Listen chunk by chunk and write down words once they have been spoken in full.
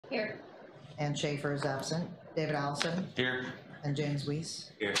Here. Ann Schaefer is absent. David Allison Here. and James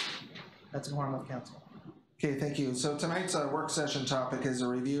Weiss. Here. That's a quorum of council. Okay, thank you. So tonight's work session topic is a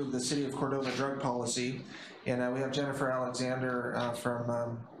review of the City of Cordova drug policy. And we have Jennifer Alexander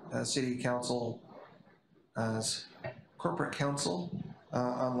from City Council, Corporate Counsel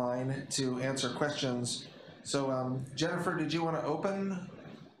online to answer questions. So Jennifer, did you want to open?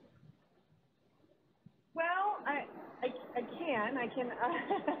 Well, I can.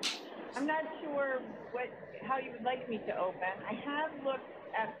 I'm not sure how you would like me to open. I have looked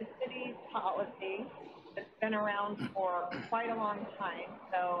at the city's policy that's been around for quite a long time,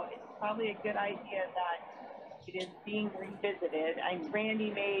 so it's probably a good idea that it is being revisited.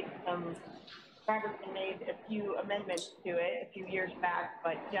 Robertson made a few amendments to it a few years back,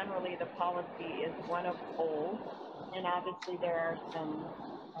 but generally the policy is one of old, and obviously there are some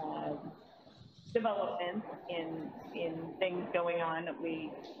developments in things going on that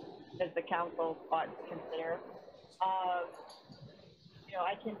we, as the council, ought to consider.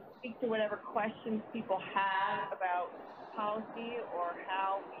 I can speak to whatever questions people have about policy or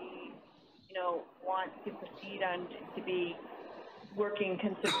how we, want to proceed on to be working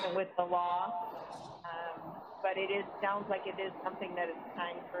consistent with the law. But sounds like it is something that it's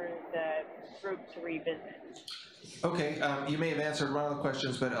time for the group to revisit. Okay, you may have answered one of the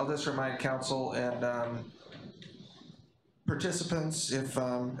questions, but I'll just remind council and participants, if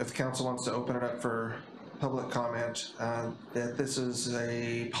the council wants to open it up for public comment, that this is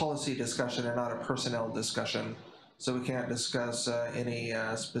a policy discussion and not a personnel discussion. So we can't discuss any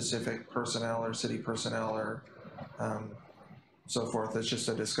specific personnel or city personnel or so forth. It's just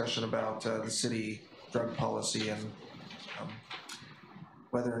a discussion about the city drug policy and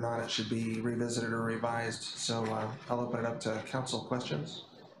whether or not it should be revisited or revised. So I'll open it up to council questions.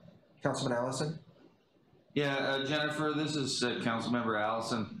 Councilman Allison? Yeah, Jennifer, this is Councilmember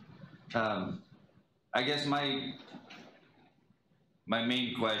Allison. I guess my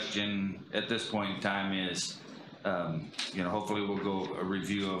main question at this point in time is, hopefully we'll go a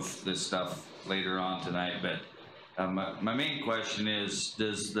review of this stuff later on tonight, but my main question is,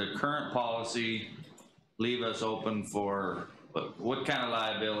 does the current policy leave us open for, what kind of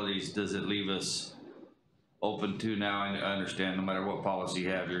liabilities does it leave us open to now? I understand no matter what policy you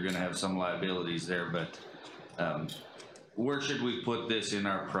have, you're going to have some liabilities there, but where should we put this in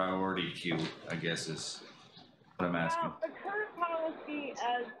our priority queue, I guess is what I'm asking. Well, the current policy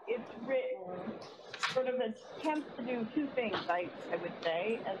as it's written sort of attempts to do two things, I would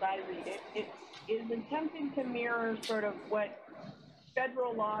say, as I read it. It is attempting to mirror sort of what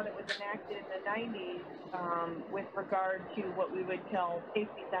federal law that was enacted in the 90s with regard to what we would call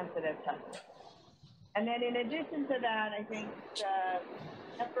safety-sensitive testing. And then in addition to that, I think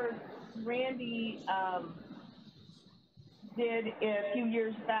the effort Randy did a few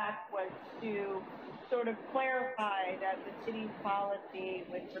years back was to sort of clarify that the city's policy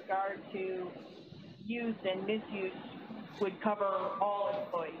with regard to use and misuse would cover all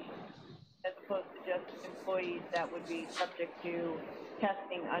employees, as opposed to just employees that would be subject to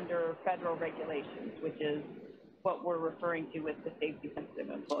testing under federal regulations, which is what we're referring to with the safety-sensitive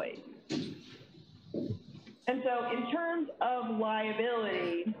employees. And so in terms of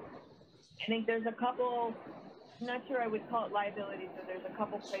liability, I think there's a couple, I'm not sure I would call it liabilities, but there's a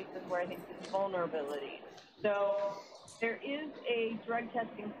couple places where I think there's vulnerability. So there is a drug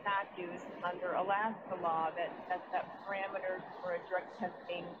testing statute under Alaska law that sets up parameters for a drug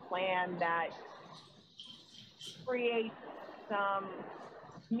testing plan that creates some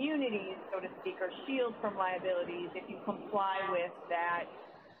immunities, so to speak, or shield from liabilities if you comply with that,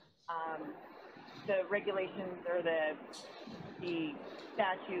 the regulations or the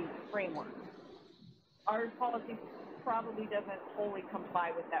statute framework. Our policy probably doesn't wholly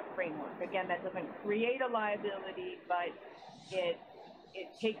comply with that framework. Again, that doesn't create a liability, but it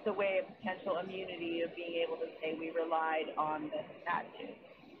takes away a potential immunity of being able to say we relied on the statute.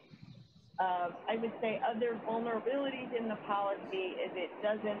 I would say other vulnerabilities in the policy is it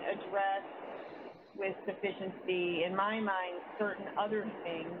doesn't address with sufficiency, in my mind, certain other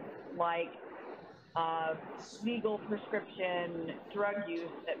things like legal prescription drug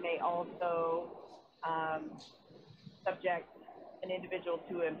use that may also subject an individual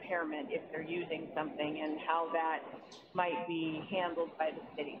to impairment if they're using something, and how that might be handled by the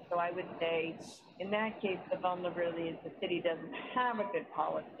city. So I would say in that case, the vulnerability is the city doesn't have a good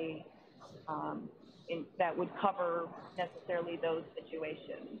policy that would cover necessarily those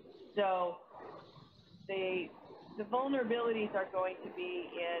situations. So the vulnerabilities are going to be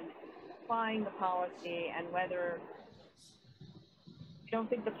in applying the policy, and whether I don't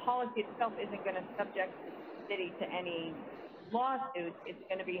think the policy itself isn't going to subject the city to any lawsuits, it's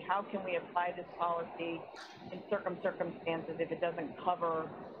going to be how can we apply this policy in circumstances if it doesn't cover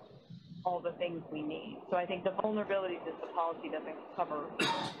all the things we need. So I think the vulnerabilities is the policy doesn't cover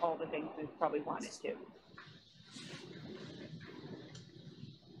all the things we probably wanted to.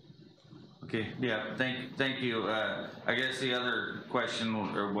 Okay, yeah, thank you. I guess the other question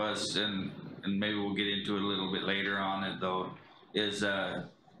was, and maybe we'll get into it a little bit later on it though, is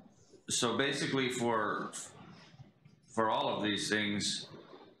so basically for all of these things,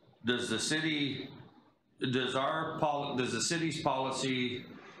 does the city's policy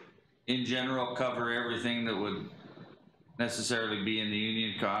in general cover everything that would necessarily be in the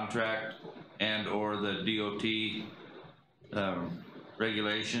union contract and or the DOT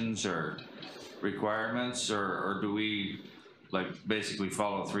regulations or requirements, or do we like basically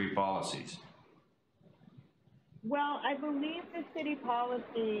follow 3 policies? Well, I believe the city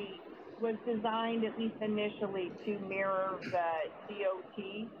policy was designed, at least initially, to mirror the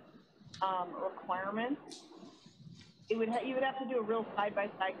DOT requirements. You would have to do a real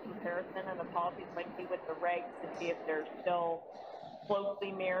side-by-side comparison of the policies, likely with the regs, to see if they're still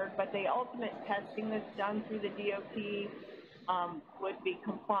closely mirrored. But the ultimate testing that's done through the DOT would be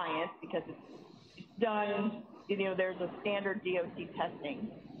compliant because it's done. You know, there's a standard DOT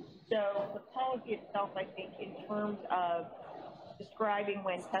testing. So the policy itself, I think, in terms of describing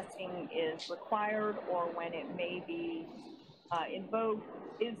when testing is required or when it may be invoked,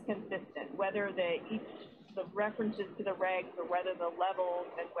 is consistent. Whether the references to the regs or whether the levels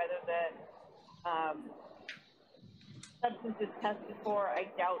and whether the substance is tested for, I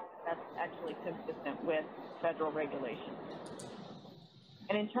doubt that's actually consistent with federal regulations.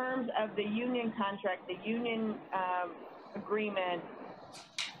 And in terms of the union contract, the union agreement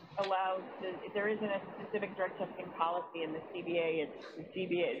allows, there isn't a specific drug testing policy in the CBA. It's the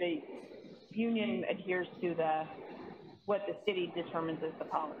CBA, the union adheres to what the city determines as the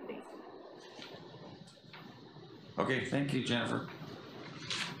policy. Okay, thank you, Jennifer.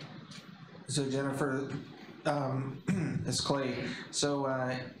 So Jennifer, it's Clay. So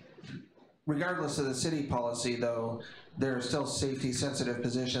regardless of the city policy though, there are still safety sensitive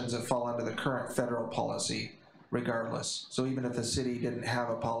positions that fall under the current federal policy regardless. So even if the city didn't have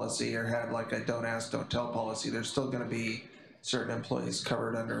a policy or had like a don't ask, don't tell policy, there's still gonna be certain employees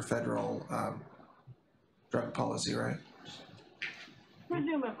covered under federal drug policy, right?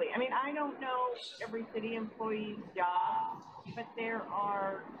 Presumably. I mean, I don't know every city employee's job, but there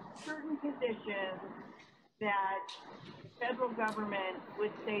are certain positions that the federal government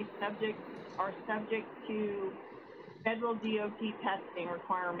would say are subject to federal DOT testing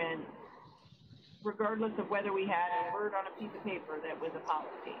requirements, regardless of whether we had a word on a piece of paper that was a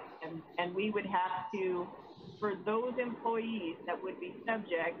policy. And we would have to, for those employees that would be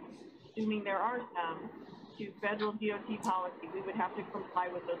subject, assuming there are some, to federal DOT policy, we would have to comply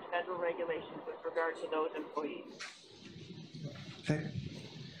with those federal regulations with regard to those employees. Okay.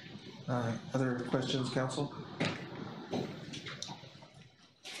 Other questions, council?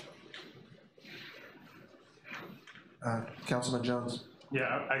 Councilman Jones.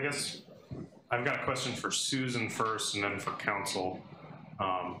 Yeah, I guess I've got a question for Susan first and then for council,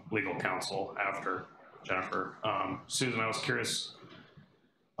 legal counsel after Jennifer. Susan, I was curious,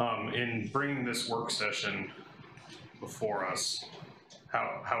 in bringing this work session before us,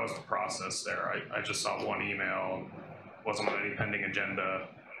 how is the process there? I just saw one email, wasn't on any pending agenda.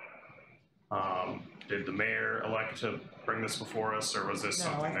 Did the mayor elect to bring this before us, or was this No,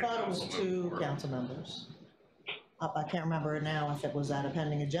 something I that thought it was council 2 moved? council members. I can't remember now if it was at a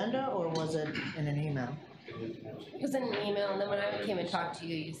pending agenda or was it in an email. It was in an email, and then when I came and talked to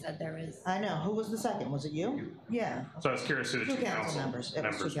you, you said there was. I know. Who was the second? Was it you? Yeah. So I was curious who the 2 two council members. It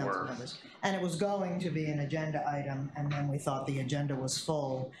was 2 council were. members. And it was going to be an agenda item, and then we thought the agenda was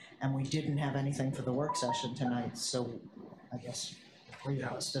full, and we didn't have anything for the work session tonight, so I guess the 3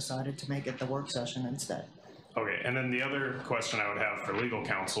 of us decided to make it the work session instead. Okay, and then the other question I would have for legal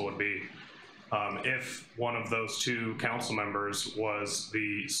counsel would be, if one of those 2 council members was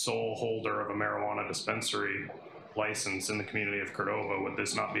the sole holder of a marijuana dispensary license in the community of Cordova, would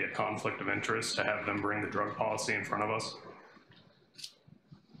this not be a conflict of interest to have them bring the drug policy in front of us?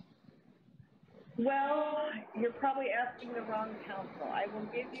 Well, you're probably asking the wrong counsel. I will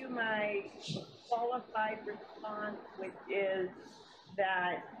give you my qualified response, which is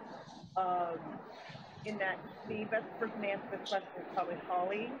that in that the best person to answer this question is probably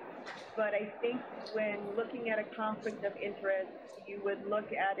Holly. But I think when looking at a conflict of interest, you would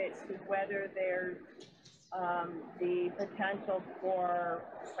look at it to whether there's the potential for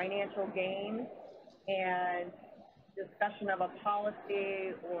financial gain and discussion of a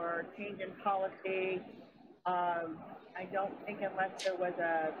policy or change in policy I don't think unless there was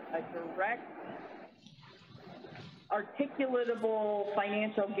a direct articulatable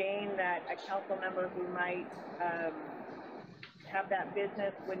financial gain that a council member who might have that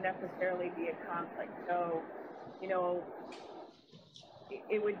business would necessarily be a conflict. So, you know,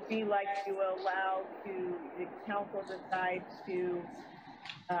 it would be like you allow the council decides to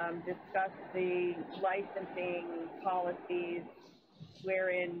discuss the licensing policies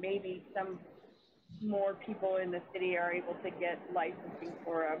wherein maybe some more people in the city are able to get licensing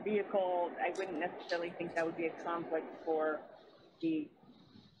for a vehicle. I wouldn't necessarily think that would be a conflict for the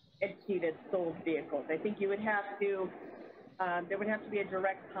entity that sold vehicles. I think you would have to, there would have to be a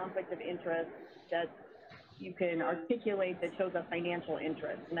direct conflict of interest that you can articulate that shows a financial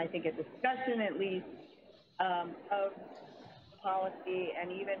interest. And I think a discussion at least of policy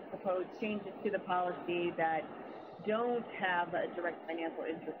and even proposed changes to the policy that don't have a direct financial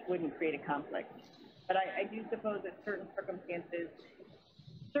interest wouldn't create a conflict. But I do suppose that certain circumstances,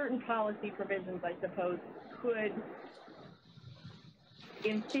 certain policy provisions, I suppose, could,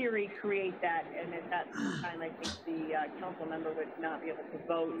 in theory, create that. And at that time, I think the council member would not be able to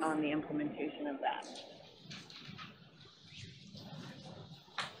vote on the implementation of that.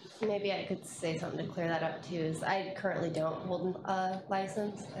 Maybe I could say something to clear that up too, is I currently don't hold a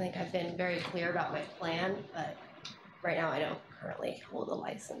license. I think I've been very clear about my plan, but right now I don't currently hold a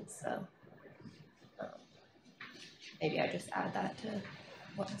license, so maybe I just add that to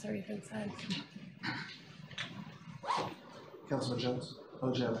what has already been said. Councilman Jones?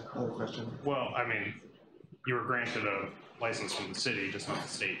 Oh, Jim, another question. Well, I mean, you were granted a license from the city, just not the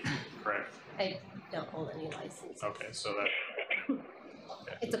state, correct? I don't hold any license. Okay, so that,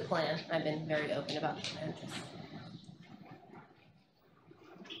 It's a plan. I've been very open about the plan.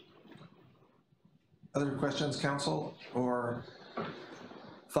 Other questions, council, or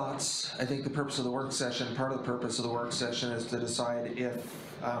thoughts? I think the purpose of the work session, part of the purpose of the work session is to decide if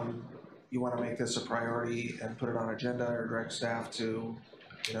you want to make this a priority and put it on agenda or direct staff to,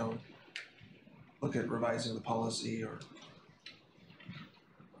 you know, look at revising the policy or.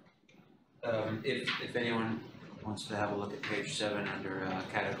 If anyone wants to have a look at page 7 under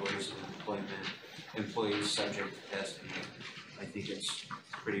categories of employment, employees subject to testing, I think it's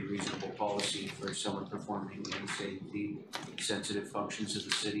pretty reasonable policy for someone performing any safety sensitive functions of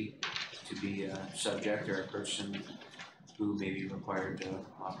the city to be subject, or a person who may be required to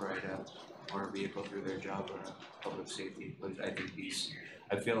operate a motor vehicle through their job or a public safety. But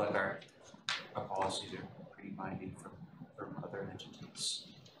I feel like our policies are pretty binding from other entities.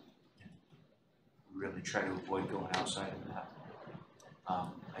 Really try to avoid going outside of that.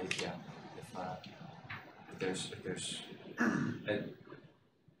 If there's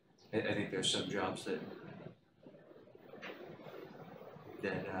I think there's some jobs that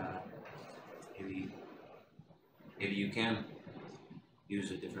maybe you can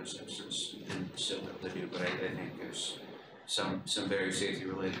use a different substance than similar to do, but I think there's some very safety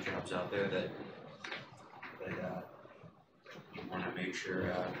related jobs out there that you want to make sure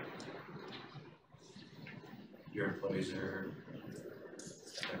your employees are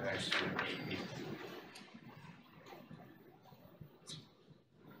actually doing what they need.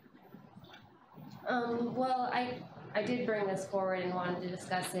 Well, I did bring this forward and wanted to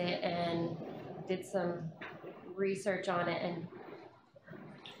discuss it and did some research on it, and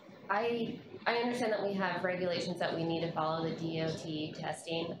I understand that we have regulations that we need to follow, the DOT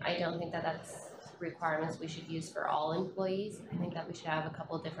testing. I don't think that that's requirements we should use for all employees. I think that we should have a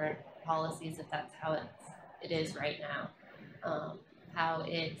couple different policies if that's how it is right now. How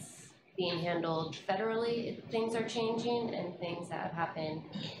it's being handled federally, things are changing, and things that have happened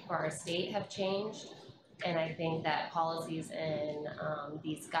for our state have changed. And I think that policies and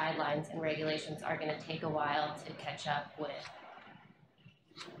these guidelines and regulations are going to take a while to catch up with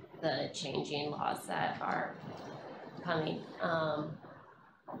the changing laws that are coming.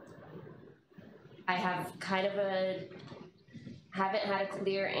 I have kind of haven't had a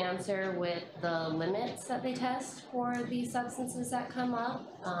clear answer with the limits that they test for these substances that come up.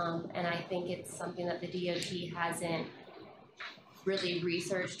 And I think it's something that the DOT hasn't really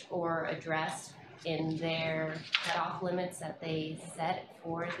researched or addressed in their cutoff limits that they set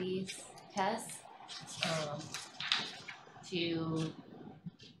for these tests, to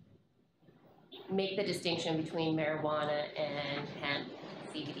make the distinction between marijuana and hemp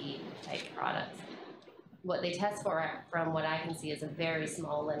CBD type products. What they test for, from what I can see, is a very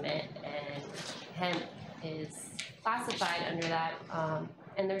small limit, and hemp is classified under that,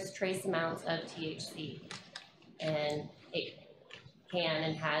 and there's trace amounts of THC, and it can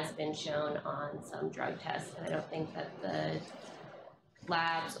and has been shown on some drug tests, and I don't think that the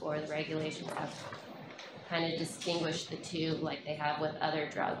labs or the regulations kind of distinguish the two like they have with other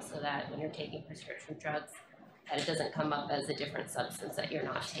drugs, so that when you're taking prescription drugs, that it doesn't come up as a different substance that you're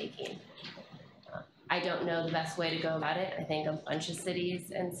not taking. I don't know the best way to go about it. I think a bunch of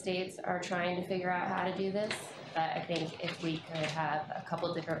cities and states are trying to figure out how to do this, but I think if we could have a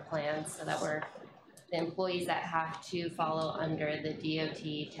couple different plans so that the employees that have to follow under the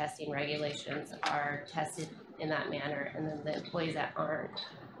DOT testing regulations are tested in that manner, and then the employees that aren't,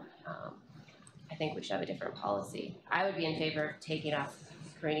 I think we should have a different policy. I would be in favor of taking off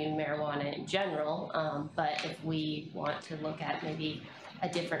screening marijuana in general, but if we want to look at maybe a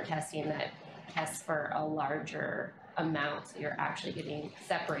different testing that tests for a larger amount, so you're actually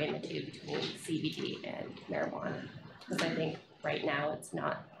separating the two between CBD and marijuana. Because I think right now it's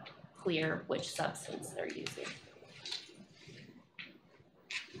not clear which substance they're using.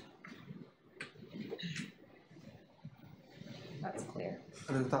 That's clear.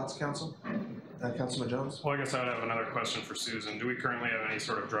 Other thoughts, council? Councilman Jones? Well, I guess I would have another question for Susan. Do we currently have any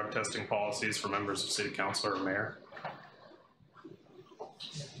sort of drug testing policies for members of city council or mayor?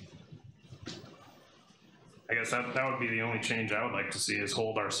 I guess that would be the only change I would like to see, is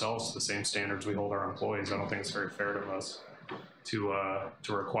hold ourselves to the same standards we hold our employees. I don't think it's very fair to us to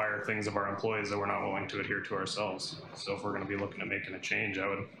require things of our employees that we're not willing to adhere to ourselves. So if we're gonna be looking at making a change, I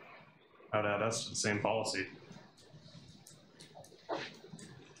would add us to the same policy.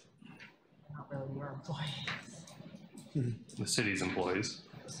 Not really your employees, The city's employees.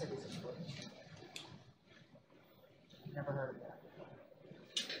 the city's employees. Never heard of that.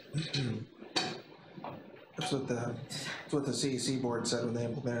 That's what the CEC board said when they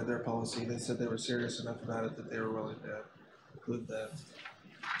implemented their policy. They said they were serious enough about it that they were willing to include the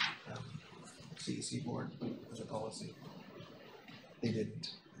CEC board as a policy. They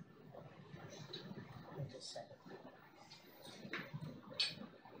didn't. They just said it.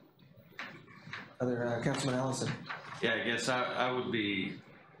 Other, Councilman Allison? Yeah, I guess I would be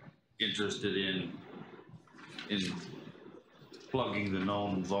interested in plugging the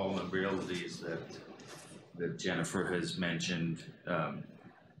known vulnerabilities that Jennifer has mentioned,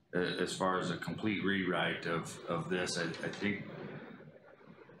 as far as a complete rewrite of this. I think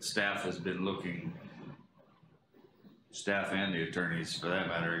staff has been looking, staff and the attorneys for that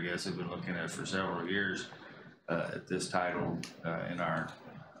matter, I guess, have been looking at it for several years, at this title, in our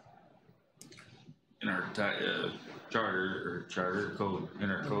charter code, in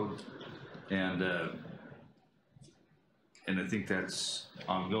our code. And I think that's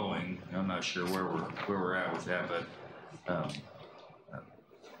ongoing. I'm not sure where we're at with that, but I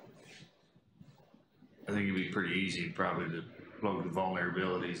think it'd be pretty easy probably to plug the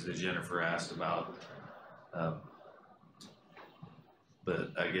vulnerabilities that Jennifer asked about.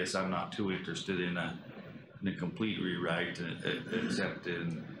 But I guess I'm not too interested in a complete rewrite, except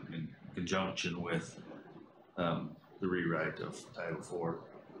in conjunction with the rewrite of Title IV.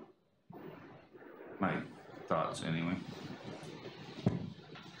 My thoughts, anyway.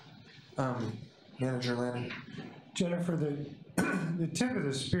 Manager Lannon? Jennifer, the tip of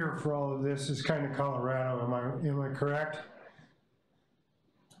the spear for all of this is kind of Colorado. Am I correct?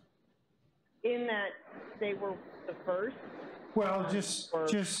 In that they were the first. Well, just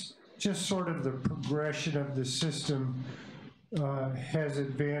sort of the progression of the system has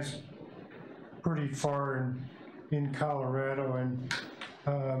advanced pretty far in Colorado, and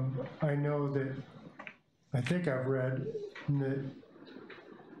I know that, I think I've read that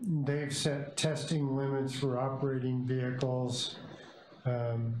they've set testing limits for operating vehicles,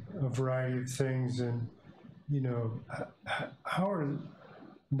 a variety of things, and you know, how are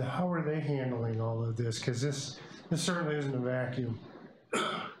they handling all of this? Because this certainly isn't a vacuum.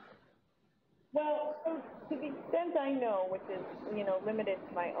 Well, so to the extent I know, which is, limited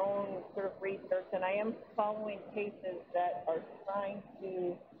to my own sort of research, and I am following cases that are trying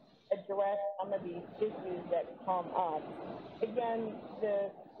to address some of these issues that come up. Again,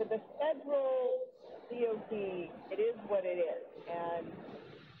 for the federal DOT, it is what it is, and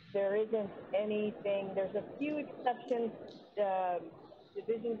there isn't anything, there's a few exceptions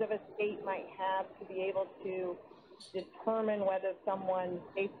divisions of a state might have to be able to determine whether someone's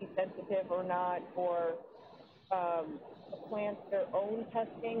safety sensitive or not, or plant their own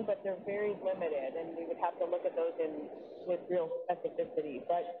testing, but they're very limited, and we would have to look at those with real specificity.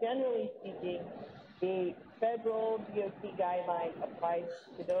 But generally speaking, the federal DOT guidelines apply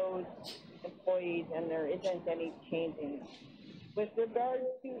to those employees, and there isn't any changing. With regard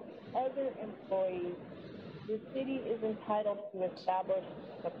to other employees, the city is entitled to establish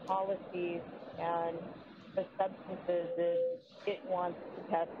the policies and the substances that it wants to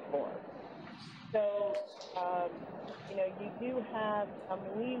test for. So, you do have some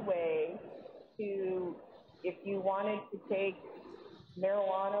leeway to if you wanted to take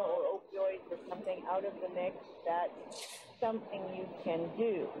marijuana or opioids or something out of the mix, that's something you can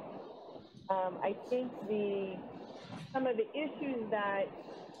do. I think some of the issues that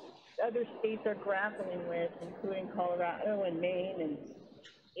other states are grappling with, including Colorado and Maine,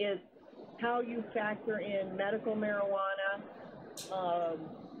 is how you factor in medical marijuana,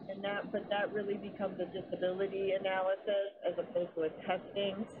 but that really becomes a disability analysis as opposed to a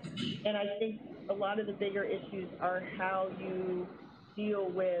testing. And I think a lot of the bigger issues are how you deal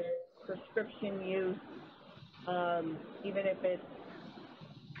with prescription use, even if it's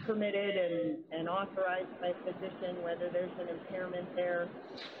permitted and authorized by a physician, whether there's an impairment there,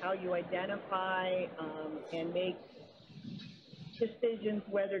 how you identify and make decisions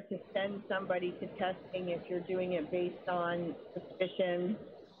whether to send somebody to testing if you're doing it based on suspicion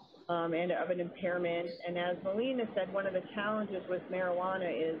and of an impairment. And as Melina said, one of the challenges with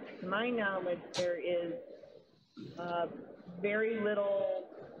marijuana is, to my knowledge, there is very little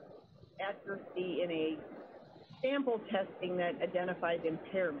accuracy in a sample testing that identifies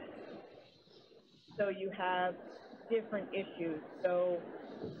impairment. So you have different issues. So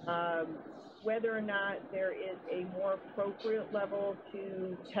whether or not there is a more appropriate level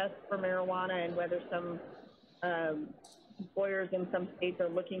to test for marijuana and whether some employers in some states are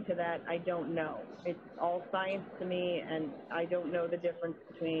looking to that, I don't know. It's all science to me, and I don't know the difference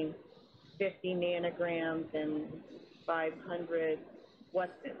between 50 nanograms and 500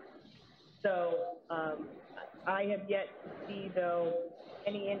 what's it. So I have yet to see, though,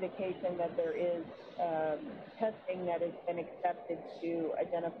 any indication that there is testing that has been accepted to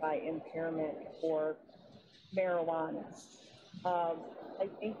identify impairment for marijuana. I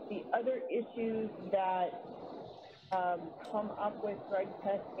think the other issues that come up with drug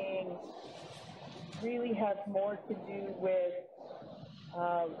testing really have more to do with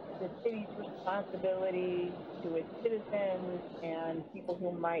the city's responsibility to its citizens and people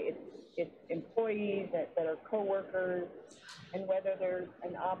who might, its employees that are co-workers, and whether there's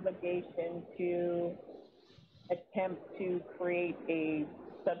an obligation to attempt to create a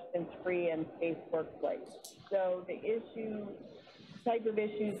substance-free and safe workplace. So the type of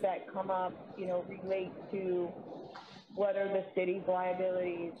issues that come up, relate to what are the city's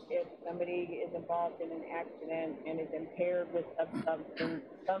liabilities if somebody is involved in an accident and is impaired with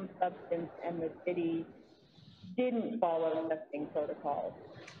some substance and the city didn't follow testing protocols,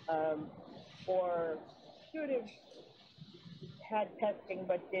 or should have had testing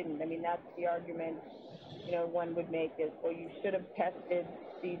but didn't. I mean, that's the argument, one would make is, well, you should have tested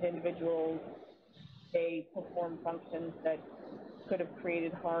these individuals. They performed functions that could have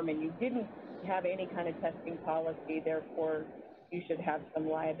created harm and you didn't have any kind of testing policy, therefore you should have some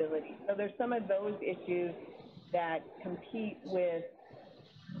liability. So there's some of those issues that compete with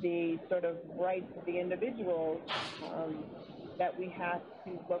the sort of rights of the individuals that we have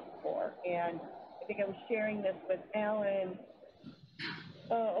to look for. And I think I was sharing this with Alan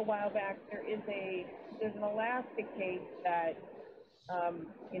a while back. There's an Alaska case that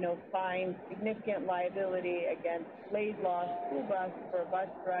finds significant liability against Laidlaw School Bus for a bus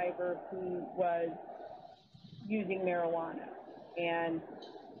driver who was using marijuana. And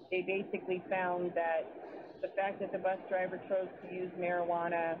they basically found that the fact that the bus driver chose to use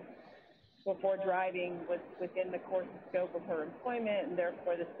marijuana before driving was within the course and scope of her employment, and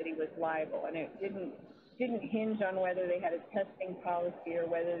therefore the city was liable. And it didn't hinge on whether they had a testing policy or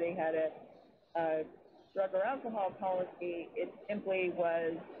whether they had a drug or alcohol policy. It simply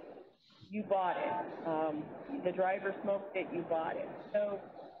was, you bought it. The driver smoked it, you bought it. So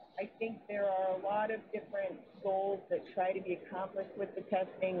I think there are a lot of different goals that try to be accomplished with the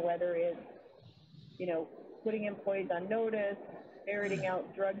testing, whether it's, putting employees on notice, ferreting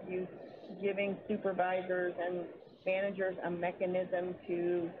out drug use, giving supervisors and managers a mechanism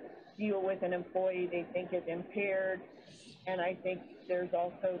to deal with an employee they think is impaired. And I think there's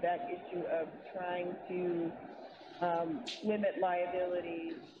also that issue of trying to limit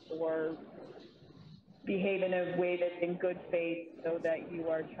liability or behave in a way that's in good faith so that you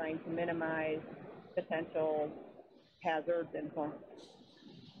are trying to minimize potential hazards and harm.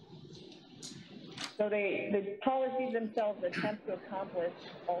 So the policies themselves attempt to accomplish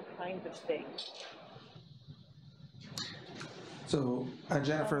all kinds of things. So,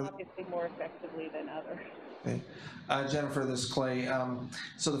 Jennifer. Some obviously more effectively than others. Okay. Jennifer, this is Clay.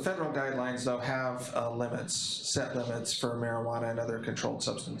 So the federal guidelines, though, have set limits for marijuana and other controlled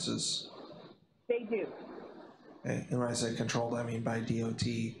substances. They do. Okay. And when I say controlled, I mean by DOT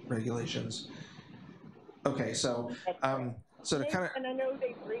regulations. Okay, so to kind of. And I know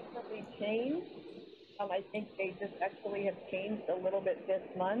they've recently changed. I think they just actually have changed a little bit this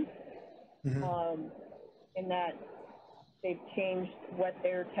month. Mm-hmm. in that they've changed what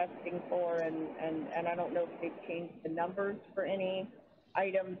they're testing for, and I don't know if they've changed the numbers for any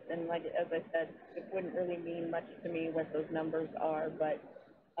items, and like, as I said, it wouldn't really mean much to me what those numbers are, but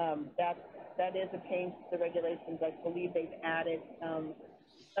that is a change to the regulations. I believe they've added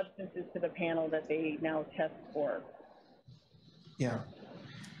substances to the panel that they now test for. Yeah.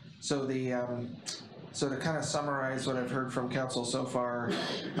 So so to kind of summarize what I've heard from council so far,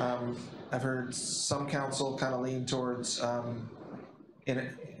 I've heard some council kind of lean towards,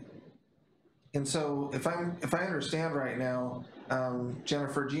 and so if I understand right now,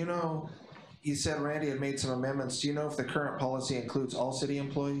 Jennifer, do you know, you said Randy had made some amendments. Do you know if the current policy includes all city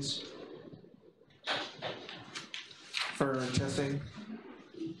employees for testing?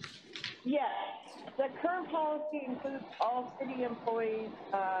 Yes, the current policy includes all city employees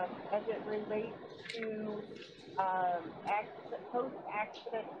as it relates to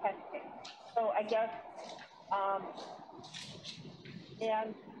post-accident testing. So I guess,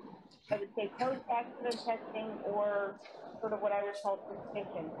 and I would say post-accident testing, or sort of what I would call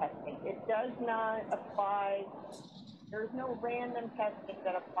suspicion testing. It does not apply, there's no random testing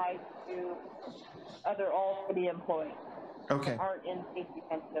that applies to other all city employees. Okay. That aren't in safety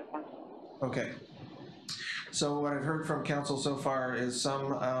sensitive functions. Okay. So what I've heard from council so far is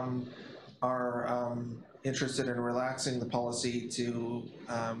some are interested in relaxing the policy to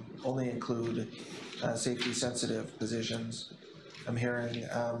only include safety sensitive positions. I'm hearing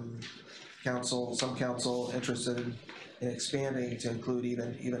some council interested in expanding to include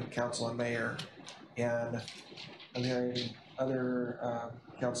even council and mayor. And I'm hearing other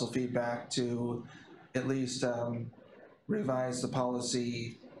council feedback to at least revise the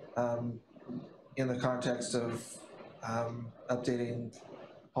policy in the context of updating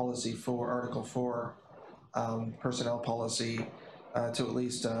policy for Article 4 personnel policy to at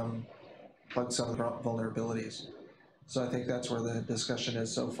least plug some of the vulnerabilities. So I think that's where the discussion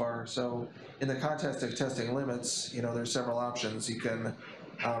is so far. So in the context of testing limits, you know, there's several options. You can,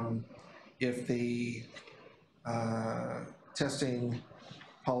 if the testing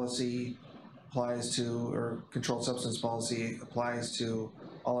policy applies to, or controlled substance policy applies to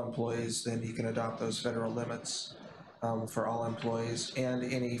all employees, then you can adopt those federal limits for all employees and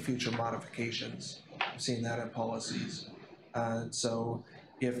any future modifications. I've seen that in policies. So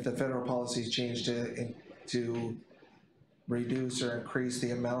if the federal policies change to reduce or increase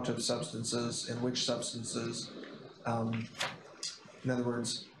the amount of substances and which substances, in other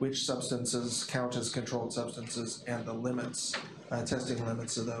words, which substances count as controlled substances and the limits, testing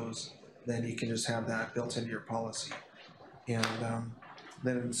limits of those, then you can just have that built into your policy. And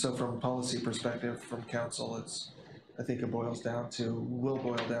then, so from a policy perspective from council, I think it will boil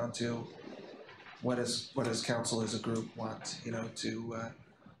down to what does council as a group want, you know, to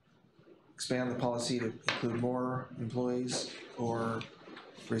expand the policy to include more employees or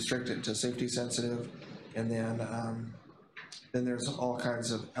restrict it to safety sensitive. And then there's all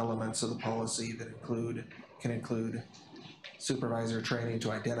kinds of elements of the policy that can include supervisor training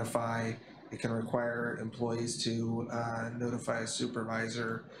to identify. It can require employees to notify a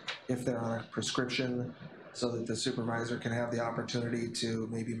supervisor if they're on a prescription, so that the supervisor can have the opportunity to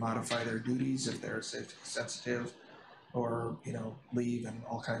maybe modify their duties if they're safety sensitive, or, you know, leave, and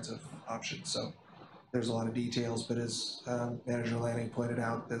all kinds of options. So there's a lot of details, but as Manager Lanning pointed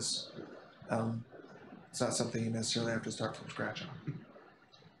out, this it's not something you necessarily have to start from scratch on.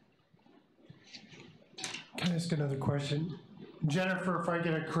 Can I ask another question? Jennifer, if I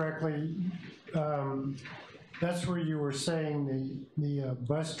get it correctly, that's where you were saying the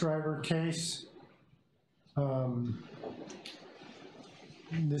bus driver case,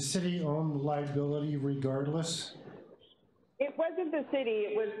 the city owned the liability regardless? It wasn't the city,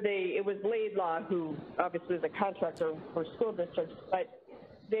 it was Laidlaw, who obviously is a contractor for school districts, but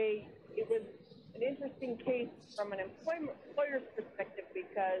it was an interesting case from an employer's perspective,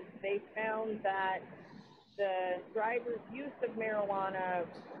 because they found that the driver's use of marijuana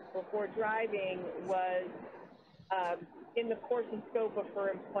before driving was in the course and scope of her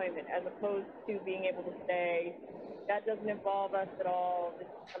employment, as opposed to being able to say, that doesn't involve us at all, this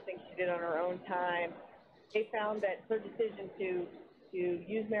is something she did on her own time. They found that her decision to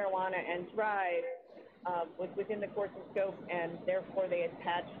use marijuana and drive was within the course and scope, and therefore they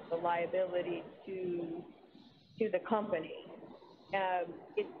attached the liability to the company.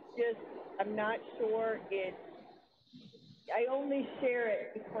 It's just, I'm not sure I only share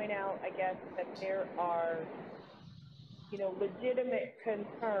it to point out, I guess, that there are, you know, legitimate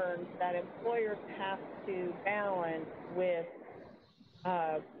concerns that employers have to balance with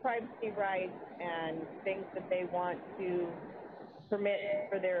privacy rights and things that they want to permit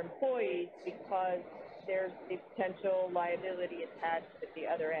for their employees, because there's a potential liability attached at the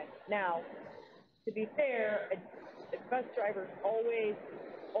other end. Now, to be fair, a bus driver is always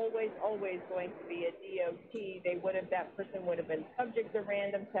going to be a DOT. That person would have been subject to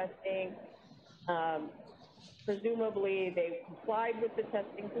random testing. Presumably, they complied with the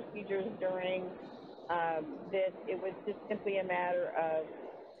testing procedures during this. It was just simply a matter of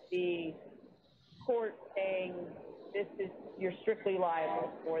the court saying you're strictly liable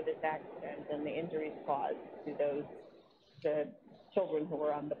for this accident and the injuries caused to the children who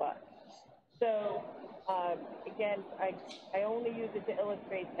were on the bus. So again, I only use it to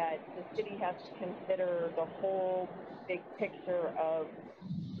illustrate that the city has to consider the whole big picture of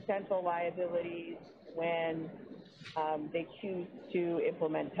potential liabilities when they choose to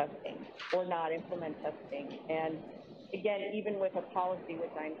implement testing or not implement testing. And again, even with a policy,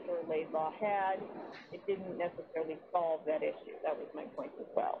 which I'm sure Laidlaw had, it didn't necessarily solve that issue. That was my point as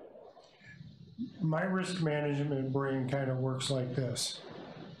well. My risk management brain kind of works like this.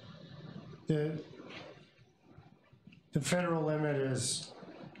 The federal limit is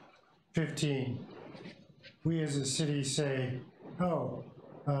 15. We as a city say, oh,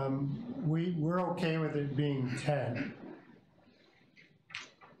 we're okay with it being 10.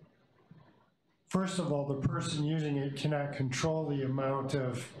 First of all, the person using it cannot control the amount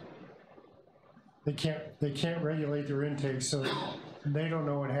of, they can't regulate their intake, so they don't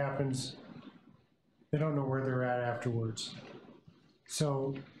know what happens. They don't know where they're at afterwards.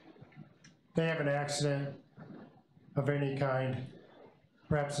 So they have an accident of any kind,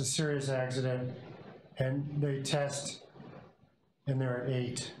 perhaps a serious accident, and they test and they're at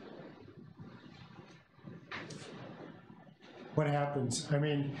 8. What happens? I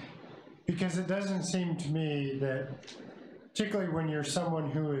mean, because it doesn't seem to me that, particularly when you're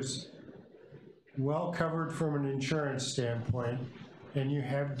someone who is well covered from an insurance standpoint and you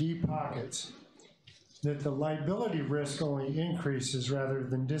have deep pockets, that the liability risk only increases rather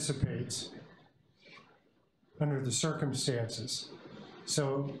than dissipates under the circumstances.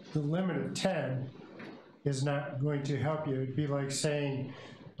 So the limit of 10 is not going to help you. It'd be like saying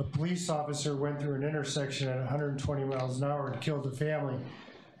a police officer went through an intersection at 120 miles an hour and killed a family,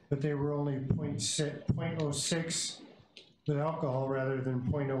 but they were only 0.06 with alcohol rather than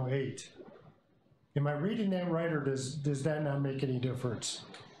 0.08. Am I reading that right, or does that not make any difference?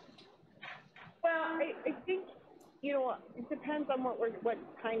 Well, I think, you know, it depends on what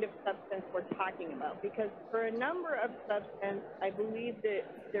kind of substance we're talking about, because for a number of substances, I believe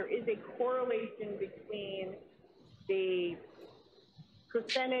that there is a correlation between the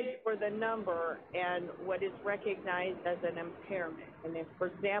percentage for the number and what is recognized as an impairment. And if, for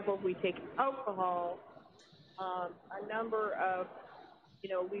example, we take alcohol, a number of, you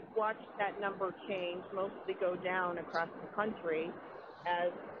know, we've watched that number change, mostly go down across the country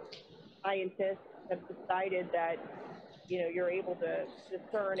as scientists have decided that, you know, you're able to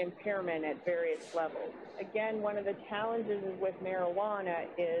discern impairment at various levels. Again, one of the challenges with marijuana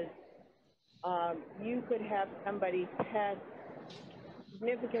is you could have somebody test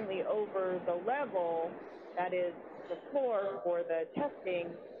significantly over the level, that is the floor for the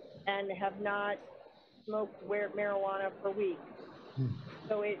testing, and have not smoked marijuana for weeks.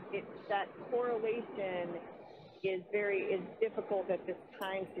 So that correlation is difficult at this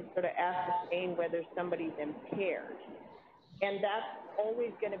time to sort of ascertain whether somebody's impaired. And that's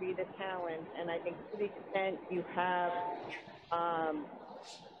always going to be the challenge. And I think to the extent you have an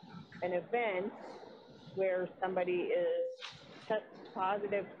event where somebody is tested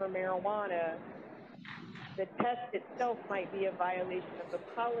positive for marijuana, the test itself might be a violation of the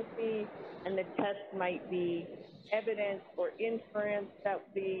policy, and the test might be evidence or inference that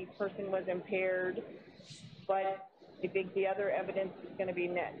the person was impaired. But I think the other evidence is going to be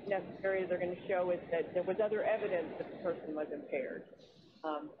necessary, they're going to show is that there was other evidence that the person was impaired.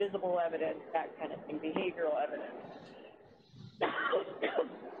 Visible evidence, that kind of thing, behavioral evidence.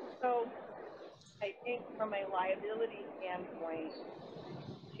 So I think from a liability standpoint,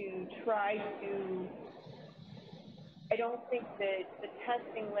 I don't think that the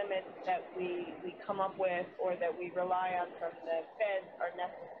testing limits that we come up with or that we rely on from the feds are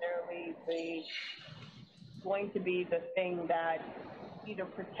necessarily going to be the thing that either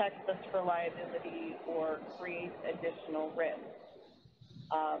protects us for liability or creates additional risk.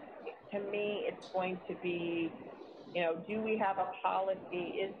 To me, it's going to be, you know, do we have a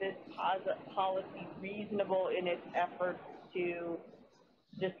policy? Is this policy reasonable in its efforts to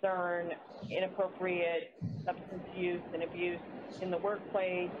discern inappropriate substance use and abuse in the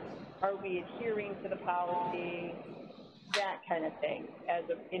workplace? Are we adhering to the policy? That kind of thing,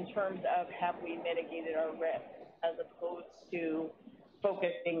 in terms of have we mitigated our risk, as opposed to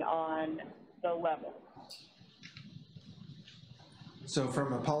focusing on the level. So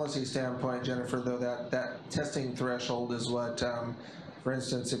from a policy standpoint, Jennifer, though, that testing threshold is what, for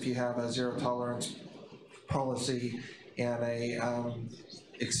instance, if you have a zero tolerance policy and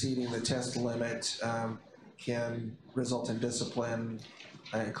exceeding the test limit can result in discipline,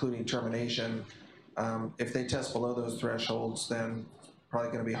 including termination. If they test below those thresholds, then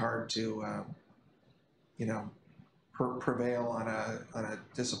probably going to be hard to, prevail on a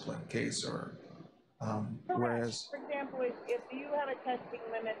discipline case or. Whereas, for example, if you have a testing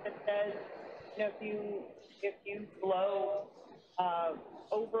limit that says, if you blow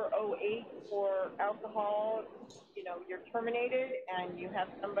over 0.8 for alcohol, you're terminated, and you have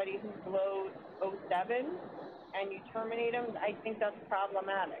somebody who blows 0.7 and you terminate them, I think that's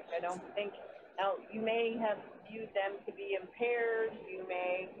problematic. I don't think, now you may have viewed them to be impaired,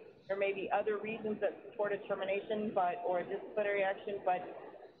 there may be other reasons that support a termination, or a disciplinary action, but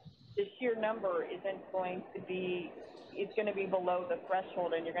the sheer number isn't going to be, it's going to be below the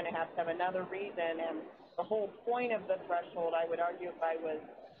threshold, and you're going to have another reason. And the whole point of the threshold, I would argue, if I was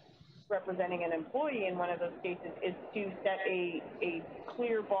representing an employee in one of those cases, is to set a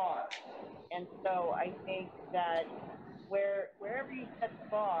clear bar. And so I think that wherever you set the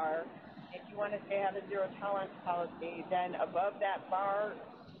bar, if you want to say have a zero tolerance policy, then above that bar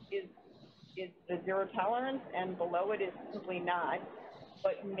is the zero tolerance, and below it is simply not.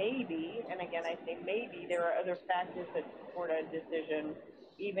 But maybe, and again I say maybe, there are other factors that support a decision,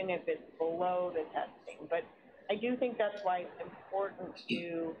 even if it's below the testing. But I do think that's why it's important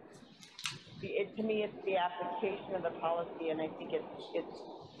to me, it's the application of the policy, and I think it's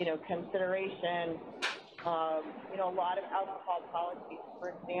consideration. A lot of alcohol policies, for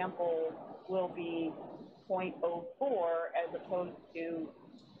example, will be 0.04 as opposed to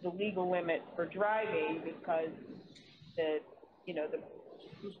the legal limit for driving, because the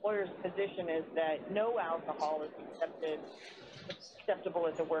employer's position is that no alcohol is acceptable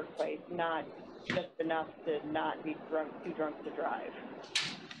at the workplace, not just enough to not be too drunk to drive.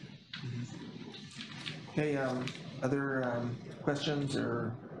 okay, other questions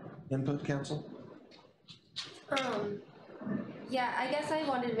or input, council? Yeah, I guess I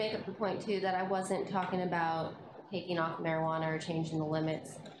wanted to make up the point too that I wasn't talking about taking off marijuana or changing the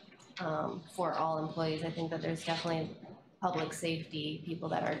limits for all employees. I think that there's definitely public safety, people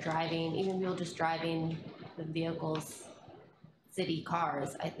that are driving, even people just driving the vehicles, city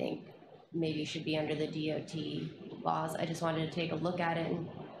cars, I think maybe should be under the DOT laws. I just wanted to take a look at it, and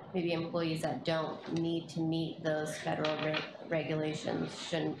maybe employees that don't need to meet those federal regulations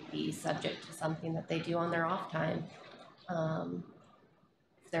shouldn't be subject to something that they do on their off time.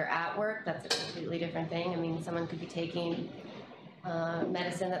 If they're at work, that's a completely different thing. I mean, someone could be taking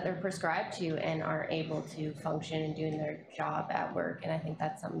medicine that they're prescribed to and aren't able to function and doing their job at work, and I think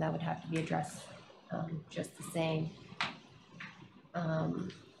that's something that would have to be addressed just the same.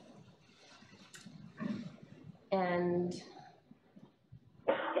 And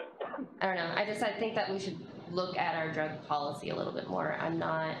I don't know, I think that we should look at our drug policy a little bit more. I'm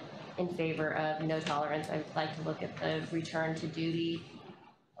not in favor of no tolerance. I'd like to look at the return to duty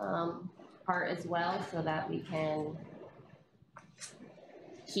part as well, so that we can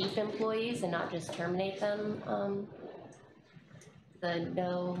keep employees and not just terminate them. The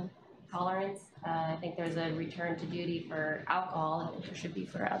no tolerance, I think there's a return to duty for alcohol. I think there should be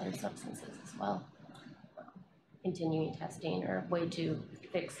for other substances as well. Continuing testing or way to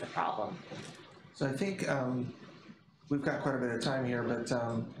fix the problem. So I think we've got quite a bit of time here, but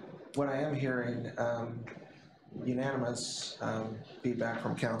what I am hearing, unanimous feedback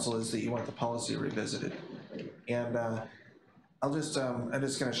from council is that you want the policy revisited. And I'm just going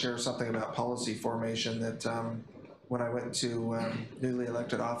to share something about policy formation that when I went to newly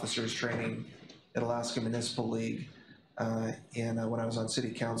elected officers training at Alaska Municipal League, and when I was on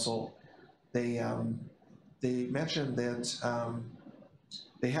city council, they mentioned that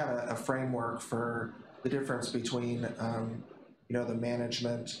they had a framework for the difference between the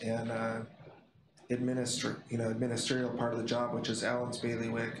management and administrative part of the job, which is Alan's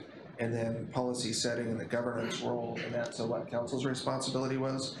bailiwick, and then policy setting and the governance role, and that's what council's responsibility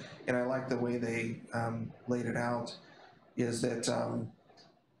was. And I like the way they laid it out, is that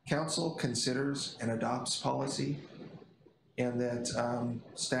council considers and adopts policy, and that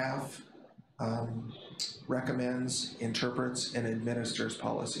staff recommends, interprets, and administers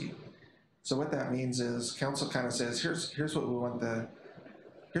policy. So what that means is council kind of says, here's what we want to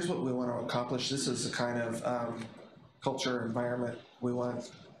accomplish. This is the kind of culture, environment we want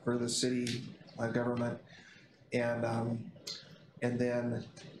for the city government, and then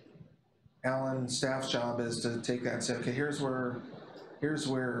Alan's staff's job is to take that and say, okay, here's where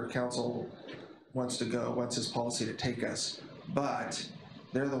council wants to go, wants his policy to take us, but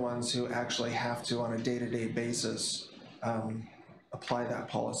they're the ones who actually have to, on a day-to-day basis, apply that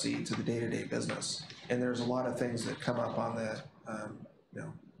policy to the day-to-day business. And there's a lot of things that come up on the,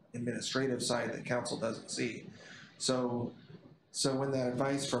 administrative side that council doesn't see. So when that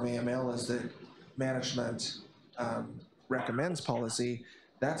advice from AML is that management recommends policy,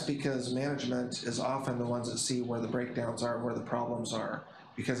 that's because management is often the ones that see where the breakdowns are, where the problems are,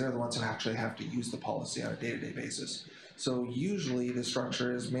 because they're the ones who actually have to use the policy on a day-to-day basis. So usually the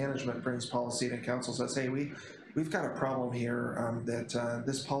structure is management brings policy to council, says, hey, we've got a problem here that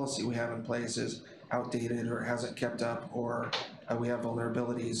this policy we have in place is outdated or hasn't kept up, or we have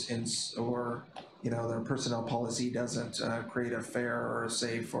vulnerabilities in, or their personnel policy doesn't create a fair or a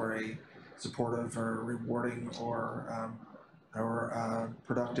safe or a supportive or rewarding or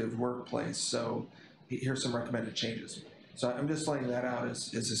productive workplace. So here's some recommended changes. So I'm just laying that out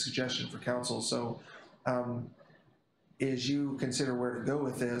as a suggestion for council. So as you consider where to go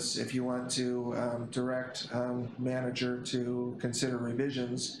with this, if you want to direct manager to consider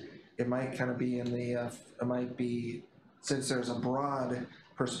revisions, it might kind of be in the, it might be, since there's a broad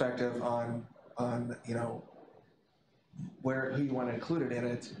perspective on who you want to include it in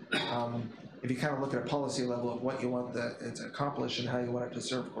it, if you kind of look at a policy level of what you want it to accomplish and how you want it to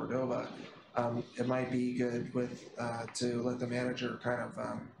serve Cordova, it might be good with to let the manager kind of,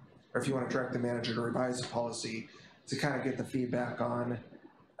 or if you want to direct the manager to revise the policy, to kind of get the feedback on,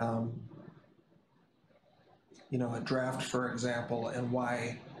 a draft, for example, and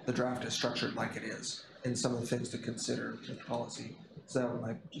why the draft is structured like it is, and some of the things to consider with the policy. So that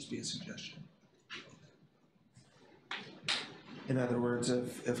might just be a suggestion. In other words,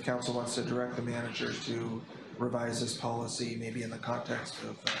 if council wants to direct the manager to revise this policy, maybe in the context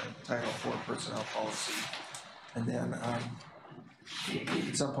of Title IV personnel policy, and then at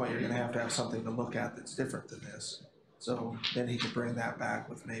some point you're going to have something to look at that's different than this. So then he could bring that back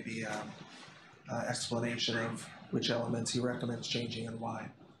with maybe explanation of which elements he recommends changing and why.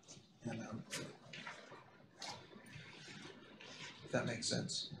 And if that makes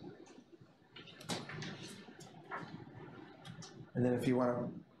sense. And then if you want to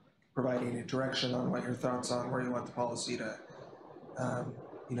provide any direction on what your thoughts on where you want the policy to,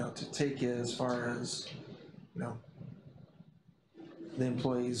 to take you as far as, the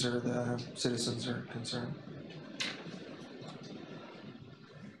employees or the citizens are concerned.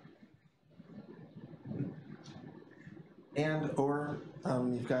 And, or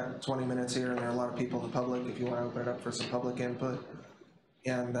you've got 20 minutes here and there are a lot of people in the public if you want to open it up for some public input.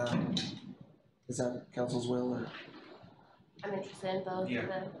 And is that council's will or? I'm interested in both of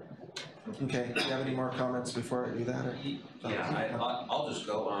them. Okay, do you have any more comments before I do that? Or? Yeah, I'll just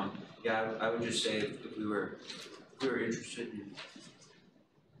go. I would just say if we were interested in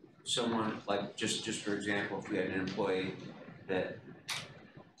someone, like just for example, if we had an employee that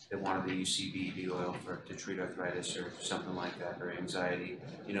wanted the UCB oil to treat arthritis or something like that, or anxiety,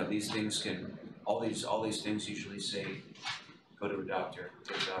 these things can, all these things usually say, go to a doctor,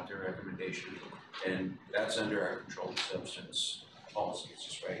 get a doctor recommendation, and that's under our controlled substance policies,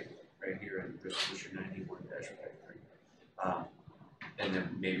 just right here in Resolution 91-53. And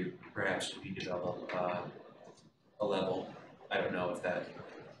then maybe perhaps we develop a level, I don't know if that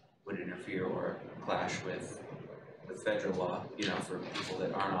would interfere or clash with federal law, for people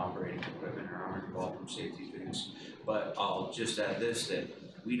that aren't operating equipment or aren't involved in safety things. But I'll just add this, that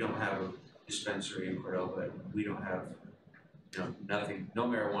we don't have a dispensary in Cordova. We don't have, nothing, no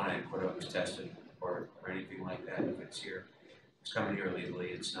marijuana in Cordova is tested or anything like that. If it's here, it's coming here legally.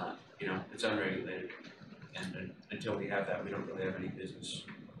 It's not, it's unregulated. And until we have that, we don't really have any business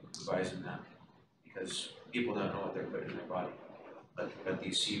advising that, because people don't know what they're putting in their body. But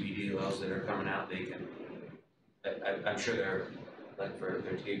these CBD oils that are coming out, they can, I'm sure they're, like for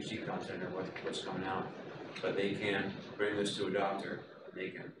their THC content or what's coming out, but they can bring this to a doctor, and they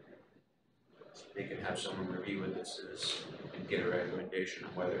can have someone review with this and get a recommendation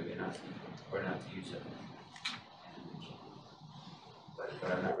on whether or not to use it.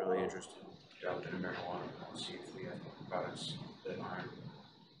 But I'm not really interested in adopting a marijuana policy if we have products that aren't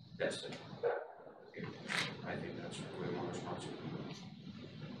tested. I think that's way more responsible.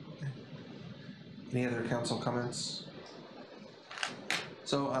 Any other council comments?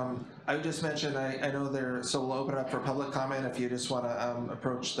 So I would just mention, I know so we'll open it up for public comment if you just want to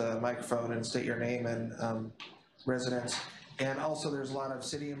approach the microphone and state your name and residence. And also there's a lot of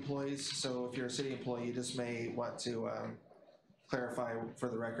city employees, so if you're a city employee, you just may want to clarify for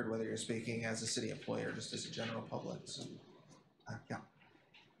the record whether you're speaking as a city employee or just as a general public. So, yeah.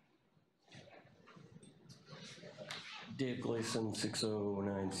 Dave Gleason,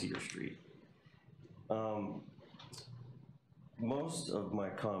 609 Cedar Street. most of my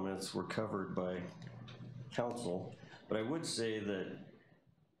comments were covered by council, but I would say that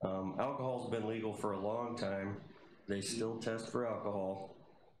alcohol's been legal for a long time. They still test for alcohol.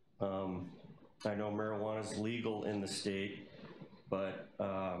 I know marijuana is legal in the state, but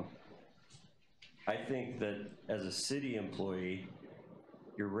I think that as a city employee,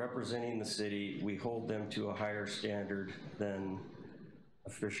 you're representing the city. We hold them to a higher standard than a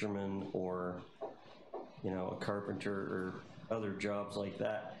fisherman or, you know, a carpenter or other jobs like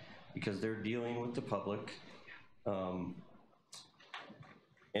that, because they're dealing with the public. And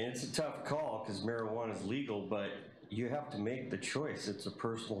it's a tough call because marijuana is legal, but you have to make the choice. It's a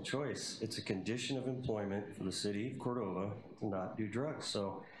personal choice. It's a condition of employment for the city of Cordova to not do drugs.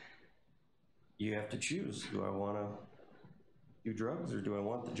 So you have to choose. Do I want to do drugs or do I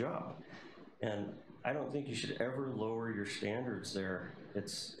want the job? And I don't think you should ever lower your standards there.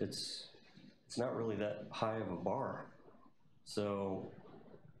 It's not really that high of a bar. So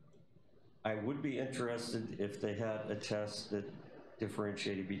I would be interested if they had a test that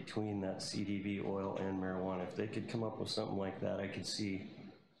differentiated between that CBD oil and marijuana. If they could come up with something like that, I could see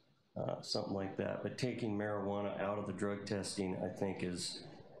something like that. But taking marijuana out of the drug testing, I think, is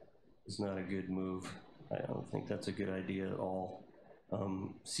not a good move. I don't think that's a good idea at all.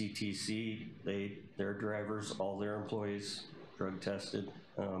 CTC, their drivers, all their employees drug tested.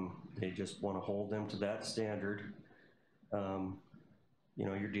 They just want to hold them to that standard. You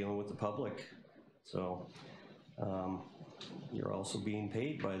know, you're dealing with the public. So you're also being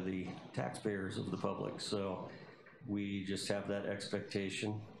paid by the taxpayers of the public. So we just have that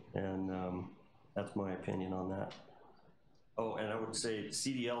expectation, and that's my opinion on that. Oh, and I would say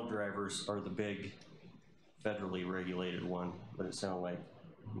CDL drivers are the big federally regulated one, but it sounded like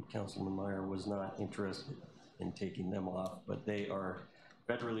Councilman Meyer was not interested in taking them off, but they are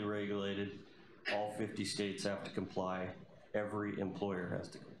federally regulated. All 50 states have to comply. Every employer has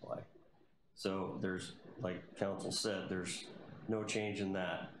to comply. So there's, like council said, there's no change in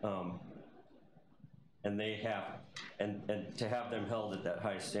that. And they have, and to have them held at that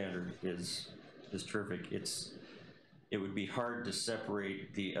high standard is terrific. It would be hard to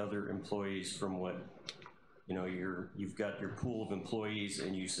separate the other employees from what, you know, you've got your pool of employees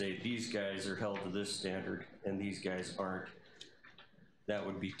and you say these guys are held to this standard and these guys aren't. That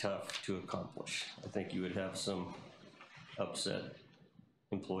would be tough to accomplish. I think you would have some upset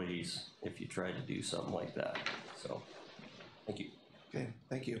employees if you tried to do something like that. So, thank you. Okay,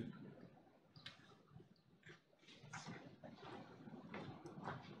 thank you.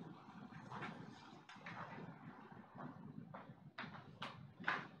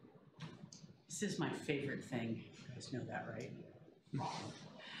 This is my favorite thing. You guys know that, right?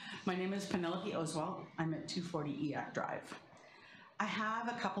 My name is Penelope Oswald. I'm at 240 EAC Drive. I have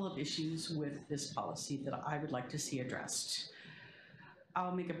a couple of issues with this policy that I would like to see addressed.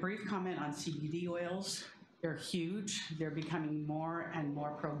 I'll make a brief comment on CBD oils. They're huge. They're becoming more and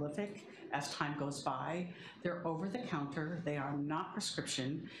more prolific as time goes by. They're over the counter. They are not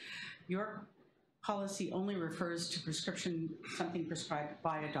prescription. Your policy only refers to prescription, something prescribed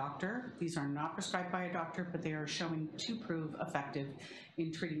by a doctor. These are not prescribed by a doctor, but they are showing to prove effective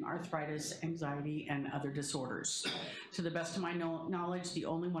in treating arthritis, anxiety, and other disorders. To the best of my knowledge, the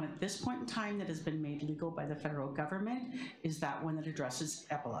only one at this point in time that has been made legal by the federal government is that one that addresses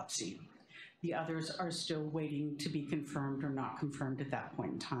epilepsy. The others are still waiting to be confirmed or not confirmed at that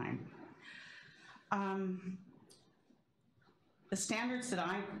point in time. The standards that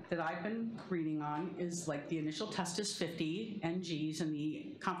I've been reading on is like the initial test is 50 NGs and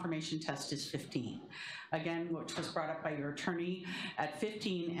the confirmation test is 15. Again, which was brought up by your attorney, at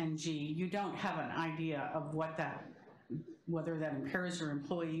 15 NG, you don't have an idea of whether that impairs your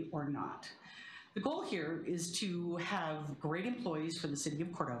employee or not. The goal here is to have great employees for the city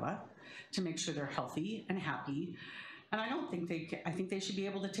of Cordova, to make sure they're healthy and happy. And I think they should be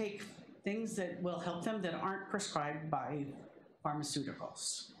able to take things that will help them that aren't prescribed by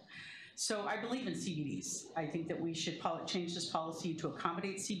pharmaceuticals. So I believe in CBDs. I think that we should change this policy to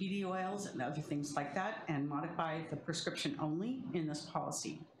accommodate CBD oils and other things like that and modify the prescription only in this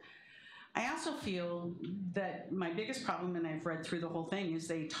policy. I also feel that my biggest problem, and I've read through the whole thing, is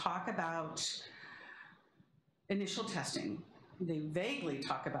they talk about initial testing. They vaguely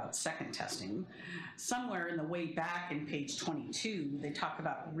talk about second testing. Somewhere in the way back in page 22, they talk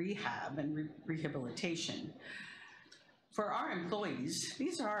about rehab and rehabilitation. For our employees,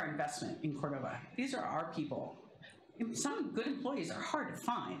 these are our investment in Cordova. These are our people. Some good employees are hard to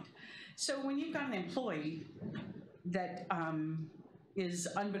find. So when you've got an employee that is,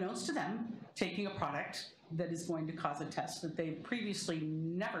 unbeknownst to them, taking a product that is going to cause a test that they previously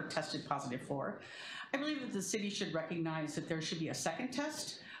never tested positive for. I believe that the city should recognize that there should be a second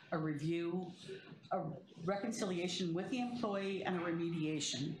test, a review, a reconciliation with the employee, and a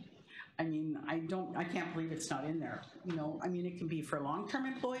remediation. I mean, I can't believe it's not in there. You know, I mean, it can be for long-term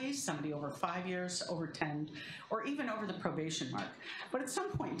employees, somebody over 5 years, over 10, or even over the probation mark. But at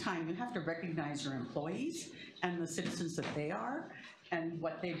some point in time, you have to recognize your employees and the citizens that they are and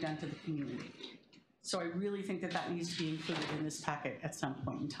what they've done to the community. So I really think that that needs to be included in this packet at some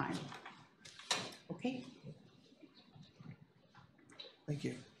point in time. Okay? Thank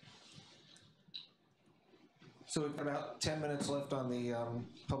you. So we've got about 10 minutes left on the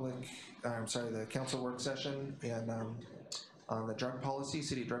the council work session and on the drug policy,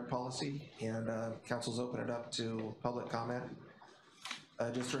 city drug policy, and council's open it up to public comment.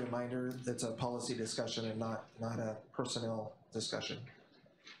 Just a reminder, it's a policy discussion and not a personnel discussion.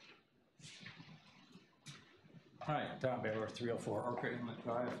 Hi, Tom Baylor, 304 Oak Inlet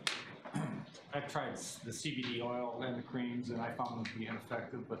Drive. I've tried the CBD oil and the creams, and I found them to be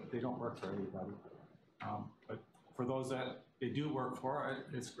ineffective, but they don't work for everybody. But for those that they do work for,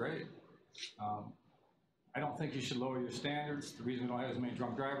 it's great. I don't think you should lower your standards. The reason we don't have as many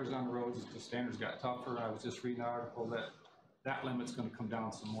drunk drivers on the roads is the standards got tougher. I was just reading an article that limit's going to come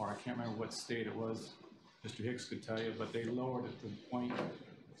down some more. I can't remember what state it was. Mr. Hicks could tell you, but they lowered it to the point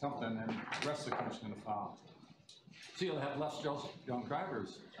something, and the rest of the country's going to follow. So you'll have less drunk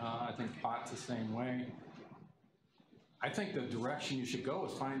drivers. I think pot's the same way. I think the direction you should go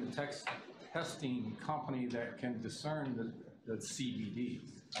is find the testing company that can discern the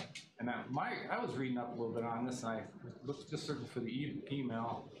CBDs. And I was reading up a little bit on this, and I looked just searching for the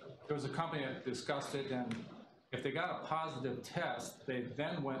email. There was a company that discussed it, and if they got a positive test, they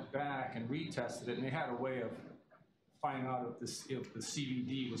then went back and retested it, and they had a way of finding out if the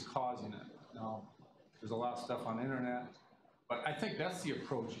CBD was causing it. Now, there's a lot of stuff on the internet, but I think that's the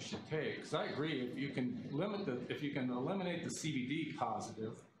approach you should take. Because I agree, if you can eliminate the CBD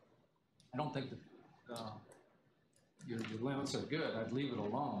positive, I don't think that your limits are good. I'd leave it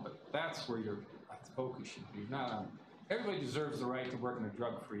alone, but that's where your focus should be. Everybody deserves the right to work in a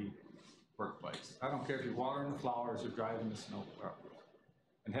drug-free workplace. I don't care if you're watering the flowers or driving the snowplow.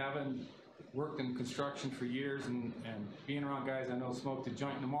 And having worked in construction for years and being around guys I know smoked a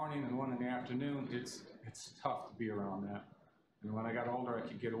joint in the morning and one in the afternoon, it's tough to be around that. And when I got older, I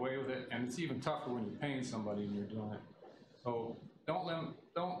could get away with it, and it's even tougher when you're paying somebody and you're doing it. So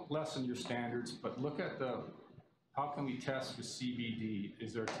don't lessen your standards, but look at how can we test for CBD?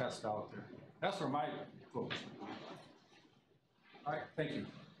 Is there a test out there? That's where my focus is. All right, thank you.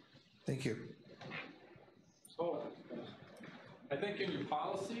 Thank you. So, I think in your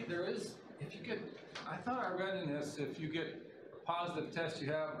policy, there is, I thought I read in this, if you get a positive test, you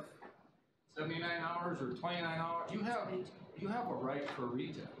have 79 hours or 29 hours, you have a right for a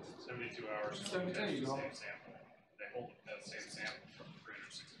retest. 72 hours. 72, there you go. Same sample. They hold that same sample for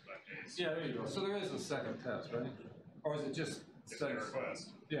 365 days. Yeah, there you go. So there is a second test, right? Or is it just? If they request.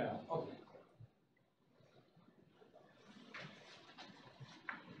 Yeah, okay.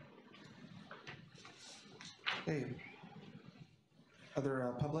 Okay.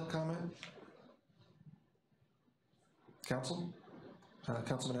 Other public comment? Council?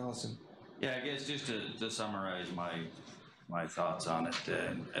 Councilman Allison. Yeah, I guess just to summarize my thoughts on it,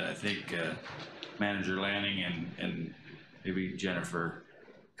 and I think Manager Lanning and maybe Jennifer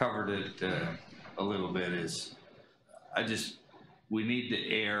covered it a little bit, is we need to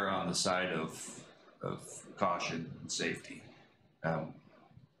err on the side of caution and safety.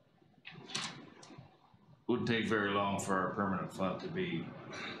 Wouldn't take very long for our permanent fund to be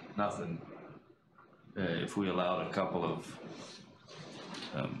nothing if we allowed a couple of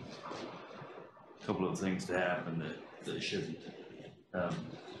things to happen that shouldn't.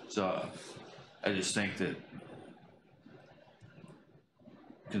 So I just think that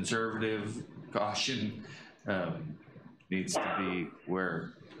conservative caution needs to be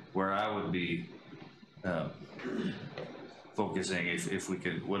where I would be focusing. If we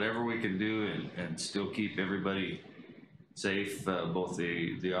could, whatever we can do and still keep everybody safe, both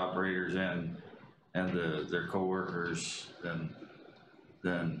the operators and their coworkers,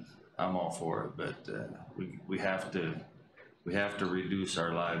 then I'm all for it. But we have to reduce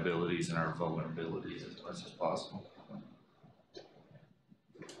our liabilities and our vulnerabilities as much as possible.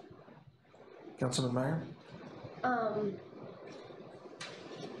 Councilman Meyer?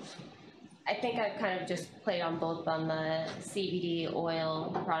 I think I've kind of just played on both on the CBD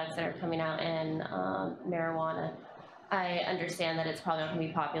oil products that are coming out and marijuana. I understand that it's probably not gonna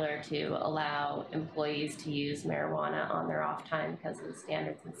be popular to allow employees to use marijuana on their off time because of the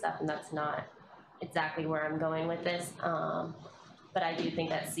standards and stuff, and that's not exactly where I'm going with this. But I do think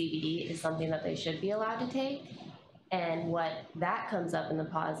that CBD is something that they should be allowed to take. And what that comes up in the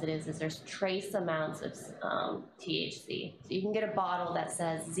positives is there's trace amounts of THC. So you can get a bottle that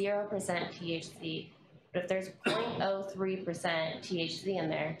says 0% THC, but if there's 0.03% THC in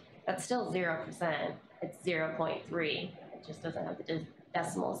there, that's still 0%. It's 0.3. It just doesn't have the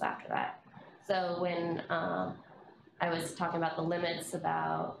decimals after that. So when I was talking about the limits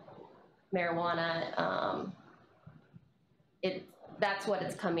about marijuana, that's what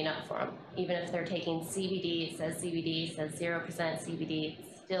it's coming up from. Even if they're taking CBD, it says 0% CBD,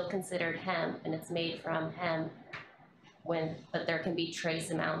 it's still considered hemp, and it's made from hemp, but there can be trace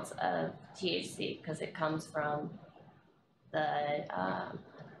amounts of THC because it comes from the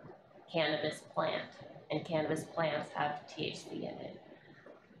cannabis plant, and cannabis plants have THC in it.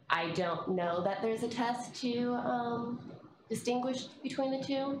 I don't know that there's a test to distinguish between the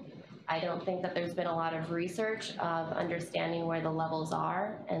two. I don't think that there's been a lot of research of understanding where the levels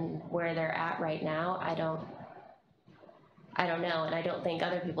are and where they're at right now. I don't know, and I don't think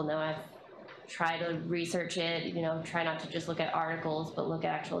other people know. I've tried to research it, try not to just look at articles, but look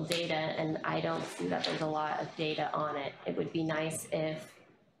at actual data, and I don't see that there's a lot of data on it. It would be nice if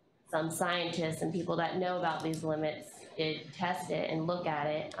some scientists and people that know about these limits did test it and look at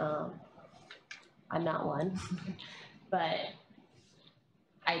it. I'm not one, but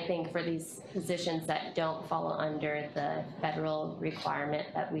I think for these positions that don't fall under the federal requirement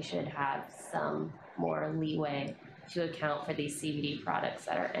that we should have some more leeway to account for these CBD products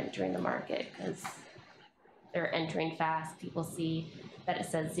that are entering the market, because they're entering fast. People see that it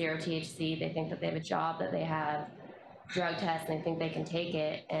says 0 THC, they think that they have a job, that they have drug tests, and they think they can take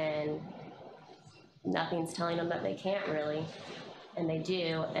it, and nothing's telling them that they can't really, and they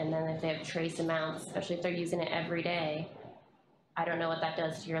do. And then if they have trace amounts, especially if they're using it every day, I don't know what that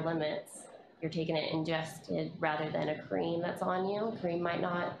does to your limits. You're taking it ingested rather than a cream that's on you. A cream might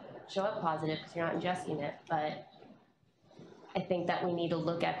not show up positive because you're not ingesting it, but I think that we need to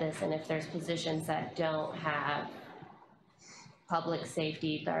look at this, and if there's positions that don't have public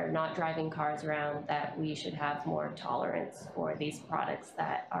safety, that are not driving cars around, that we should have more tolerance for these products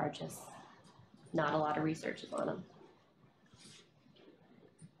that are just not a lot of research on them.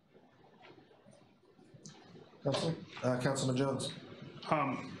 Councilman Jones.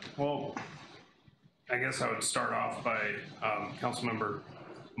 Well, I guess I would start off by, Councilmember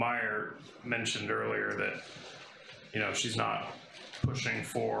Meyer mentioned earlier that, she's not pushing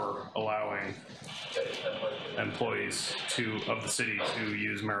for allowing employees of the city to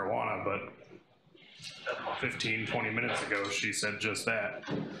use marijuana, but 15, 20 minutes ago, she said just that.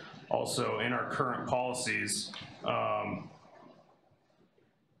 Also, in our current policies,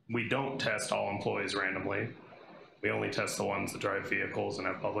 we don't test all employees randomly. We only test the ones that drive vehicles and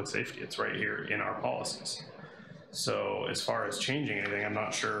have public safety. It's right here in our policies. So as far as changing anything, I'm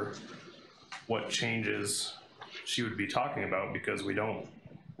not sure what changes she would be talking about, because we don't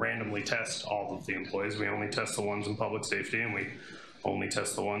randomly test all of the employees. We only test the ones in public safety, and we only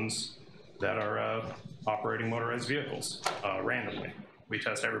test the ones that are operating motorized vehicles randomly. We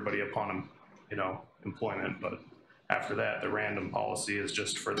test everybody upon, employment, but after that, the random policy is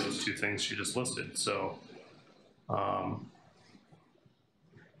just for those two things she just listed. So,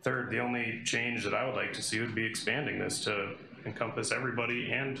 third, the only change that I would like to see would be expanding this to encompass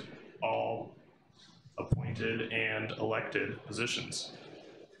everybody and all appointed and elected positions.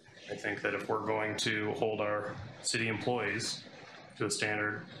 I think that if we're going to hold our city employees to a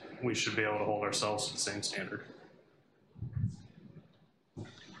standard, we should be able to hold ourselves to the same standard.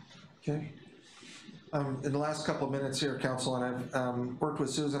 Okay. In the last couple of minutes here, Council, and I've worked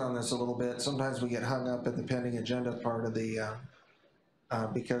with Susan on this a little bit. Sometimes we get hung up at the pending agenda part of the,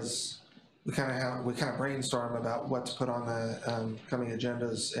 because we kind of brainstorm about what's put on the coming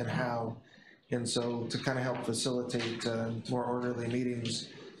agendas and how. And so to kind of help facilitate more orderly meetings,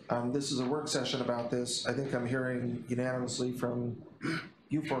 this is a work session about this. I think I'm hearing unanimously from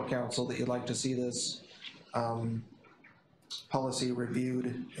you four, Council, that you'd like to see this policy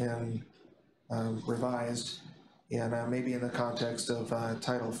reviewed and revised, and maybe in the context of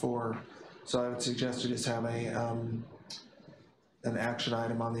Title IV. So I would suggest you just have an action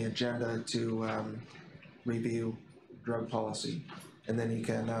item on the agenda to review drug policy, and then you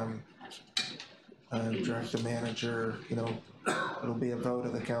can direct the manager. It'll be a vote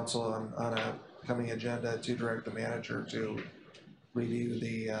of the council on a coming agenda to direct the manager to review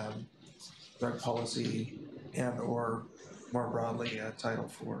the drug policy and or more broadly Title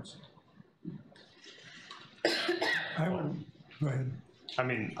IV. I would, go ahead. I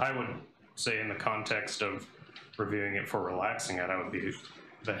mean, I would say in the context of reviewing it for relaxing it, I would be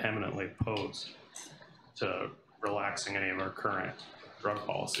vehemently opposed to relaxing any of our current drug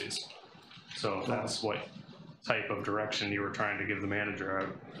policies. So if that's what type of direction you were trying to give the manager,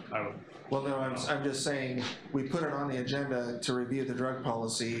 I would. Well, no, I'm just saying, we put it on the agenda to review the drug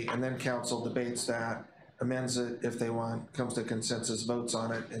policy, and then council debates that, amends it if they want, comes to consensus, votes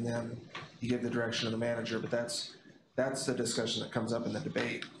on it, and then you give the direction of the manager, but that's the discussion that comes up in the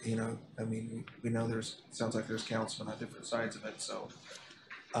debate, you know, I mean, we know sounds like there's councilmen on different sides of it, so.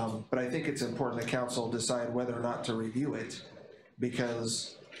 But I think it's important that council decide whether or not to review it,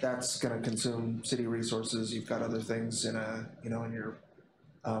 because that's gonna consume city resources, you've got other things in in your,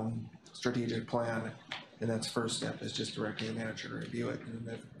 strategic plan, and that's first step, is just directing the manager to review it, and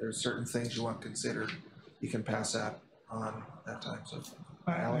if there's certain things you want considered, you can pass that on that time, so.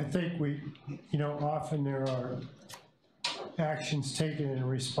 I think often there are actions taken in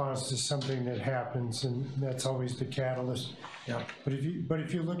response to something that happens, and that's always the catalyst. Yeah. But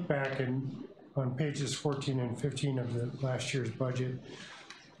if you look back on pages 14 and 15 of the last year's budget,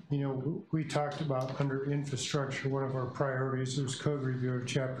 we talked about under infrastructure, one of our priorities was code review of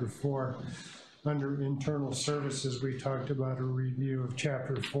chapter 4. Under internal services, we talked about a review of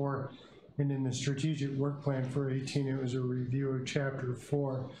chapter 4. And in the strategic work plan for 18, it was a review of chapter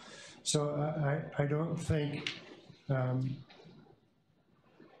 4. So I don't think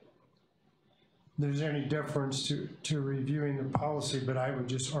there's any difference to reviewing the policy, but I would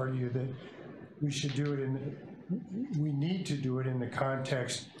just argue that we should do it we need to do it in the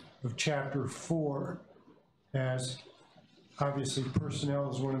context of chapter 4, as obviously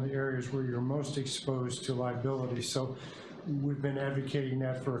personnel is one of the areas where you're most exposed to liability. So we've been advocating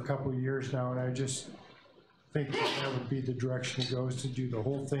that for a couple of years now, and I just think that would be the direction it goes, to do the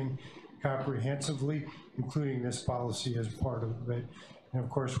whole thing comprehensively, including this policy as part of it. And of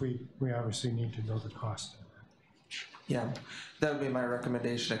course, we obviously need to know the cost of that. Yeah, that would be my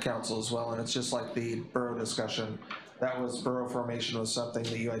recommendation to council as well, and it's just like the borough discussion. Borough formation was something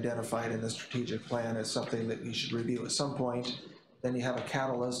that you identified in the strategic plan as something that we should review at some point. Then you have a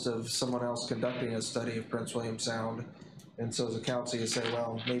catalyst of someone else conducting a study of Prince William Sound. And so as a council, you say,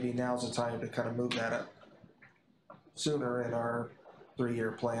 well, maybe now's the time to kind of move that up sooner in our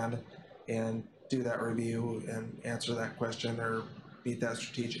 3-year plan and do that review and answer that question or meet that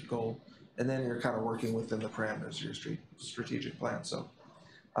strategic goal. And then you're kind of working within the parameters of your strategic plan. So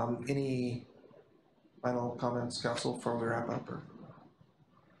any final comments, council, before we wrap up?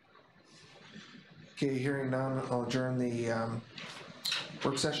 Okay, hearing none, I'll adjourn the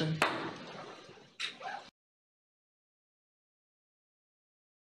work session.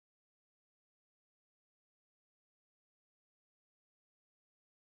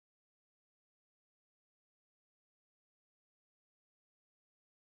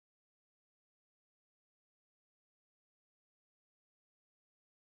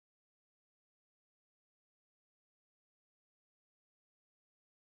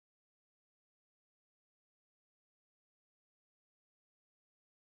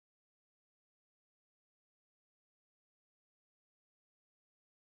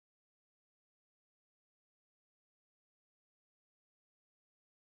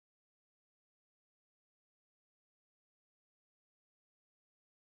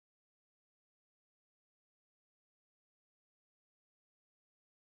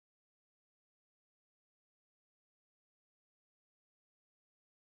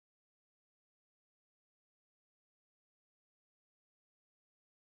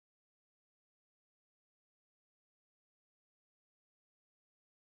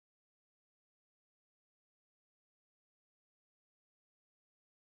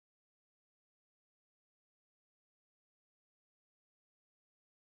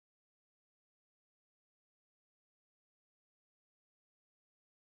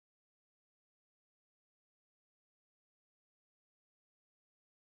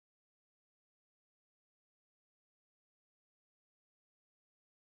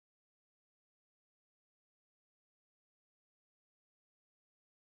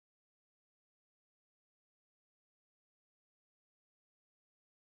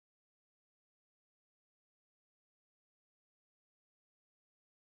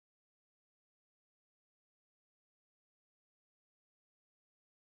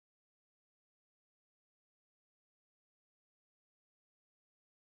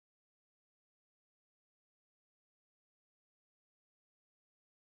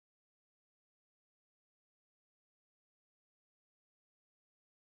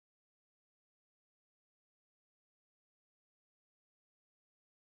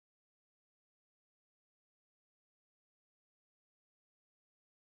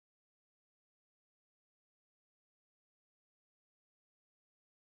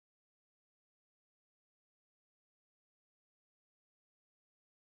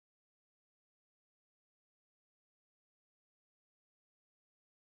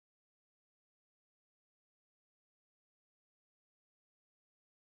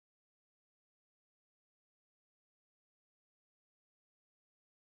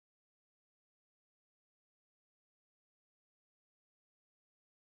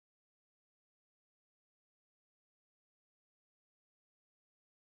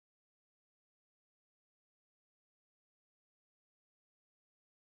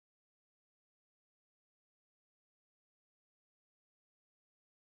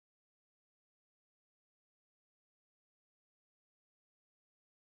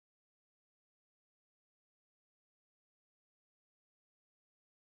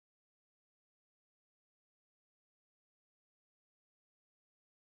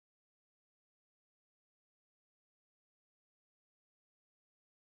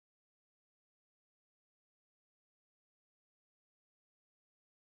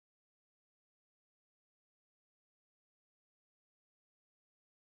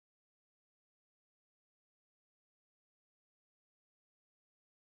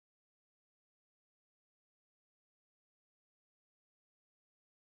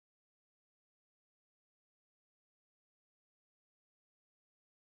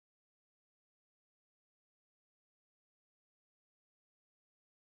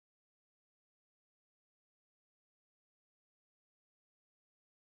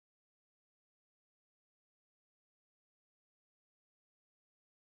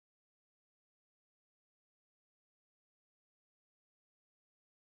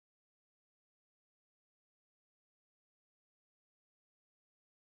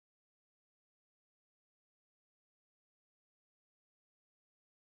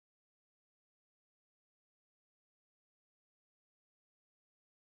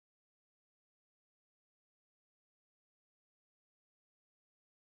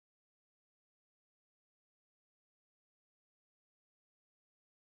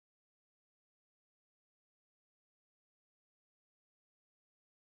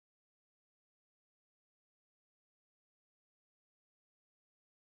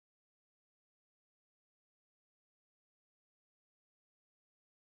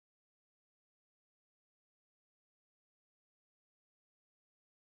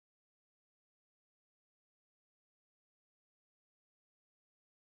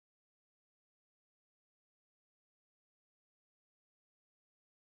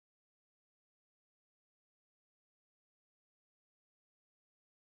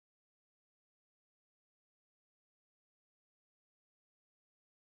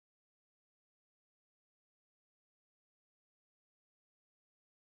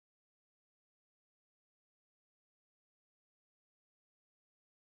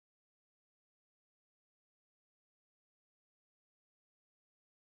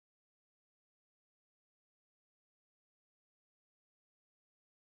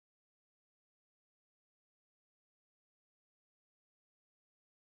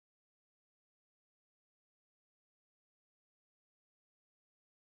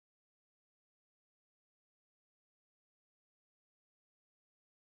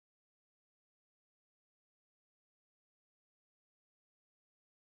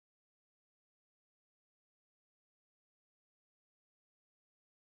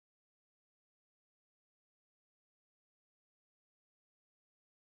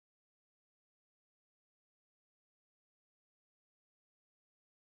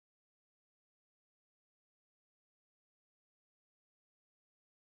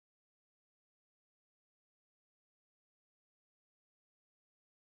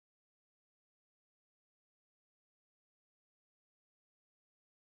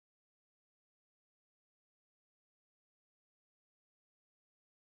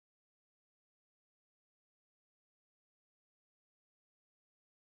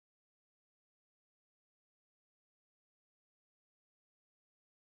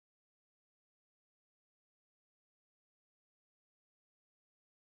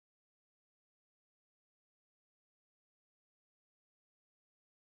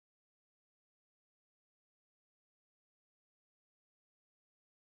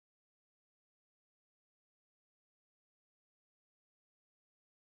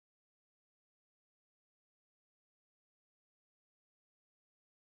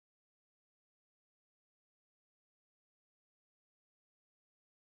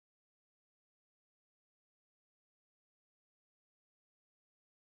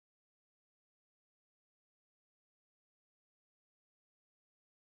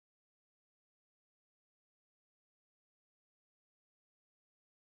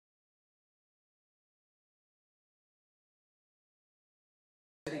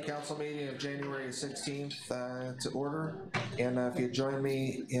 council meeting of January 16th to order. And if you join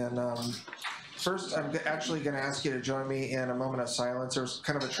me in, first I'm actually going to ask you to join me in a moment of silence. There was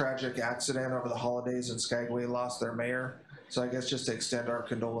kind of a tragic accident over the holidays and Skagway lost their mayor. So I guess just to extend our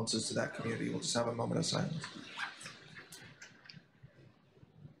condolences to that community, we'll just have a moment of silence.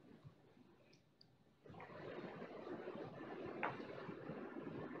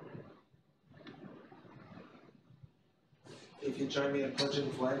 If you join me in pledging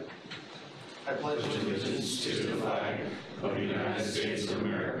the flag. I pledge allegiance to the flag of the United States of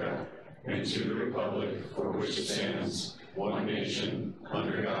America and to the republic for which it stands, one nation,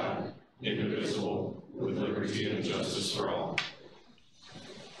 under God, indivisible, with liberty and justice for all.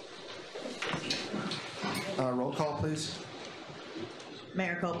 Roll call, please.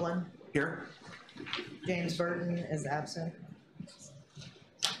 Mayor Copeland, Here. James Burton is absent.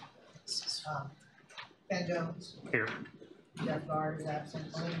 Ben Jones, Here. Jeff Bard is absent,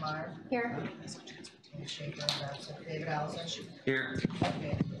 William Meyer, Here. Ms. Schaefer is absent, David Allison. Here.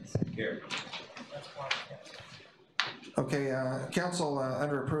 Okay, Here. that's one. Okay, council,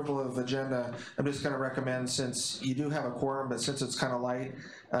 under approval of agenda, I'm just going to recommend, since you do have a quorum, but since it's kind of light,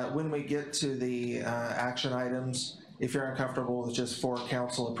 when we get to the action items, if you're uncomfortable with just for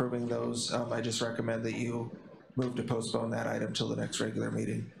council approving those, I just recommend that you move to postpone that item till the next regular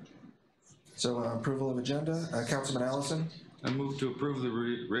meeting. So approval of agenda, Councilman Allison? I move to approve the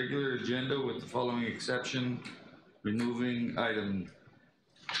regular agenda with the following exception, removing item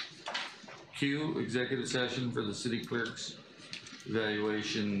Q, executive session for the city clerk's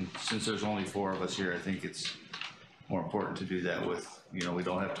evaluation. Since there's only 4 of us here, I think it's more important to do that with, you know, we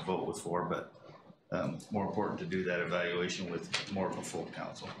don't have to vote with 4, but more important to do that evaluation with more of a full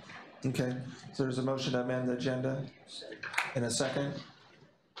council. Okay, so there's a motion to amend the agenda in a second.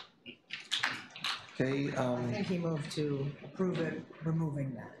 Okay. I think he moved to approve it,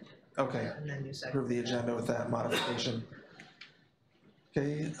 removing that. Okay. And then you said. Approve the agenda with that modification.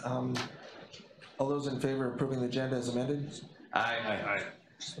 Okay, all those in favor of approving the agenda as amended? Aye.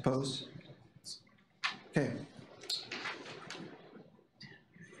 Opposed? Okay.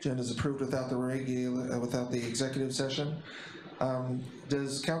 Agenda is approved without the without the executive session.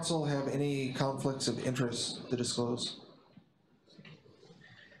 Does council have any conflicts of interest to disclose?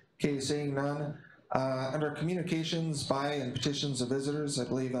 Okay, seeing none. Under communications by and petitions of visitors, I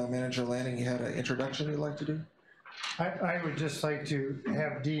believe Manager Lanning, you had an introduction you'd like to do? I would just like to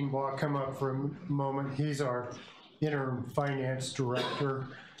have Dean Baugh come up for a moment. He's our interim finance director.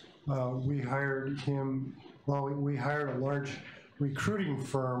 We hired him, well, we hired a large recruiting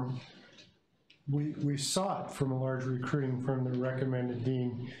firm. We sought from a large recruiting firm that recommended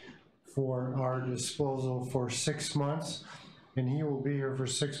Dean for our disposal for 6 months. And he will be here for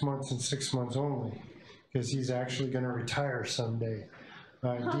 6 months and 6 months only, because he's actually going to retire someday.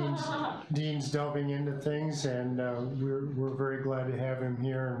 Dean's delving into things, and we're very glad to have him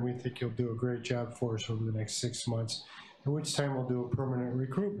here, and we think he'll do a great job for us over the next 6 months, at which time we'll do a permanent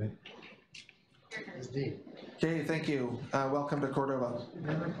recruitment. Dean. Okay, thank you. Welcome to Cordova.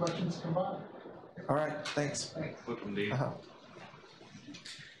 Any questions, come on. All right, thanks. Welcome, Dean.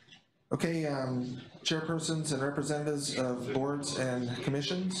 Okay, chairpersons and representatives of boards and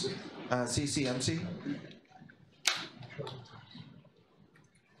commissions, CCMC.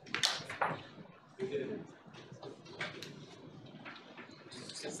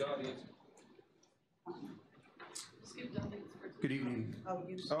 Good evening.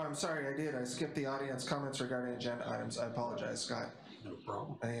 Oh, I'm sorry, I did. I skipped the audience comments regarding agenda items. I apologize, Scott. No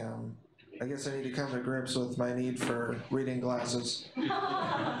problem. I guess I need to come to grips with my need for reading glasses. The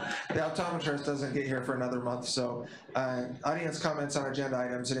optometrist doesn't get here for another month, so audience comments on agenda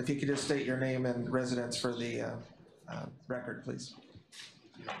items, and if you could just state your name and residence for the record, please.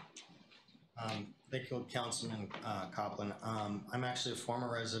 Thank you, Councilman Copeland. I'm actually a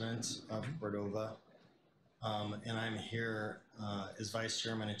former resident of Cordova, and I'm here as Vice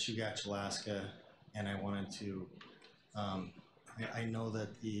Chairman at Chugach, Alaska, and I wanted to, I know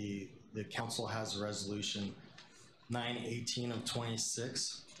that the council has a resolution 918 of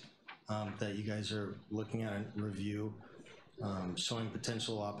 26 that you guys are looking at a review showing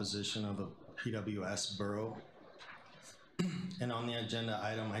potential opposition of a PWS borough. And on the agenda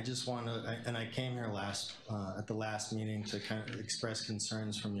item, I just want to, and I came here at the last meeting to kind of express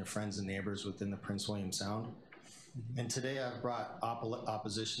concerns from your friends and neighbors within the Prince William Sound. And today I've brought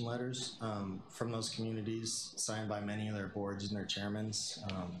opposition letters from those communities signed by many of their boards and their chairmans.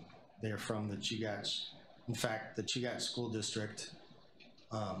 They're from the Chugach. In fact, the Chugach School District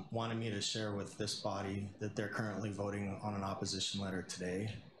wanted me to share with this body that they're currently voting on an opposition letter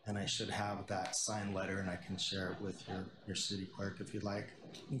today. and I should have that signed letter, and I can share it with your city clerk if you'd like.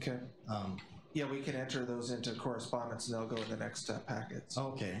 Okay. Yeah, we can enter those into correspondence and they'll go in the next packets.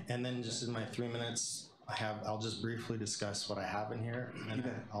 Okay, and then just in my 3 minutes, I'll just briefly discuss what I have in here, and You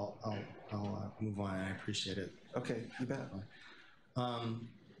then bet. I'll move on, and I appreciate it. Okay, you bet.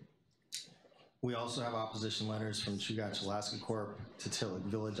 We also have opposition letters from Chugach Alaska Corp., Tititlik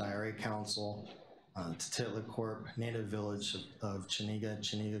Village IRA Council, Tititlik Corp., Native Village of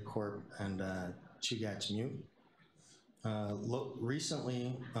Chiniga Corp., and Chugach Mute.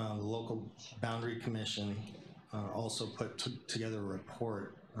 Recently, the local boundary commission also put together a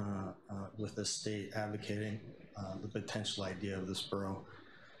report with the state advocating the potential idea of this borough,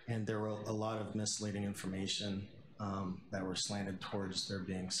 and there were a lot of misleading information that were slanted towards there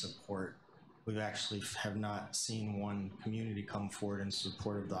being support. We actually have not seen one community come forward in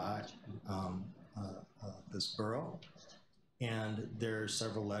support of this borough, and there are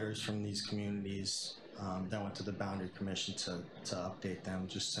several letters from these communities that went to the Boundary Commission to update them,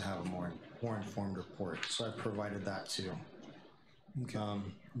 just to have a more informed report. So I provided that too. Okay.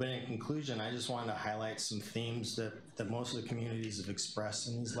 But in conclusion, I just wanted to highlight some themes that most of the communities have expressed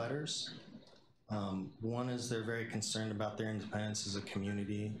in these letters. One is they're very concerned about their independence as a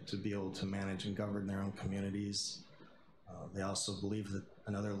community to be able to manage and govern their own communities. They also believe that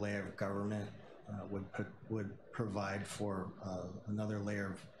another layer of government would provide for another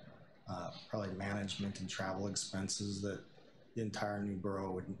layer of probably management and travel expenses that the entire new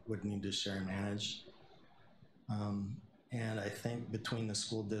borough would need to share and manage. And I think between the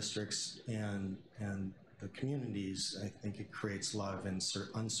school districts and the communities, I think it creates a lot of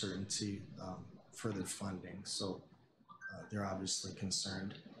uncertainty for their funding. So they're obviously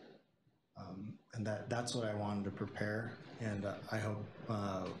concerned. And that's what I wanted to prepare. And I hope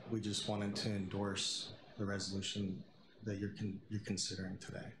we just wanted to endorse the resolution that you're considering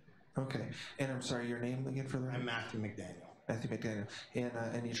today. Okay, and I'm sorry, your name again for the record? I'm Matthew McDaniel. Matthew McDaniel.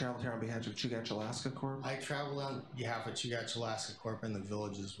 And you travel here on behalf of Chugach Alaska Corp? I travel on behalf of Chugach Alaska Corp. and the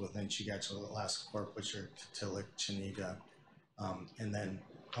villages within Chugach Alaska Corp., which are Tititlik, Chiniga. And then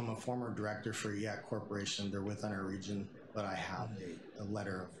I'm a former director for EAC Corporation. They're within our region, but I have a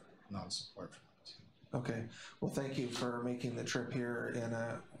letter of non-support for them too. Okay, well, thank you for making the trip here, and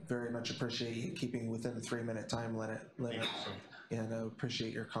very much appreciate you keeping within the 3-minute time limit. And I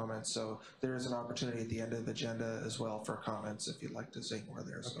appreciate your comments. So there is an opportunity at the end of the agenda as well for comments if you'd like to say more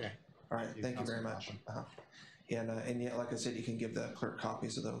there. So. Okay. All right, thank you very much. And yet, like I said, you can give the clerk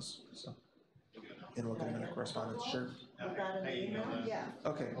copies of those. So, and look at them in the correspondence. Sure. You got an email? Yeah.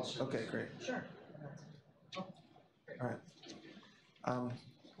 Okay. Okay. Great. Sure. All right.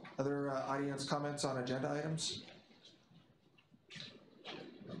 Other audience comments on agenda items?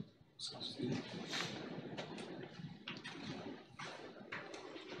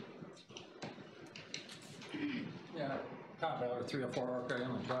 Yeah, Tom Ballard, 304 Orca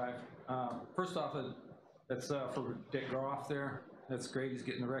Inlet Drive. First off, it's for Dick Groff there. That's great, he's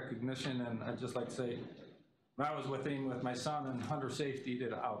getting the recognition, and I'd just like to say, when I was with him with my son in hunter safety, he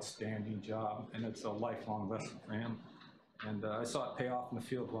did an outstanding job, and it's a lifelong lesson for him. And I saw it pay off in the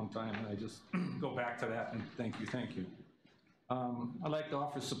field one time, and I just go back to that and thank you, thank you. I'd like to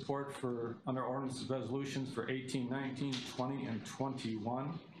offer support for under ordinance resolutions for 18, 19, 20, and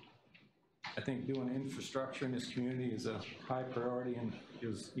 21. I think doing infrastructure in this community is a high priority and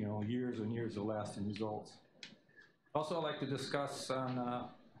gives, years and years of lasting results. Also, I'd like to discuss on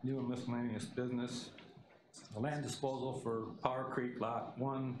new and miscellaneous business, the land disposal for Power Creek Lot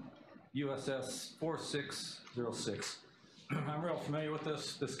 1, USS 4606. I'm real familiar with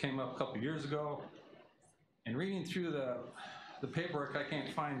this. This came up a couple years ago. And reading through the paperwork, I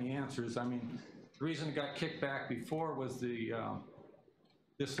can't find the answers. I mean, the reason it got kicked back before was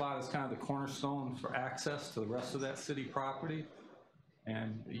this lot is kind of the cornerstone for access to the rest of that city property.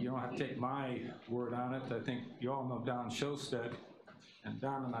 And you don't have to take my word on it. I think you all know Don Showstead. And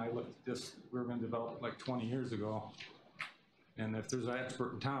Don and I looked at this, we were going to develop it like 20 years ago. And if there's an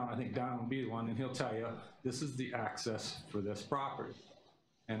expert in town, I think Don will be the one, and he'll tell you, this is the access for this property.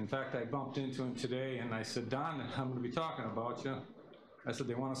 And in fact, I bumped into him today, and I said, Don, I'm going to be talking about you. I said,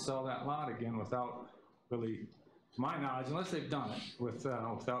 they want to sell that lot again without really, to my knowledge, unless they've done it,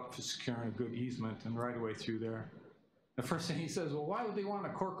 without securing a good easement and right of way through there. The first thing he says, well, why would they want to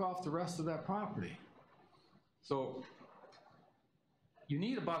cork off the rest of that property? So you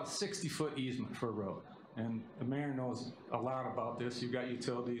need about a 60-foot easement for a road. And the mayor knows a lot about this. You've got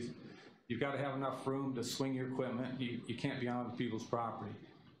utilities. You've got to have enough room to swing your equipment. You can't be on people's property.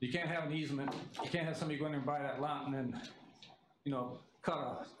 You can't have an easement. You can't have somebody go in there and buy that lot and then,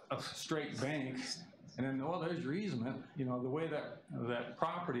 cut a straight bank And then, well, there's your easement. You know, the way that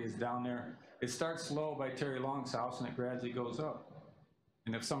property is down there, it starts low by Terry Long's house and it gradually goes up.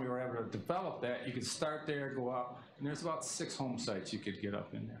 And if somebody were ever to develop that, you could start there, go up, and there's about 6 home sites you could get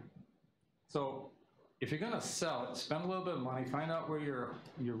up in there. So if you're gonna sell it, spend a little bit of money, find out where your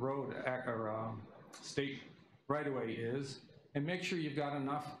road or state right-of-way is, and make sure you've got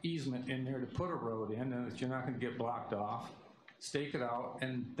enough easement in there to put a road in and that you're not gonna get blocked off. Stake it out,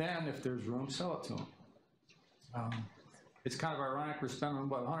 and then if there's room, sell it to them. It's kind of ironic, we're spending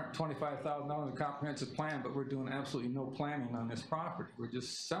about $125,000 in comprehensive plan, but we're doing absolutely no planning on this property. We're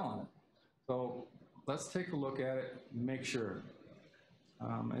just selling it. So let's take a look at it and make sure.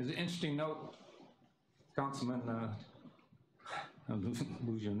 As an interesting note, Councilman, I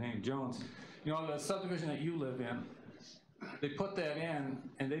lose your name, Jones, you know, the subdivision that you live in, they put that in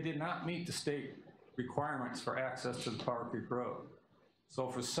and they did not meet the state requirements for access to the Powder Creek Road. So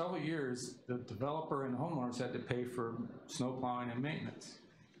for several years, the developer and the homeowners had to pay for snow plowing and maintenance.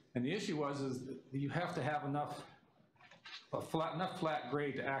 And the issue is that you have to have enough flat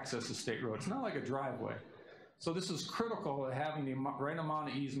grade to access the state road. It's not like a driveway. So this is critical of having the right amount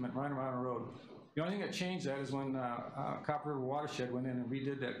of easement, right amount of road. The only thing that changed that is when Copper River Watershed went in and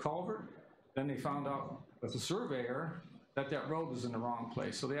redid that culvert, then they found out with the surveyor that that road was in the wrong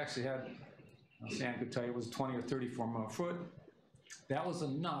place. So they actually had, Sam could tell you, it was 20 or 34 more foot. That was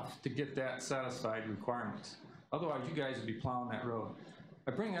enough to get that satisfied requirements. Otherwise, you guys would be plowing that road.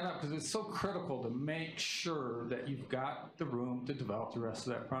 I bring that up because it's so critical to make sure that you've got the room to develop the rest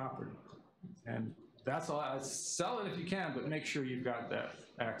of that property. And that's all. Sell it if you can, but make sure you've got that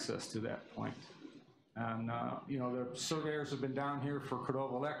access to that point. And, you know, the surveyors have been down here for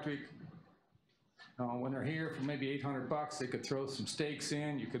Cordova Electric. When they're here for maybe $800, they could throw some stakes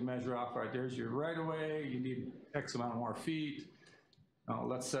in. You could measure off, right, there's your right of way. You need X amount more feet.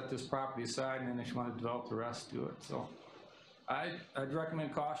 Let's set this property aside, and then if you want to develop the rest, do it. So I'd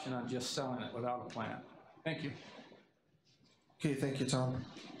recommend caution on just selling it without a plan. Thank you. Okay, thank you, Tom.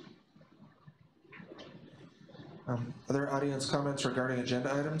 Other audience comments regarding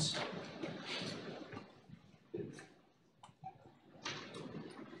agenda items?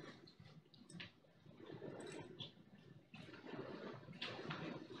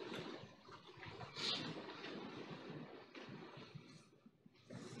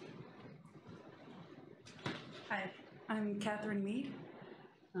 Hi, I'm Catherine Mead,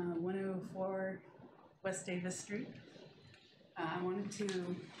 104 West Davis Street. I wanted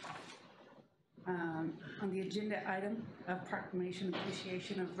to, on the agenda item of proclamation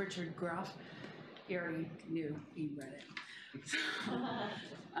appreciation of Richard Groff, he already knew, he read it.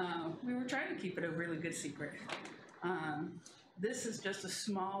 We were trying to keep it a really good secret. This is just a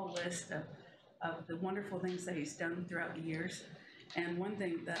small list of the wonderful things that he's done throughout the years. And one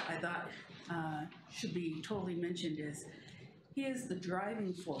thing that I thought should be totally mentioned is he is the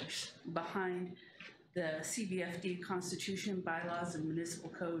driving force behind the CBFD Constitution, bylaws, and municipal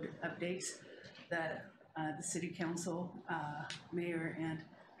code updates that the City Council, Mayor, and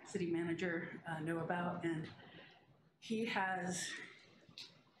City Manager know about. And he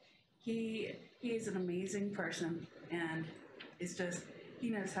is an amazing person, and it's just, he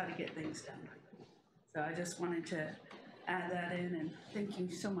knows how to get things done. So I just wanted to add that in, and thank you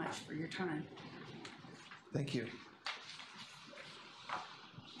so much for your time. Thank you.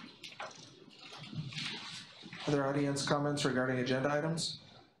 Other audience comments regarding agenda items?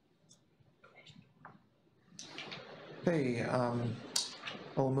 Okay,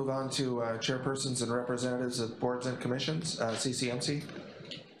 we'll move on to chairpersons and representatives of boards and commissions, CCMC.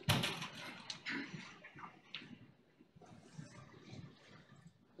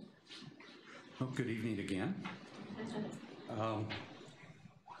 Well, good evening again.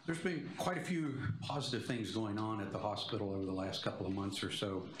 There's been quite a few positive things going on at the hospital over the last couple of months or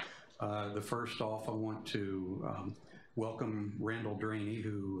so. The first off, I want to welcome Randall Draney,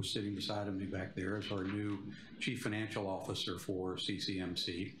 who is sitting beside of me back there, as our new Chief Financial Officer for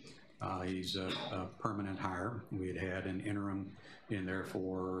CCMC. He's a permanent hire. We had an interim in there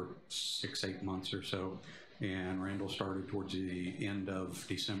for 6-8 months or so, and Randall started towards the end of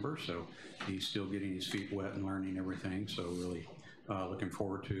December, so he's still getting his feet wet and learning everything, so really looking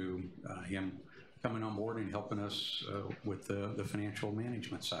forward to him coming on board and helping us with the financial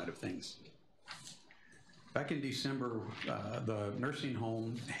management side of things. Back in December, the nursing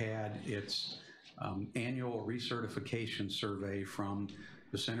home had its annual recertification survey from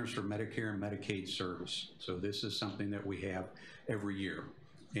the Centers for Medicare and Medicaid Service. So this is something that we have every year.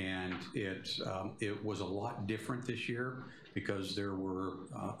 And it was a lot different this year because there were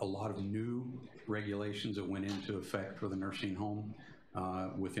a lot of new regulations that went into effect for the nursing home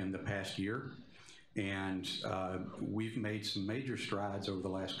within the past year. And we've made some major strides over the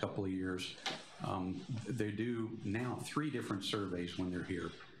last couple of years. They do now 3 different surveys when they're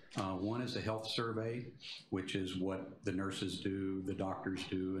here. One is a health survey, which is what the nurses do, the doctors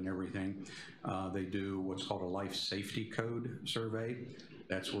do, and everything. They do what's called a life safety code survey.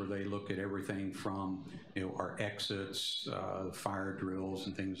 That's where they look at everything from, our exits, fire drills,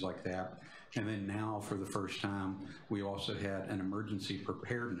 and things like that. And then now, for the first time, we also had an emergency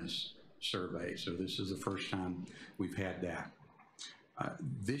preparedness survey. So this is the first time we've had that.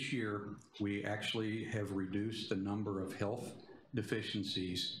 This year, we actually have reduced the number of health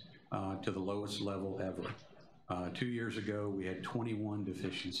deficiencies to the lowest level ever. 2 years ago, we had 21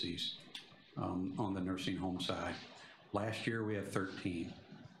 deficiencies on the nursing home side. Last year, we had 13.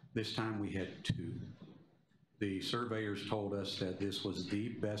 This time, we had 2. The surveyors told us that this was the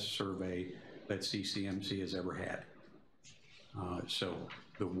best survey that CCMC has ever had. So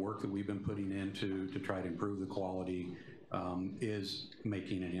the work that we've been putting into to try to improve the quality is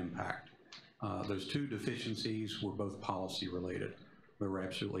making an impact. Those 2 deficiencies were both policy related. There were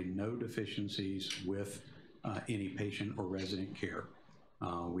absolutely no deficiencies with any patient or resident care.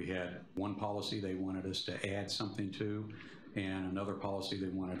 We had one policy they wanted us to add something to, and another policy they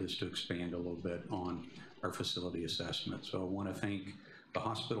wanted us to expand a little bit on our facility assessment. So I want to thank the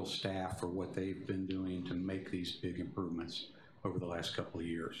hospital staff for what they've been doing to make these big improvements over the last couple of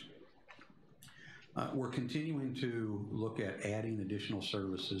years. We're continuing to look at adding additional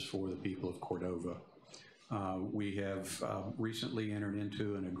services for the people of Cordova. We have recently entered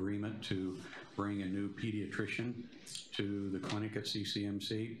into an agreement to bring a new pediatrician to the clinic at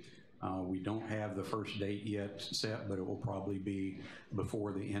CCMC. We don't have the first date yet set, but it will probably be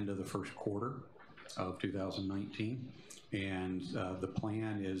before the end of the first quarter of 2019. And the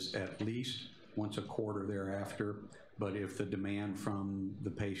plan is at least once a quarter thereafter, but if the demand from the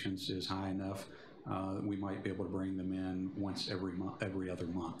patients is high enough, we might be able to bring them in once every other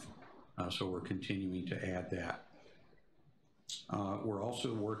month. So we're continuing to add that. We're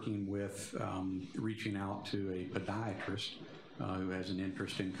also working with reaching out to a podiatrist who has an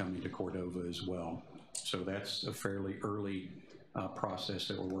interest in coming to Cordova as well. So that's a fairly early process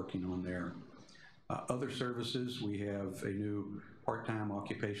that we're working on there. Other services, we have a new part-time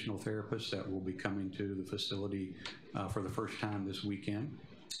occupational therapist that will be coming to the facility for the first time this weekend,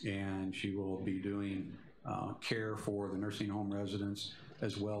 and she will be doing care for the nursing home residents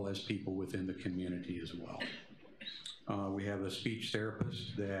as well as people within the community as well. We have a speech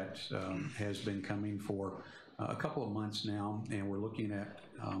therapist that has been coming for a couple of months now, and we're looking at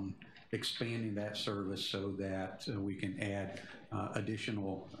expanding that service so that we can add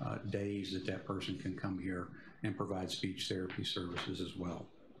additional days that person can come here and provide speech therapy services as well.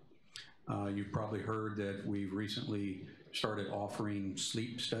 You've probably heard that we've recently started offering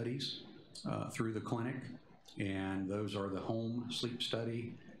sleep studies through the clinic, and those are the home sleep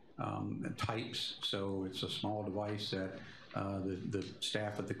study types. So it's a small device that the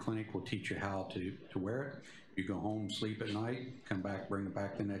staff at the clinic will teach you how to wear it. You go home, sleep at night, come back, bring it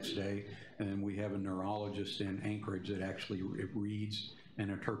back the next day, and then we have a neurologist in Anchorage that actually reads and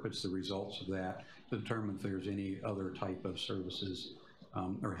interprets the results of that to determine if there's any other type of services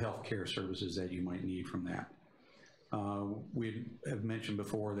or healthcare services that you might need from that. We have mentioned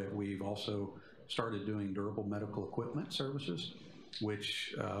before that we've also started doing durable medical equipment services,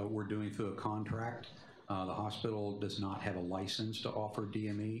 which we're doing through a contract. The hospital does not have a license to offer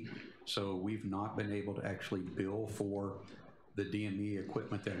DME, so we've not been able to actually bill for the DME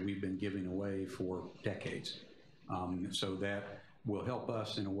equipment that we've been giving away for decades. So that will help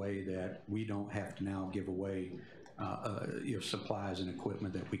us in a way that we don't have to now give away supplies and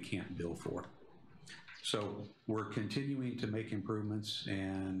equipment that we can't bill for. So we're continuing to make improvements,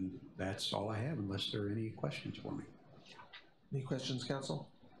 and that's all I have, unless there are any questions for me. Any questions, council?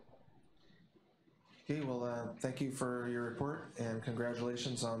 Okay, well, thank you for your report, and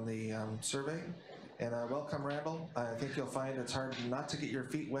congratulations on the survey. And welcome, Randall. I think you'll find it's hard not to get your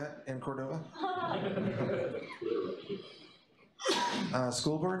feet wet in Cordova.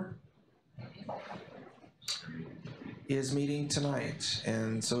 School board is meeting tonight,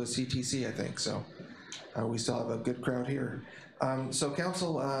 and so is CTC, I think. So we still have a good crowd here. So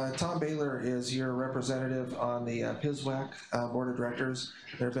council, Tom Baylor is your representative on the PISWAC Board of Directors.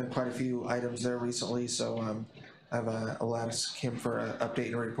 There have been quite a few items there recently, so I'll ask him for an update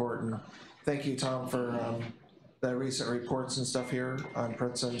and report. And thank you, Tom, for the recent reports and stuff here on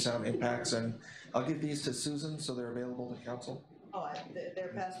Princeton sound impacts. And I'll give these to Susan so they're available to council. Oh, they're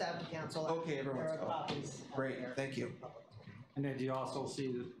passed out to council. Okay, everyone's there are copies. Great, thank you. And then do you also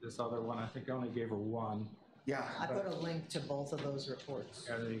see this other one? I think I only gave her one. Yeah. I put a link to both of those reports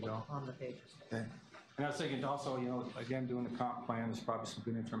Yeah, there you go. on the page. Okay. And I was thinking also, again, doing the comp plan, there's probably some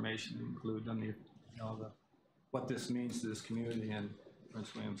good information to include on the, what this means to this community and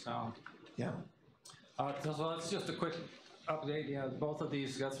Prince William Sound. Yeah. So that's just a quick update. Yeah, both of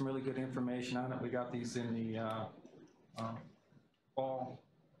these got some really good information on it. We got these in the fall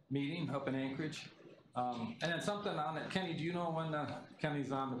meeting up in Anchorage. And then something on it, Kenny, do you know when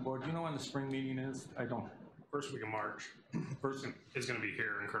Kenny's on the board? Do you know when the spring meeting is? I don't. First week of March. First is going to be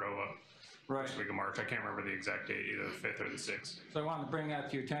here in Cordova. Right. First week of March. I can't remember the exact date, either the 5th or the 6th. So I wanted to bring that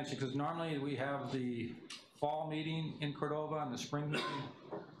to your attention because normally we have the fall meeting in Cordova and the spring meeting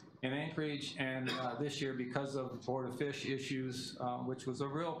in Anchorage. And this year, because of Board of Fish issues, which was a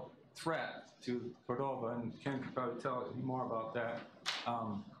real threat to Cordova, and Ken could probably tell you more about that,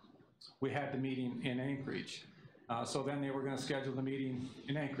 we had the meeting in Anchorage. So then they were going to schedule the meeting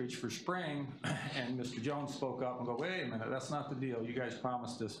in Anchorage for spring, and Mr. Jones spoke up and go, wait a minute, that's not the deal. You guys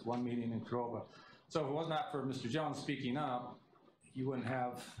promised us one meeting in Cordova. So if it was not for Mr. Jones speaking up, you wouldn't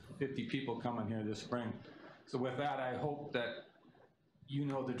have 50 people coming here this spring. So with that, I hope that you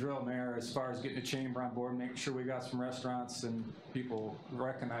know the drill, Mayor, as far as getting the chamber on board, making sure we got some restaurants and people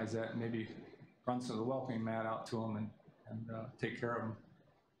recognize that, and maybe run some of the welcoming mat out to them and take care of them,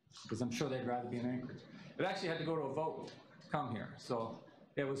 because I'm sure they'd rather be in Anchorage. It actually had to go to a vote to come here, so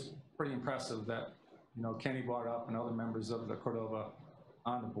it was pretty impressive that Kenny brought up and other members of the Cordova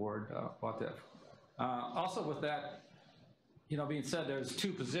on the board brought that. Also with that, being said, there's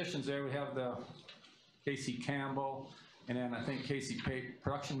two positions there. We have the Casey Campbell, and then I think Casey Pate,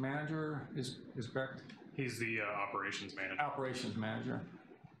 production manager is correct? He's the operations manager. Operations manager.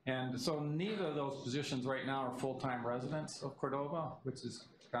 And so neither of those positions right now are full-time residents of Cordova, which is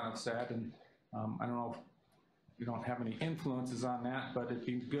kind of sad. And I don't know if you don't have any influences on that, but it'd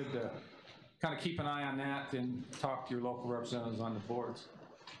be good to kind of keep an eye on that and talk to your local representatives on the boards.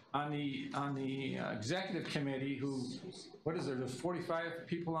 On the executive committee, what is there, there's 45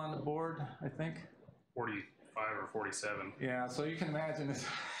 people on the board, I think? 45 or 47. Yeah, so you can imagine this,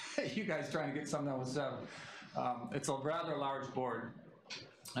 you guys trying to get something done with 7. It's a rather large board.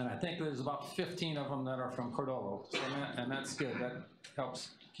 And I think there's about 15 of them that are from Cordova, and that's good. That helps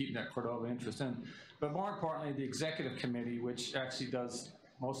keep that Cordova interest in. But more importantly, the executive committee, which actually does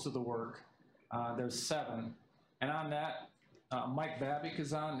most of the work, there's 7. And on that, Mike Babick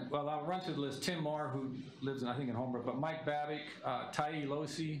is on. Well, I'll run through the list. Tim Moore, who lives, I think, in Holbrook, but Mike Babick, Tai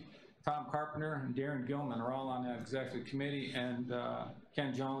Losi, Tom Carpenter, and Darren Gilman are all on that executive committee, and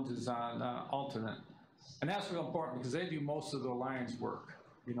Ken Jones is on alternate. And that's real important because they do most of the Alliance work,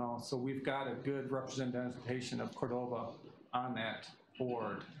 so we've got a good representation of Cordova on that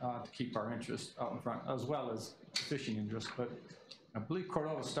board to keep our interest out in front, as well as fishing interest. But I believe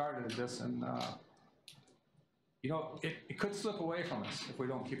Cordova started this, and it could slip away from us if we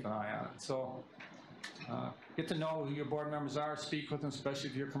don't keep an eye on it. So get to know who your board members are, speak with them,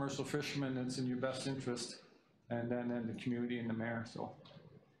 especially if you're a commercial fisherman, it's in your best interest, and then the community and the mayor. So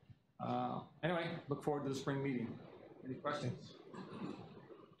anyway, look forward to the spring meeting. Any questions?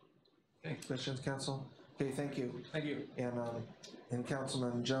 Okay. Questions, Council? Okay, thank you. Thank you. And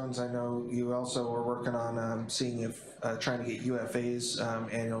Councilman Jones, I know you also were working on seeing if, trying to get UFA's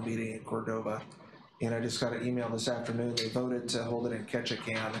annual meeting in Cordova. And I just got an email this afternoon. They voted to hold it in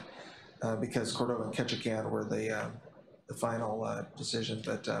Ketchikan because Cordova and Ketchikan were the final decision.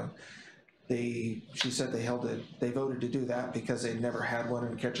 But she said they voted to do that because they'd never had one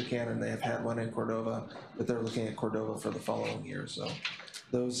in Ketchikan and they have had one in Cordova, but they're looking at Cordova for the following year. So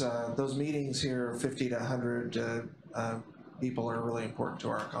those meetings here, 50 to 100 people, are really important to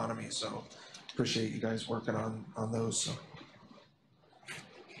our economy. So appreciate you guys working on those. So.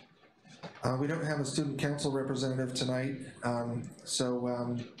 We don't have a student council representative tonight,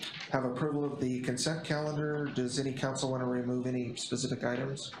 so have approval of the consent calendar. Does any council want to remove any specific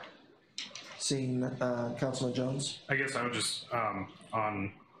items? Seeing Councilman Jones? I guess I would just,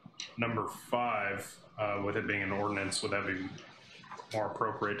 on number 5, with it being an ordinance, would that be more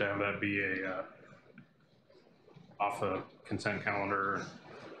appropriate to have that be a off a consent calendar?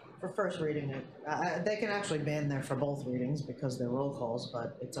 For first reading, they can actually be in there for both readings because they're roll calls,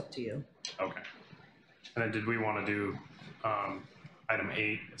 but it's up to you. Okay. And then did we want to do item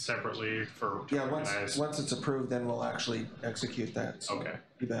 8 separately for? Yeah, once it's approved, then we'll actually execute that. So okay.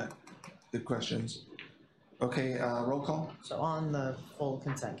 You bet. Good questions. Okay, roll call. So on the full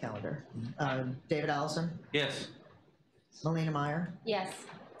consent calendar, David Allison? Yes. Melina Meyer? Yes.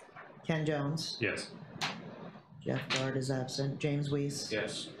 Ken Jones? Yes. Jeff Bard is absent. James Weiss?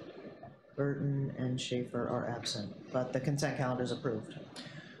 Yes. Burton and Schaefer are absent, but the consent calendar is approved.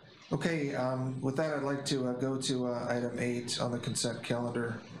 Okay, with that, I'd like to go to item 8 on the consent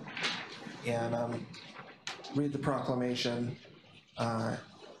calendar and read the proclamation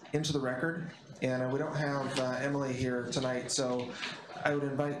into the record. And we don't have Emily here tonight, so I would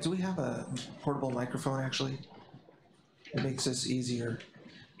invite, do we have a portable microphone actually? It makes this easier.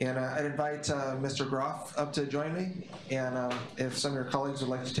 And I'd invite Mr. Groff up to join me. And if some of your colleagues would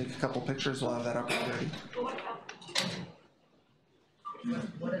like to take a couple pictures, we'll have that opportunity.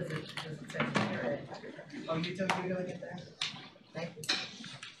 What is it? Does it say here? Oh, you told me you're gonna get that? Thank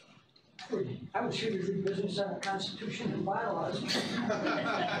you. I was here to do business on the Constitution and bylaws.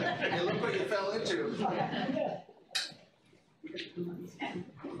 Hey, look what you fell into.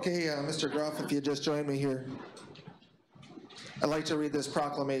 Okay, Mr. Groff, if you just join me here. I'd like to read this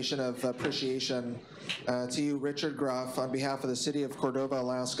proclamation of appreciation to you, Richard Groff, on behalf of the City of Cordova,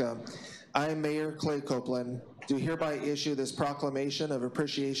 Alaska. I, Mayor Clay Copeland, do hereby issue this proclamation of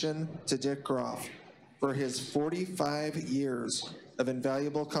appreciation to Dick Groff for his 45 years of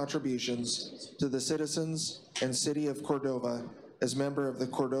invaluable contributions to the citizens and City of Cordova as member of the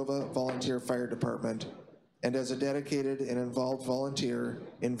Cordova Volunteer Fire Department and as a dedicated and involved volunteer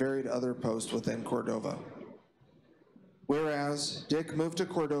in varied other posts within Cordova. Whereas Dick moved to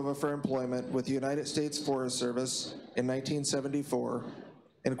Cordova for employment with the United States Forest Service in 1974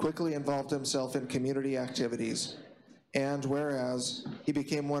 and quickly involved himself in community activities. And whereas he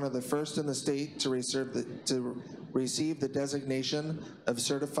became one of the first in the state to receive the designation of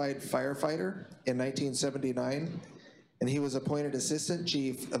Certified Firefighter in 1979, and he was appointed Assistant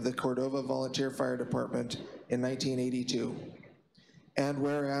Chief of the Cordova Volunteer Fire Department in 1982. And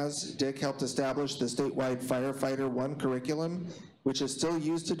whereas Dick helped establish the statewide Firefighter One curriculum, which is still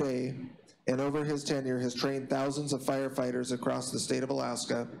used today, and over his tenure has trained thousands of firefighters across the state of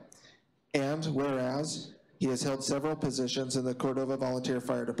Alaska. And whereas he has held several positions in the Cordova Volunteer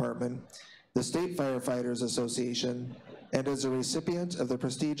Fire Department, the State Firefighters Association, and is a recipient of the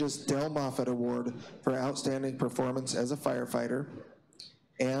prestigious Del Moffett Award for Outstanding Performance as a Firefighter.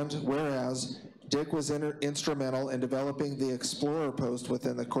 And whereas Dick was instrumental in developing the Explorer post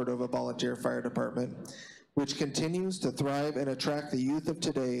within the Cordova Volunteer Fire Department, which continues to thrive and attract the youth of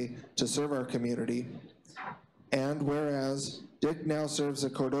today to serve our community. And whereas Dick now serves the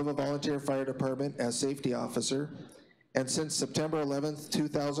Cordova Volunteer Fire Department as safety officer, and since September 11th,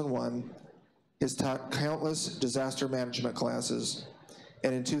 2001, has taught countless disaster management classes,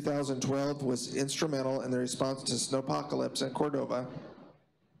 and in 2012 was instrumental in the response to snowpocalypse in Cordova.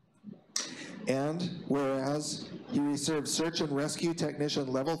 And whereas he received Search and Rescue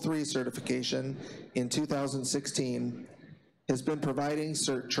Technician Level 3 certification in 2016, has been providing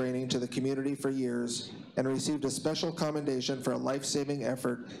CERT training to the community for years, and received a special commendation for a life-saving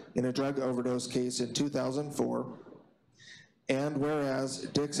effort in a drug overdose case in 2004. And whereas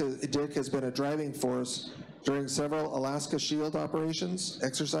Dick has been a driving force during several Alaska Shield operations,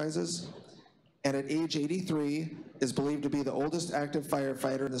 exercises, and at age 83 is believed to be the oldest active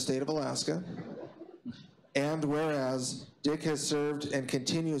firefighter in the state of Alaska. And whereas Dick has served and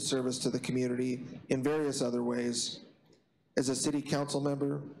continues service to the community in various other ways, as a city council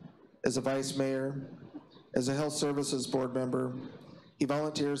member, as a vice mayor, as a health services board member, he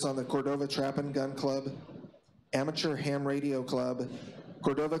volunteers on the Cordova Trap and Gun Club, Amateur Ham Radio Club,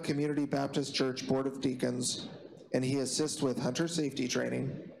 Cordova Community Baptist Church Board of Deacons, and he assists with hunter safety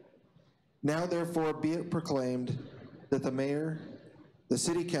training. Now therefore be it proclaimed that the mayor, the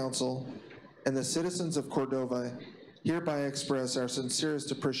city council, and the citizens of Cordova hereby express our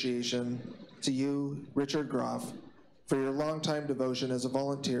sincerest appreciation to you, Richard Groff, for your longtime devotion as a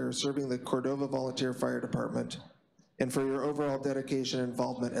volunteer serving the Cordova Volunteer Fire Department, and for your overall dedication and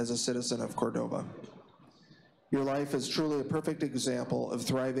involvement as a citizen of Cordova. Your life is truly a perfect example of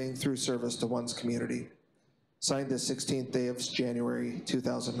thriving through service to one's community. Signed the 16th day of January,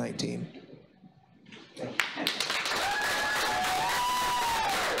 2019.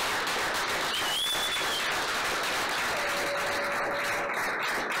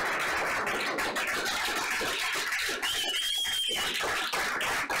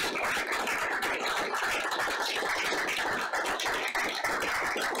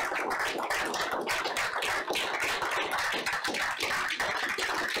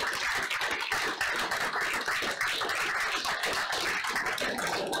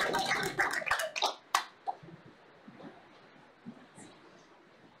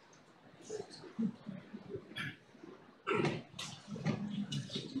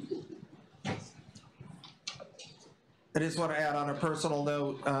 I just want to add on a personal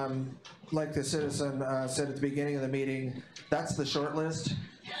note, like the citizen said at the beginning of the meeting, that's the short list.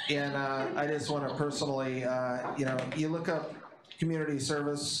 And I just want to personally, you know, you look up community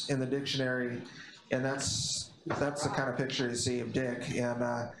service in the dictionary, and that's the kind of picture you see of Dick. And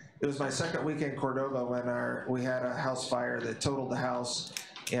it was my second week in Cordova when we had a house fire that totaled the house,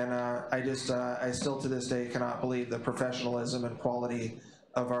 and I still to this day cannot believe the professionalism and quality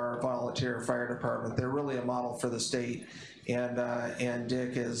of our volunteer fire department. They're really a model for the state, and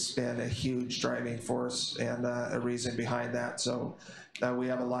Dick has been a huge driving force and a reason behind that. So we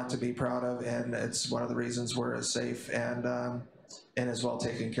have a lot to be proud of, and it's one of the reasons we're as safe and as well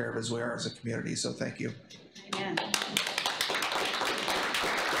taken care of as we are as a community. So thank you. Amen.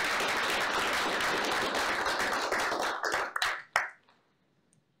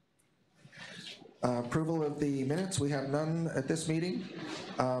 Approval of the minutes, we have none at this meeting.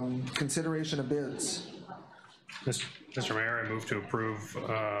 Consideration of bids. Mr. Mayor, I move to approve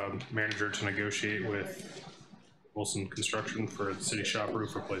manager to negotiate with Wilson Construction for the city shop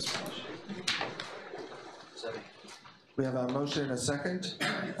roof replacement. We have a motion and a second.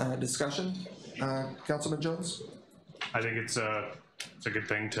 Discussion. Councilman Jones? I think it's a good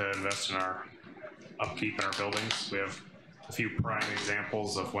thing to invest in our upkeep in our buildings. We have a few prime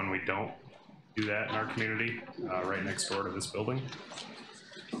examples of when we don't do that in our community, right next door to this building.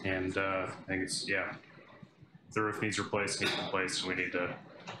 And I think it's, yeah, if the roof needs replaced, we need to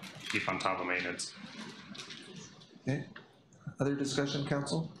keep on top of maintenance. Okay. Other discussion,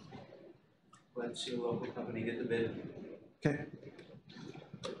 council? Let's see a local company get the bid. Okay.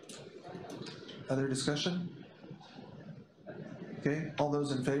 Other discussion? Okay, all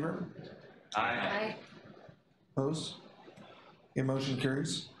those in favor? Aye. Opposed? Okay, motion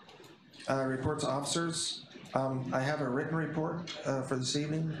carries. Reports of officers. I have a written report for this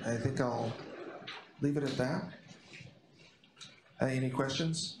evening. I think I'll leave it at that. Any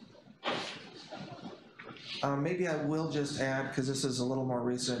questions? Maybe I will just add, because this is a little more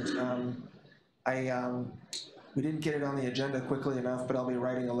recent, we didn't get it on the agenda quickly enough, but I'll be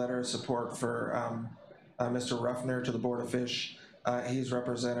writing a letter of support for Mr. Ruffner to the Board of Fish. He's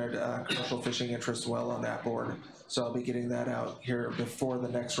represented commercial fishing interest well on that board, so I'll be getting that out here before the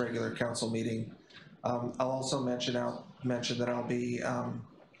next regular council meeting. I'll also mention that I'll be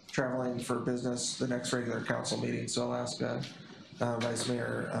traveling for business the next regular council meeting, so I'll ask Vice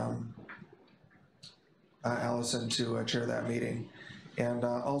Mayor Allison to chair that meeting. And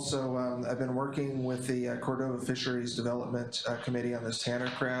also, I've been working with the Cordova Fisheries Development Committee on this Tanner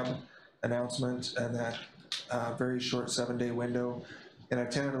crab announcement and that very short 7-day window. And I've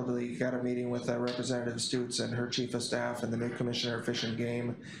tentatively got a meeting with Representative Stutz and her chief of staff and the new commissioner of Fish and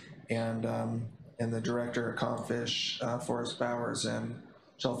Game and the director of Comfish, Forrest Bowers, and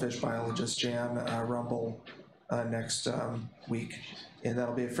shellfish biologist Jan Rumble next week. And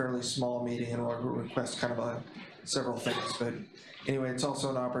that'll be a fairly small meeting, and we'll request kind of several things. But anyway, it's also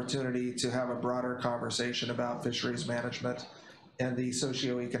an opportunity to have a broader conversation about fisheries management and the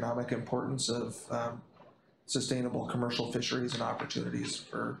socioeconomic importance of sustainable commercial fisheries and opportunities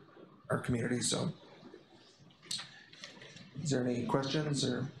for our community. So, is there any questions,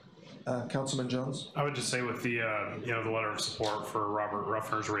 or Councilman Jones? I would just say with the the letter of support for Robert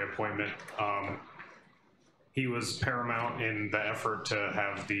Ruffner's reappointment. He was paramount in the effort to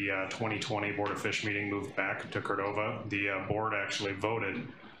have the 2020 Board of Fish meeting moved back to Cordova. The board actually voted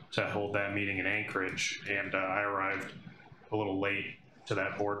to hold that meeting in Anchorage, and I arrived a little late to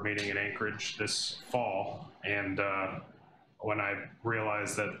that board meeting in Anchorage this fall. And when I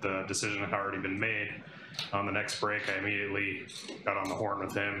realized that the decision had already been made on the next break, I immediately got on the horn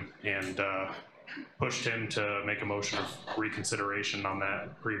with him and pushed him to make a motion of reconsideration on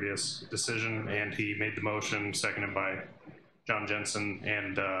that previous decision, and he made the motion, seconded by John Jensen,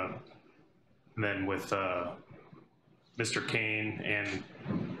 and then with Mr. Kane and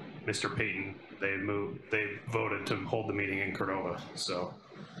Mr. Payton, they voted to hold the meeting in Cordova. So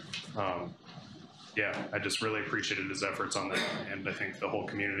yeah, I just really appreciated his efforts on that, and I think the whole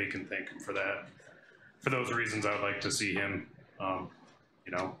community can thank him for that. For those reasons, I would like to see him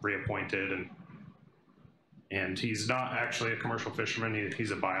reappointed, and he's not actually a commercial fisherman,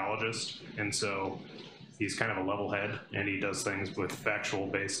 he's a biologist, and so he's kind of a level head, and he does things with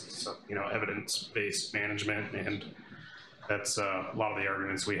factual-based, evidence-based management, and that's a lot of the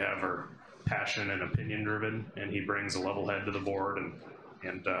arguments we have are passion and opinion-driven, and he brings a level head to the board,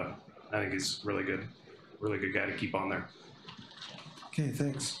 and I think he's really good guy to keep on there. Okay,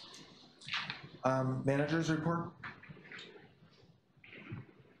 thanks. Manager's report?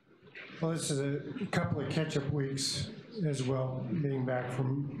 Well, this is a couple of catch-up weeks as well, being back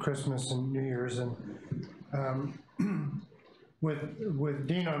from Christmas and New Year's, and with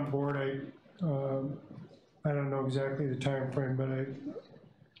Dean on board, I don't know exactly the time frame, but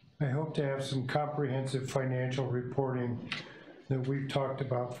I hope to have some comprehensive financial reporting that we've talked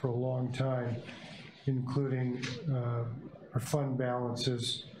about for a long time, including our fund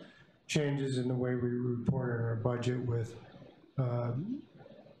balances, changes in the way we report on our budget with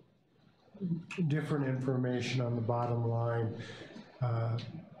different information on the bottom line,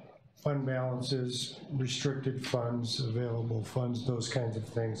 fund balances, restricted funds, available funds, those kinds of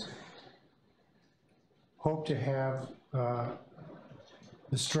things. Hope to have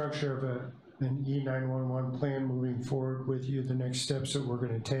the structure of an E911 plan moving forward with you, the next steps that we're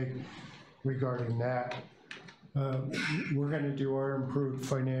going to take regarding that. We're going to do our improved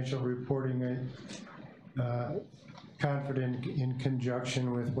financial reporting, confident in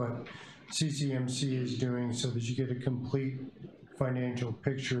conjunction with what CCMC is doing so that you get a complete financial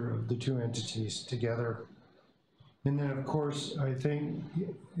picture of the two entities together. And then, of course, I think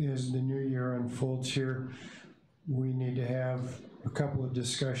as the new year unfolds here, we need to have a couple of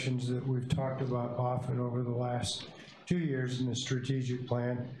discussions that we've talked about often over the last 2 years in the strategic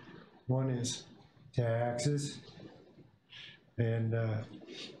plan. One is taxes and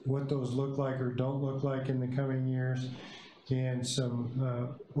what those look like or don't look like in the coming years, and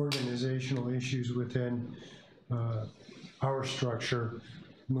some organizational issues within our structure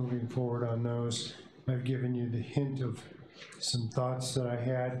moving forward on those. I've given you the hint of some thoughts that I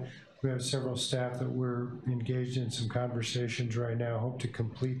had. We have several staff that we're engaged in some conversations right now. Hope to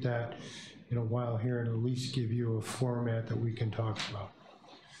complete that in a while here and at least give you a format that we can talk about.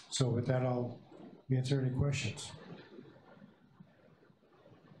 So with that, I'll answer any questions.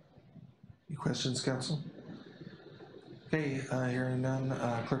 Any questions, council? Okay, hearing none,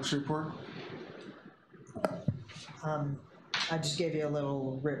 clerk's report. I just gave you a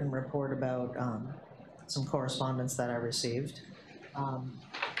little written report about some correspondence that I received.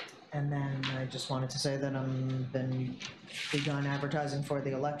 And then I just wanted to say that I've been begun advertising for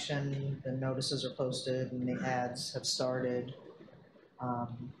the election. The notices are posted and the ads have started.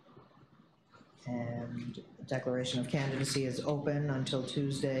 And the declaration of candidacy is open until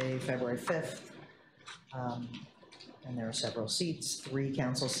Tuesday, February 5th. And there are several seats, 3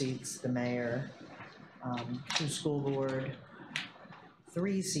 council seats, the mayor, 2 school board,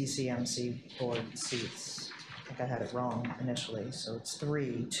 3 CCMC board seats. I think I had it wrong initially, so it's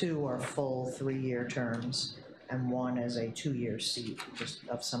 3. 2 are full 3-year terms, and 1 is a 2-year seat, just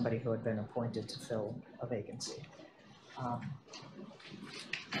of somebody who had been appointed to fill a vacancy.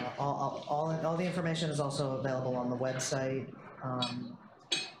 All the information is also available on the website.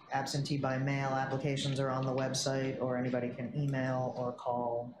 Absentee by mail applications are on the website, or anybody can email or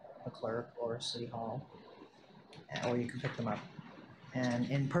call the clerk or City Hall, or you can pick them up. And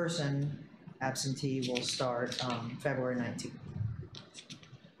in person, absentee will start February 19th.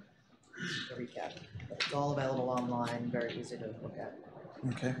 To recap, it's all available online, very easy to look at.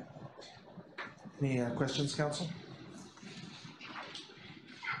 Okay. Any questions, council?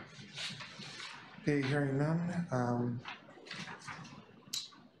 Okay, hearing none.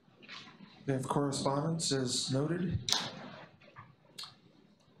 We have correspondence as noted.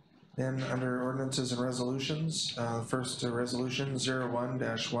 Then under ordinances and resolutions, first resolution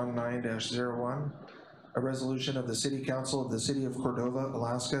 01-19-01, a resolution of the City Council of the City of Cordova,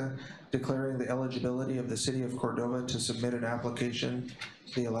 Alaska, declaring the eligibility of the City of Cordova to submit an application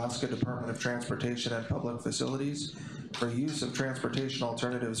to the Alaska Department of Transportation and Public Facilities for use of Transportation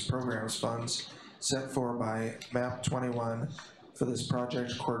Alternatives Programs funds set for by MAP 21 for this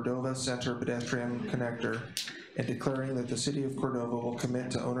project, Cordova Center Pedestrian Connector, and declaring that the City of Cordova will commit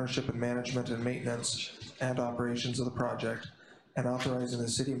to ownership and management and maintenance and operations of the project, and authorizing the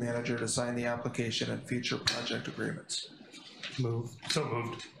city manager to sign the application and future project agreements. So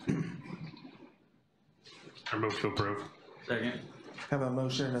moved. Or move to approve. Second. Have a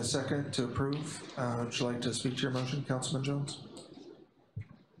motion and a second to approve. Would you like to speak to your motion, Councilman Jones?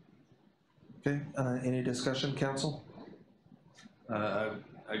 Okay, any discussion, council? I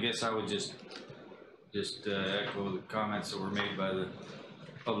guess I would just echo the comments that were made by the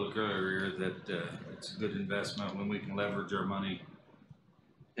public earlier, that it's a good investment when we can leverage our money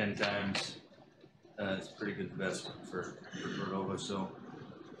 10 times. It's a pretty good investment for Cordova, so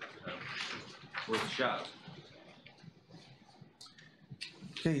worth a shot.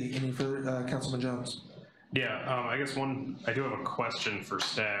 Okay, any further, Councilman Jones? Yeah, I guess I do have a question for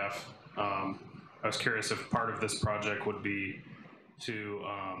staff. I was curious if part of this project would be to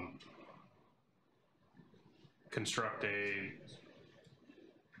construct a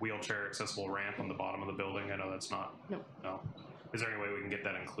wheelchair accessible ramp on the bottom of the building. I know that's not. No. Is there any way we can get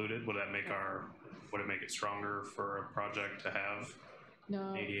that included? Would that make would it make it stronger for a project to have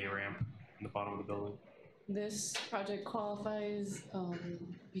an ADA ramp in the bottom of the building? This project qualifies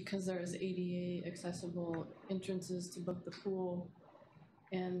because there's ADA accessible entrances to both the pool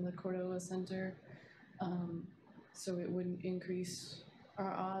and the Cordova Center. So it wouldn't increase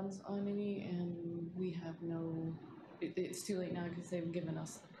our odds on any, and we have no, it's too late now because they've given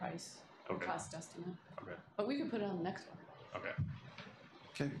us the price, Okay. cost estimate. Okay. But we could put it on the next one. Okay.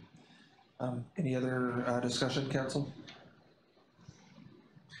 Okay. Any other discussion, council?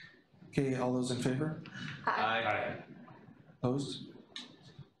 Okay, all those in favor? Aye. Opposed?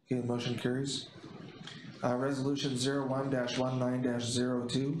 Okay, the motion carries. Resolution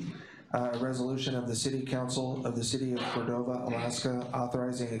 01-19-02, a resolution of the City Council of the City of Cordova, Alaska,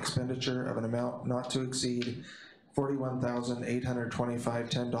 authorizing expenditure of an amount not to exceed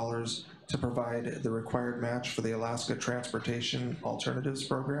 $41,825.10 to provide the required match for the Alaska Transportation Alternatives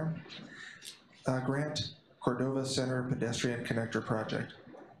Program grant, Cordova Center Pedestrian Connector Project.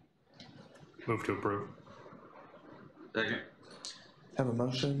 Move to approve. Second. Have a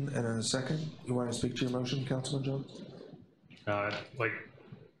motion and a second. You want to speak to your motion, Councilman Jones? Like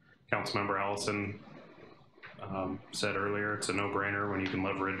Councilmember Allison said earlier, it's a no-brainer when you can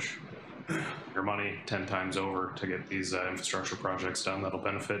leverage your money 10 times over to get these infrastructure projects done that'll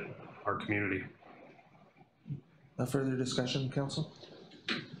benefit our community. Further discussion, council?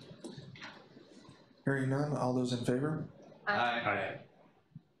 Hearing none, all those in favor? Aye.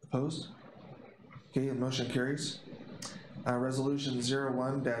 Opposed? Okay, the motion carries. Resolution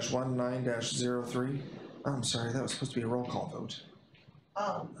 01-19-03. I'm sorry, that was supposed to be a roll call vote.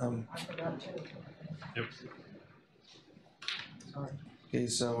 Oh, I forgot to. Yep. Sorry. Okay,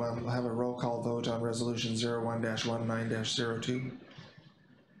 so we'll have a roll call vote on resolution 01-19-02.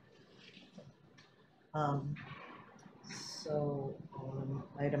 So on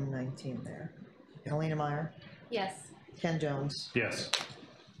item 19 there. Alina Meyer, Yes. Ken Jones, Yes.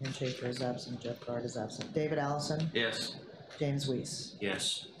 Ken Schaefer is absent, Jeff Guard is absent. David Allison, Yes. James Weiss.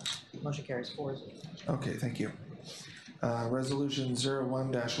 Yes. Motion carries 4-0. Okay, thank you. Resolution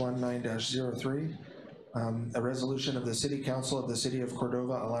 01-19-03. A resolution of the City Council of the City of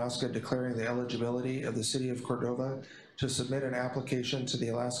Cordova, Alaska, declaring the eligibility of the City of Cordova to submit an application to the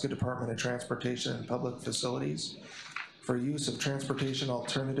Alaska Department of Transportation and Public Facilities for use of Transportation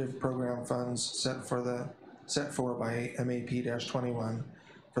Alternative Program funds set for by MAP-21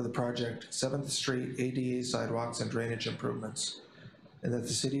 for the project 7th Street ADA sidewalks and drainage improvements, and that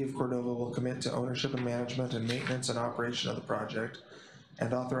the City of Cordova will commit to ownership and management and maintenance and operation of the project,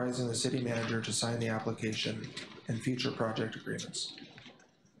 and authorizing the city manager to sign the application and future project agreements.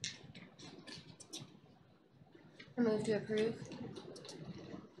 I move to approve.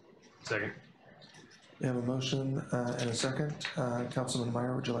 Second. We have a motion and a second. Councilman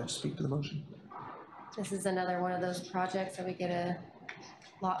Meyer, would you like to speak to the motion? This is another one of those projects that we get a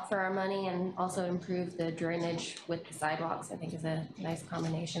lot for our money and also improve the drainage with the sidewalks. I think is a nice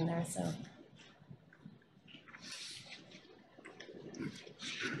combination there, so.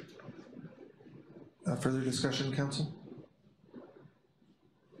 Further discussion, council?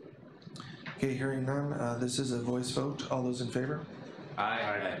 Okay, hearing none, this is a voice vote. All those in favor?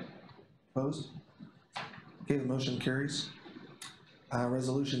 Aye. Opposed? Okay, the motion carries.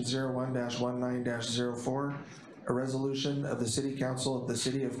 Resolution 01-19-04, a resolution of the City Council of the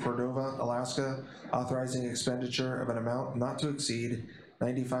City of Cordova, Alaska, authorizing expenditure of an amount not to exceed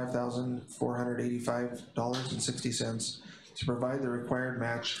 $95,485.60 to provide the required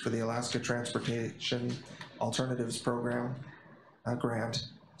match for the Alaska Transportation Alternatives Program grant,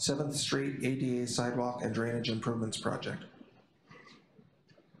 7th Street ADA Sidewalk and Drainage Improvements Project.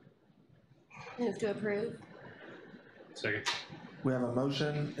 Move to approve. Second. We have a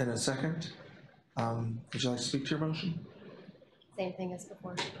motion and a second. Would you like to speak to your motion? Same thing as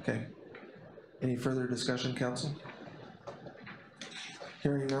before. Okay. Any further discussion, council?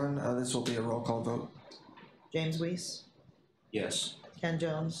 Hearing none, this will be a roll call vote. James Weiss, Yes. Ken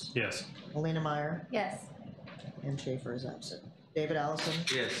Jones, Yes. Alina Meyer, Yes. and Schaefer is absent. David Allison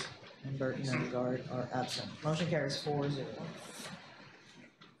Yes. and Burton and Guard are absent. Motion carries 4-0.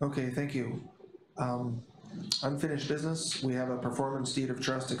 Okay, thank you. Unfinished business, we have a performance deed of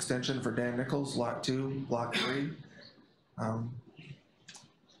trust extension for Dan Nichols, Lot 2, Block 3.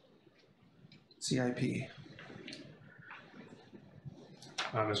 CIP.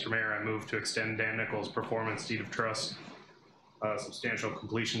 Mr. Mayor, I move to extend Dan Nichols' performance deed of trust substantial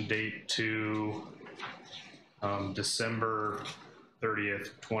completion date to December 30th,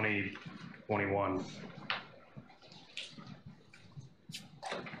 2021.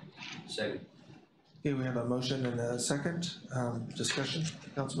 Second. Okay, we have a motion and a second. Discussion,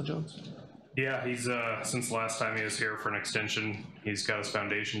 Councilman Jones? Yeah, he's, since the last time he was here for an extension, he's got his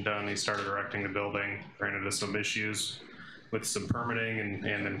foundation done, he started erecting the building, ran into some issues with some permitting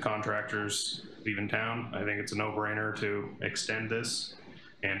and then contractors leaving town. I think it's a no-brainer to extend this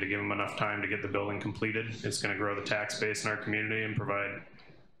and to give him enough time to get the building completed. It's gonna grow the tax base in our community and provide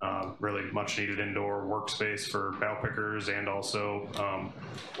really much needed indoor workspace for bow pickers and also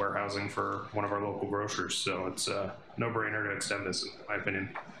warehousing for one of our local grocers. So it's a no-brainer to extend this, in my opinion.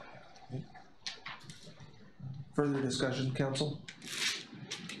 Further discussion, council?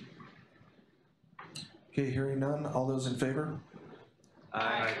 Okay, hearing none. All those in favor?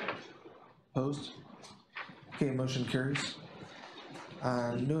 Aye. Opposed? Okay, motion carries.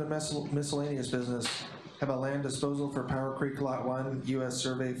 New and miscellaneous business. Have a land disposal for Power Creek Lot 1, US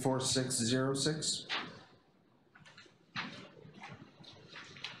Survey 4606.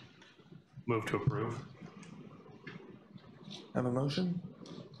 Move to approve. Have a motion?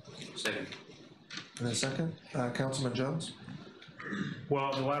 Second. And a second. Councilman Jones?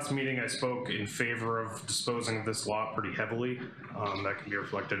 Well, the last meeting I spoke in favor of disposing of this lot pretty heavily. That can be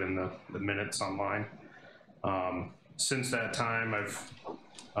reflected in the minutes online. Since that time, I've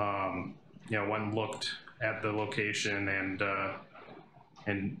went and looked at the location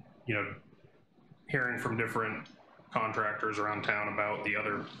and hearing from different contractors around town about the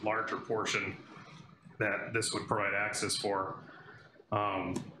other larger portion that this would provide access for.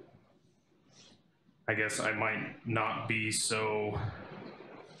 I guess I might not be so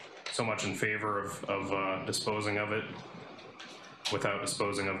much in favor of disposing of it without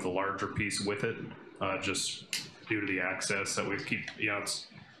disposing of the larger piece with it, just due to the access that it's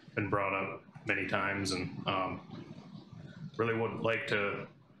been brought up many times, and really would like to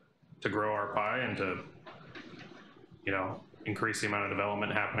grow our pie and to increase the amount of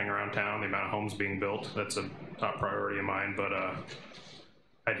development happening around town, the amount of homes being built. That's a top priority of mine, but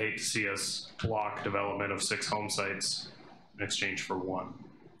I'd hate to see us block development of 6 home sites in exchange for 1.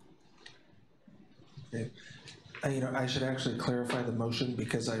 Okay. I should actually clarify the motion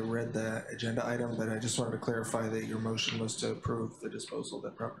because I read the agenda item, but I just wanted to clarify that your motion was to approve the disposal of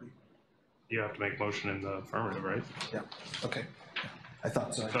that property. You have to make motion in the affirmative, right? Yeah, okay. I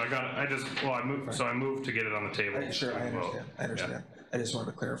thought so. So I moved to get it on the table. Sure, I understand. I understand. Yeah. I just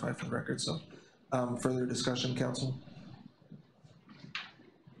wanted to clarify for the record, so. Further discussion, council?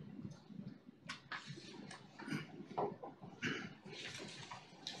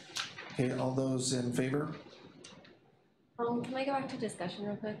 Okay, all those in favor? Can I go back to discussion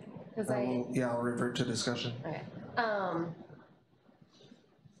real quick? Yeah, I'll revert to discussion. Okay.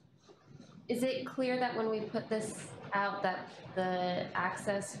 Is it clear that when we put this out that the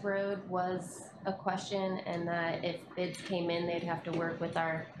access road was a question and that if bids came in, they'd have to work with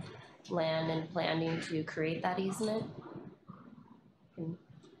our land and planning to create that easement? And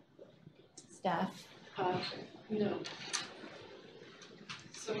staff? No.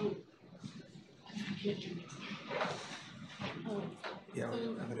 So,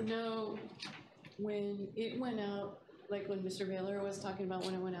 no, when it went out, like when Mr. Baylor was talking about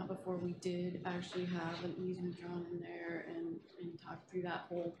when it went out before, we did actually have an easement drawn in there and talk through that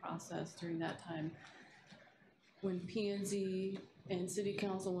whole process during that time. When P&Z and City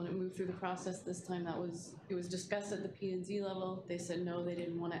Council, when it moved through the process this time, it was discussed at the P&Z level. They said no, they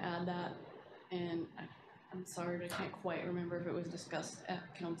didn't want to add that, and I'm sorry, but I can't quite remember if it was discussed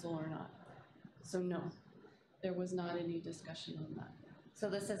at council or not. So no, there was not any discussion on that. So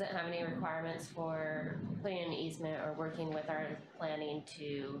this doesn't have any requirements for putting an easement or working with our planning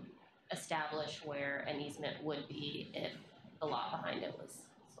to establish where an easement would be if the lot behind it was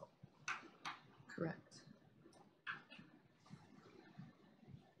sold? Correct.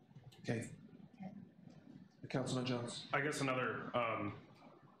 Okay. Councilman Jones. I guess another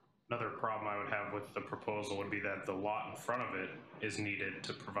problem I would have with the proposal would be that the lot in front of it is needed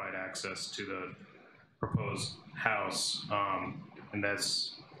to provide access to the proposed house, and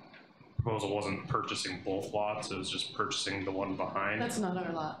that's proposal wasn't purchasing both lots, it was just purchasing the one behind. That's not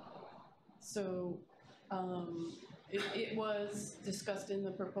our lot. So, it was discussed in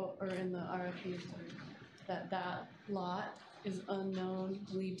the in the RFP, that lot is unknown,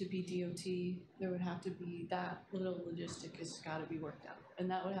 believed to be DOT. There would have to be, that little logistic has got to be worked out, and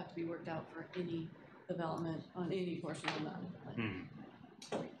that would have to be worked out for any development on any portion of that.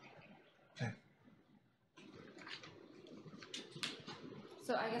 Okay.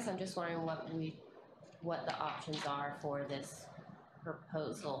 So I guess I'm just wondering what the options are for this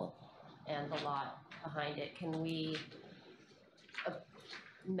proposal and the lot behind it. Can we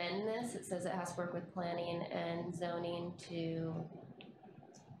amend this? It says it has to work with planning and zoning to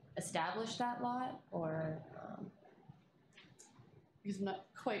establish that lot, or because I'm not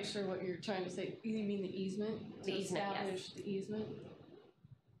quite sure what you're trying to say. You mean the easement? The easement, yes. Establish the easement?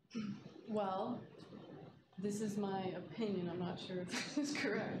 Well, this is my opinion, I'm not sure if this is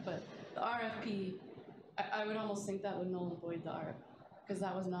correct, but the RFP, I would almost think that would null and void the RFP, because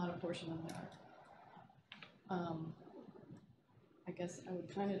that was not a portion of the RFP. I guess I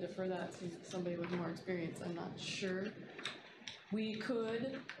would kind of defer that to somebody with more experience, I'm not sure. We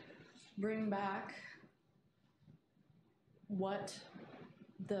could bring back what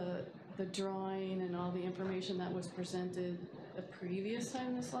the drawing and all the information that was presented the previous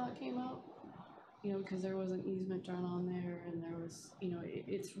time this lot came out. You know, because there was an easement drawn on there, and there was, you know,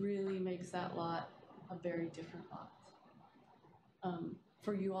 it's really makes that lot a very different lot.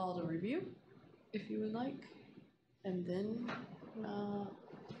 For you all to review, if you would like, and then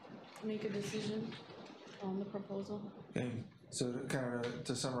make a decision on the proposal. Okay, so kind of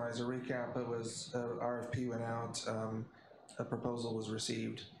to summarize a recap, it was RFP went out, a proposal was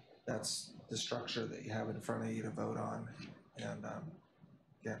received. That's the structure that you have in front of you to vote on, and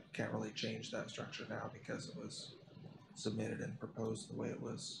can't really change that structure now because it was submitted and proposed the way it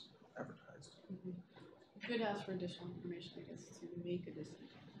was advertised. Mm-hmm. You could ask for additional information, I guess, to make a decision.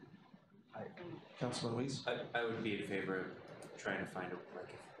 Councilman Weiss? I would be in favor of trying to find a, like,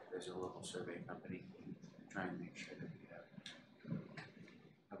 if there's a local survey company, try and make sure that we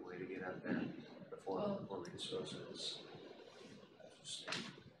have a way to get out there before we dispose of this.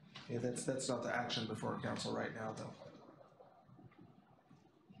 Yeah, that's not the action before council right now, though.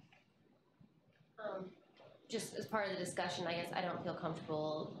 Just as part of the discussion, I guess I don't feel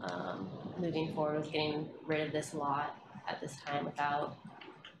comfortable moving forward with getting rid of this lot at this time without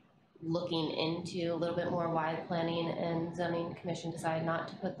looking into a little bit more why the Planning and Zoning Commission decided not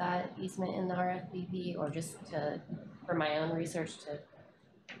to put that easement in the RFPP, or just to, for my own research, to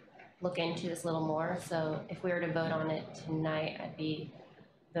look into this a little more. So if we were to vote on it tonight, I'd be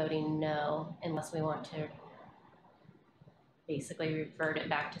voting no, unless we want to basically revert it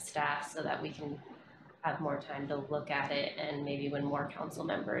back to staff so that we can have more time to look at it, and maybe when more council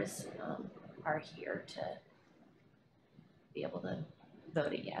members are here to be able to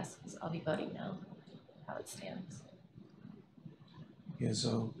vote it yes, because I'll be voting no, how it stands. Yeah,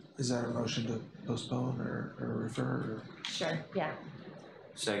 so is that a motion to postpone or refer? Or? Sure, yeah.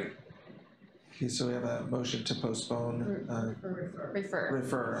 Second. Okay, so we have a motion to postpone.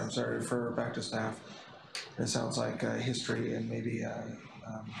 Refer back to staff. It sounds like history and maybe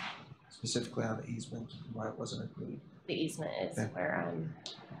specifically on the easement, why it wasn't included. The easement is where I'm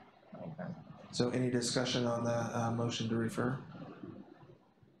coming from. So any discussion on the motion to refer?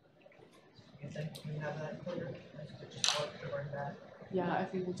 You think you have that clear? Yeah, I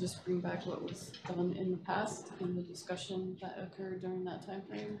think we'll just bring back what was done in the past and the discussion that occurred during that time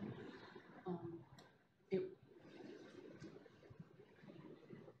frame.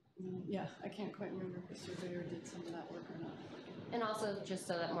 Yeah, I can't quite remember if the surveyor did some of that work or not. And also just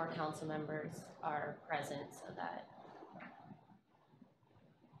so that more council members are present, so that.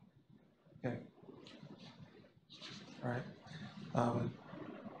 Okay. All right.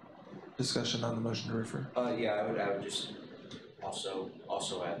 Discussion on the motion to refer? Yeah, I would just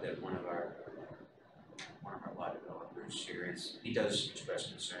also add that one of our lot developers here he does express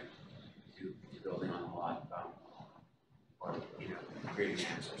concern to building on the lot, or, you know, creating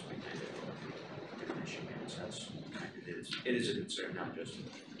access to Michigan, so that's it is a concern, not just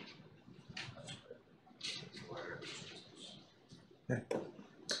Okay.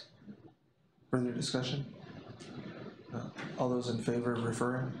 Further discussion? All those in favor of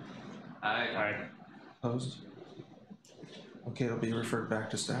referring? Aye. Opposed? Okay, it'll be referred back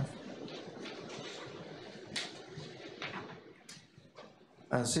to staff.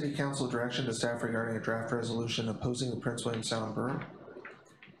 City Council direction to staff regarding a draft resolution opposing the Prince William Sound Borough.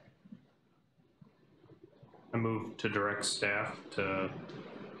 I move to direct staff to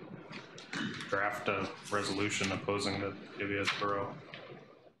draft a resolution opposing the Vivias Borough.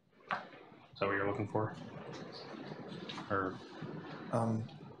 Is that what you're looking for? Or,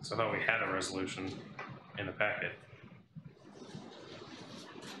 so I thought we had a resolution in the packet.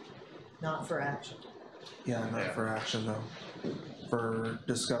 Not for action. Yeah, not for action though, for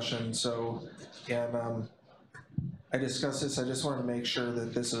discussion. So, and I discussed this, I just wanted to make sure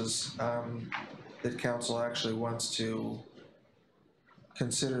that this is, that council actually wants to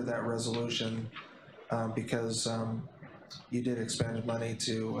consider that resolution because you did expend money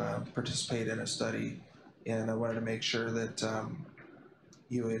to participate in a study, and I wanted to make sure that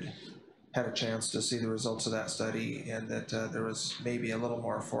you had a chance to see the results of that study, and that there was maybe a little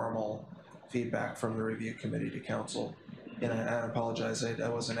more formal feedback from the review committee to council. And I apologize, I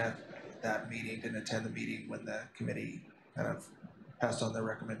wasn't at that meeting, didn't attend the meeting when the committee kind of passed on their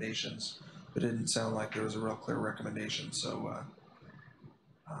recommendations. But it didn't sound like there was a real clear recommendation, so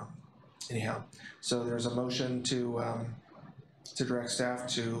anyhow. So there's a motion to direct staff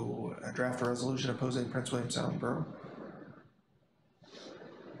to draft a resolution opposing Prince William Sound Borough.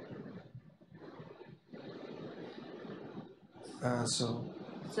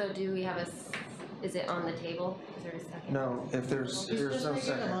 So do we have is it on the table? Is there a second? No, if there's no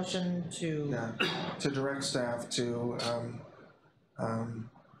second. A motion to. Yeah, to direct staff to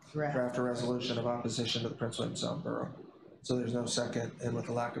draft a resolution of opposition to the Prince William Sound Borough. So there's no second, and with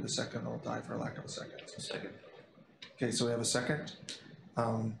the lack of a second, I'll die for a lack of a second. Second. Okay, so we have a second.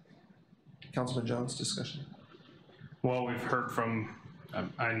 Councilman Jones, discussion. Well, we've heard from,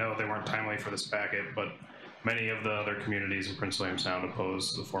 I know they weren't timely for this packet, but many of the other communities in Prince William Sound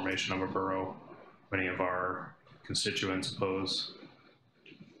oppose the formation of a borough. Many of our constituents oppose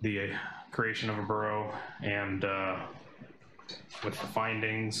the creation of a borough, and with the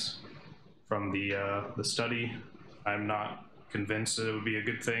findings from the study, I'm not convinced that it would be a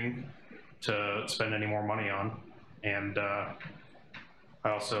good thing to spend any more money on. And I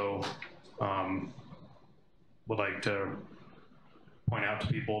also would like to point out to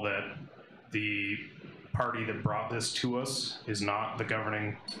people that the party that brought this to us is not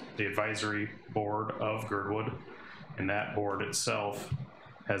the advisory board of Girdwood, and that board itself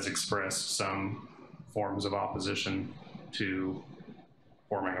has expressed some forms of opposition to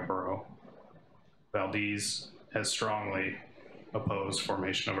forming a borough. Valdez has strongly opposed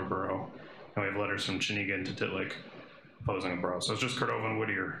formation of a borough, and we have letters from Chenega and Titlick opposing a borough. So it's just Cordova and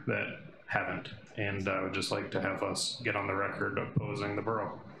Whittier that haven't, and I would just like to have us get on the record opposing the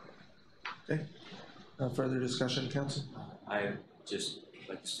borough. Okay. Further discussion, council? I just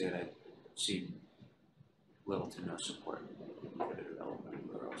like to say that I see little to no support for the development of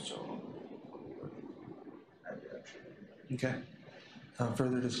the borough, so. Okay.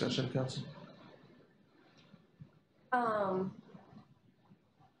 Further discussion, council?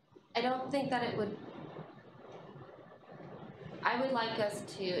 I don't think that it would, I would like us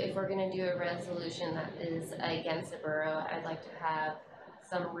to, if we're gonna do a resolution that is against the borough, I'd like to have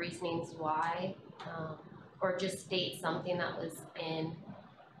some reasonings why, or just state something that was in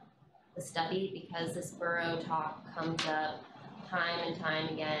the study, because this borough talk comes up time and time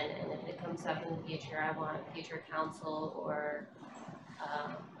again, and if it comes up in the future, I want future council or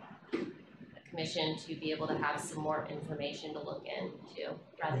a commission to be able to have some more information to look into,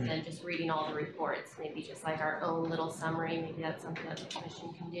 rather than just reading all the reports, maybe just like our own little summary, maybe that's something that the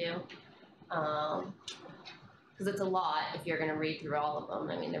commission can do. Because it's a lot if you're gonna read through all of them.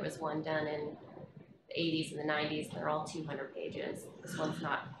 I mean, there was one done in the 80s and the 90s, and they're all 200 pages. This one's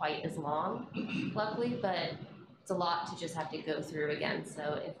not quite as long, luckily, but it's a lot to just have to go through again.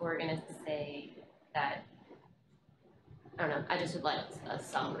 So if we're gonna say that, I don't know, I just would like a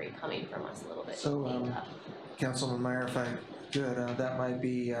summary coming from us a little bit. So, Councilman Meyer, if I could, that might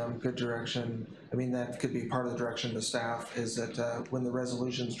be good direction. I mean, that could be part of the direction to staff, is that when the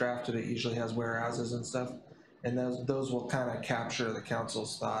resolution's drafted, it usually has whereases and stuff. And those will kind of capture the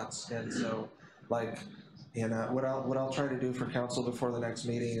council's thoughts. And so, like, you know, what I'll try to do for council before the next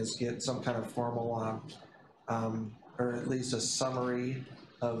meeting is get some kind of formal, or at least a summary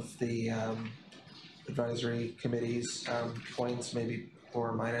of the advisory committee's points, maybe plus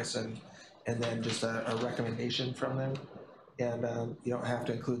or minus, and then just a recommendation from them. And you don't have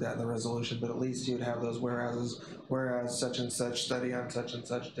to include that in the resolution, but at least you'd have those whereases, whereas such and such study on such and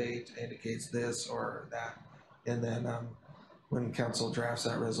such date indicates this or that. And then when council drafts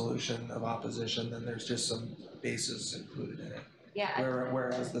that resolution of opposition, then there's just some bases included in it. Yeah.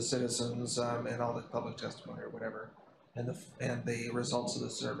 Whereas the citizens and all the public testimony or whatever, and the results of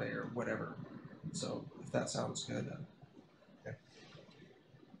the survey or whatever. So if that sounds good. Okay.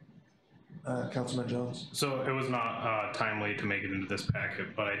 Councilman Jones. So it was not timely to make it into this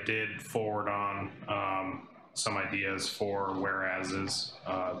packet, but I did forward on some ideas for whereases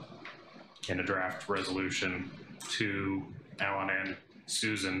in a draft resolution to Alan and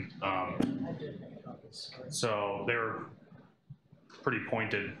Susan. So they were pretty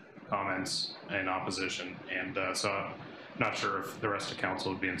pointed comments in opposition, and so I'm not sure if the rest of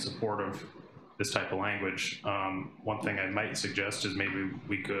council would be in support of this type of language. One thing I might suggest is maybe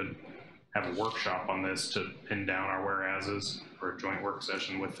we could have a workshop on this to pin down our whereases for a joint work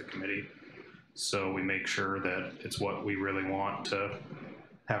session with the committee, so we make sure that it's what we really want to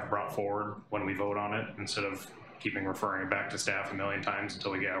have brought forward when we vote on it, instead of keeping referring it back to staff a million times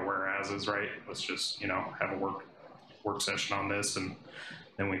until we get our whereases right. Let's just, you know, have a work session on this, and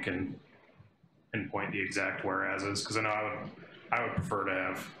then we can pinpoint the exact whereases, because I know I would prefer to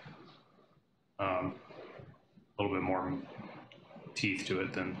have a little bit more teeth to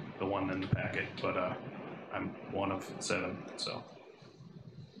it than the one in the packet, but I'm one of 7, so.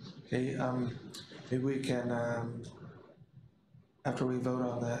 Okay, maybe we can, after we vote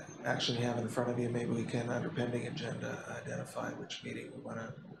on the action you have in front of you, maybe we can, under pending agenda, identify which meeting we want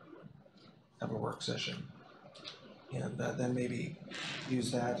to have a work session. And then maybe use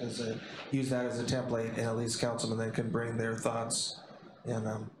that as a template, and at least councilmen then can bring their thoughts. And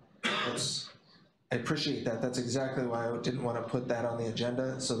I appreciate that. That's exactly why I didn't want to put that on the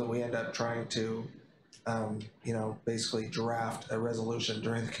agenda, so that we end up trying to, basically draft a resolution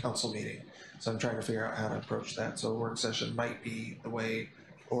during the council meeting. So I'm trying to figure out how to approach that. So a work session might be the way,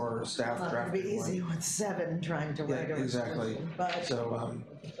 or staff It's not draft. gonna be easy with 7 trying to write a Exactly. resolution, but. So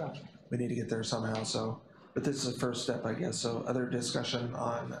we need to get there somehow. So, but this is the first step, I guess. So other discussion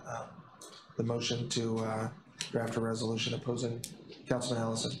on the motion to draft a resolution opposing Councilman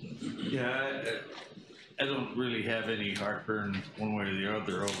Allison. Yeah, I don't really have any heartburn one way or the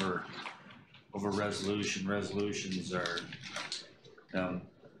other over resolution. Resolutions are,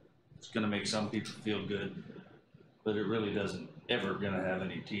 it's gonna make some people feel good, but it really doesn't ever gonna have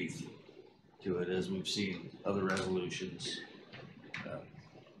any teeth to it, as we've seen other resolutions.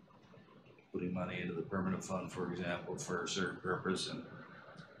 Putting money into the permanent fund, for example, for a certain purpose, and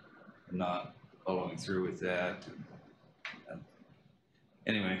not following through with that.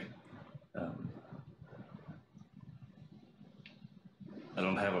 Anyway, I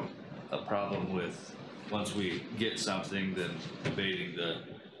don't have a problem with, once we get something, then debating the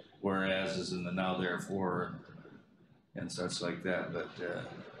whereases and the now therefore and such like that, but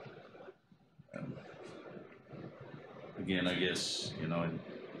again, I guess, in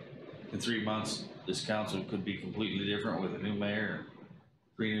 3 months, this council could be completely different with a new mayor,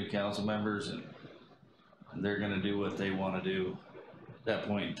 3 new council members, and they're gonna do what they wanna do at that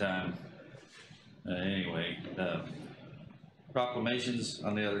point in time. Anyway, proclamations,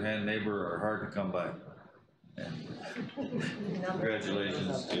 on the other hand, neighbor, are hard to come by. And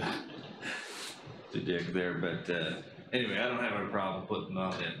congratulations to Dick there, but anyway, I don't have a problem putting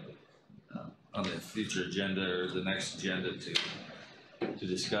on the future agenda or the next agenda to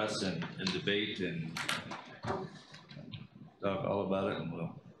discuss and debate and talk all about it, and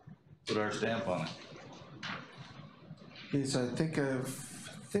we'll put our stamp on it. Okay, so I think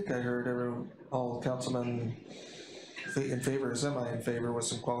I heard all councilmen in favor, semi in favor, with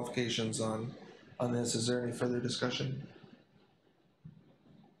some qualifications on this. Is there any further discussion?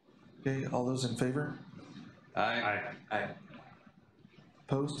 Okay, all those in favor? Aye. Aye.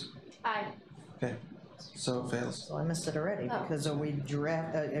 Opposed? Aye. Okay, so it fails. So I missed it already, Oh. because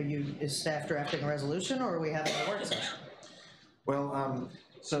is staff drafting a resolution, or are we having a work session? Well,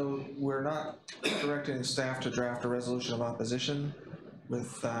 so we're not directing staff to draft a resolution of opposition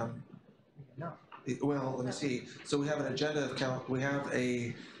with, No. well, let me see. So we have an agenda of we have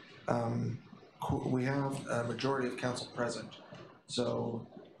a majority of council present. So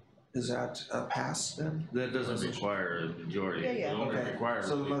is that a pass then? That doesn't require a majority. Yeah, yeah. It only Okay. requires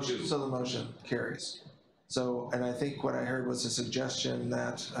So the two. motion carries. So, and I think what I heard was a suggestion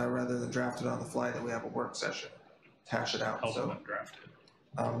that rather than draft it on the fly, that we have a work session, hash it out. Help So, them draft it.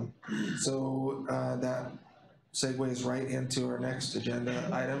 that segues right into our next agenda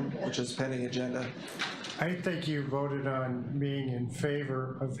item, which is pending agenda. I think you voted on being in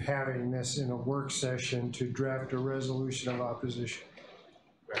favor of having this in a work session to draft a resolution of opposition.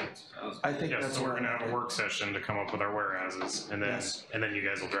 I think Yes, that's so we're where gonna have a work session to come up with our whereases, and then you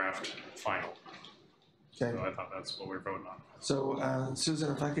guys will draft final. Okay. So I thought that's what we're voting on. So, Susan,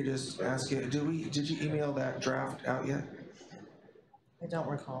 if I could just ask you, did you email that draft out yet? I don't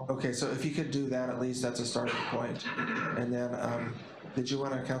recall. Okay, so if you could do that, at least that's a starting point. And then, did you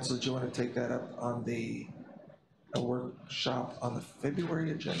want to take that up on a workshop on the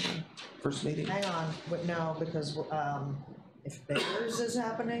February agenda, first meeting? Hang on, but no, because if Bears is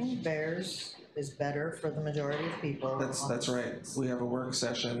happening, Bears is better for the majority of people. That's right. We have a work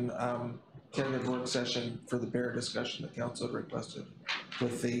session, tentative work session for the bear discussion that council had requested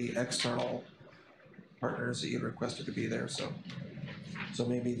with the external partners that you requested to be there, so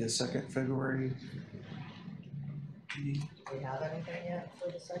maybe the 2nd February. Do we have anything yet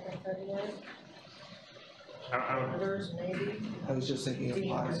for the 2nd February? I would, Auditors, maybe? I was just thinking of Dean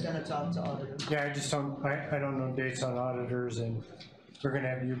was live. gonna talk to auditors. Yeah, I don't know dates on auditors, and we're gonna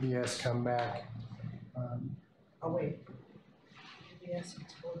have UBS come back. Oh, wait. Yes,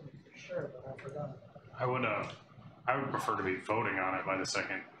 it's for sure, but I forgot. I would prefer to be voting on it by the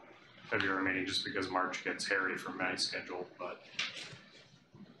 2nd February meeting, just because March gets hairy for my schedule, but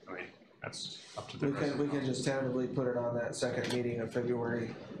I mean, that's up to the rest. We can just tentatively put it on that 2nd meeting of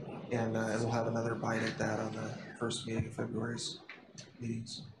February, and we'll have another bite at that on the 1st meeting of February.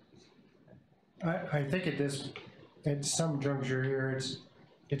 meetings. I think at some juncture here,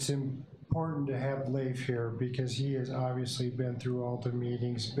 it's important to have Leif here because he has obviously been through all the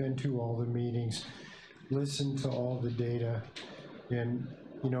meetings, been to all the meetings, listened to all the data, and,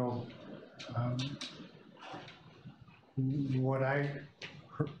 you know, what I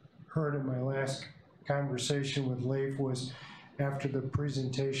heard in my last conversation with Leif was after the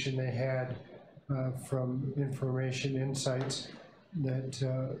presentation they had from Information Insights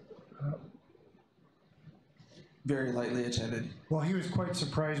that very lightly attended. Well, he was quite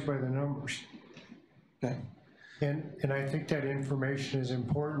surprised by the numbers. Okay. And I think that information is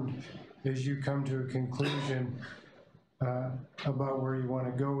important as you come to a conclusion about where you want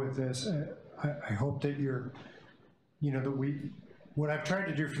to go with this. I hope that you're, you know, that what I've tried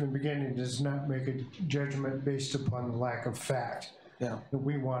to do from the beginning is not make a judgment based upon the lack of fact. Yeah. That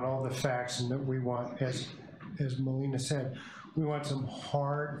we want all the facts, and that we want, as Melina said, we want some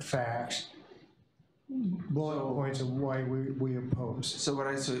hard facts, bullet points of why we oppose. So what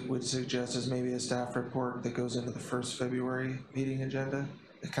I would suggest is maybe a staff report that goes into the first February meeting agenda,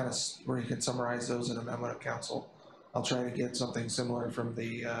 it kind of where you can summarize those in a memo to council. I'll try to get something similar from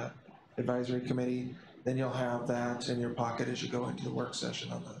the advisory committee. Then you'll have that in your pocket as you go into the work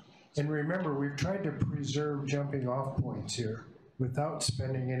session on the. And remember, we've tried to preserve jumping off points here without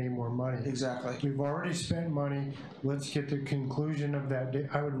spending any more money. Exactly. We've already spent money. Let's get the conclusion of that.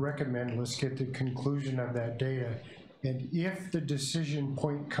 I would recommend let's get the conclusion of that data. And if the decision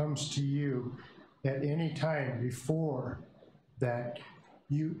point comes to you at any time before that,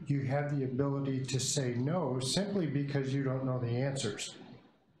 you have the ability to say no simply because you don't know the answers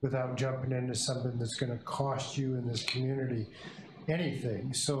without jumping into something that's going to cost you in this community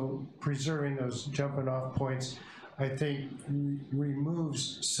anything. So preserving those jumping off points, I think,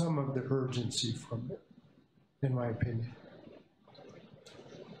 removes some of the urgency from it, in my opinion.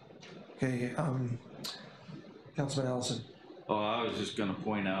 Okay, Councilman Ellison. Oh, I was just gonna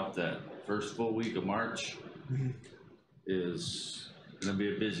point out that first full week of March is gonna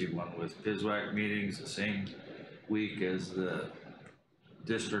be a busy one with PISWAC meetings the same week as the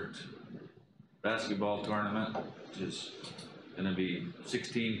district basketball tournament, which is gonna be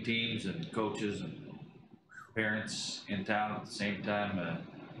 16 teams and coaches and parents in town at the same time.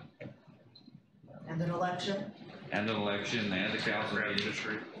 And an election? And an election and a council Crab meeting.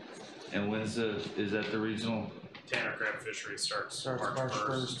 fishery. And when's is that the regional? Tanner crab fishery starts March March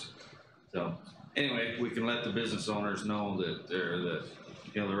 1st. So anyway, we can let the business owners know that they're the,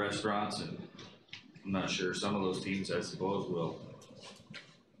 you know, the restaurants, and I'm not sure, some of those teams, I suppose, will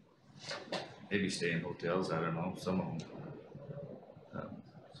maybe stay in hotels, I don't know, some of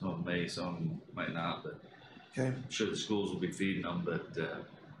them may, some might not, but okay. I'm sure the schools will be feeding them, but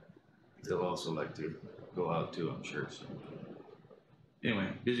they'll also like to go out too, I'm sure, so. Anyway,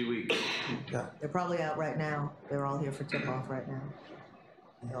 busy week. Yeah. They're probably out right now. They're all here for tip-off right now.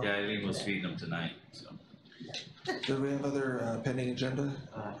 Yeah, Eileen was feeding them tonight, so. Do we have other pending agenda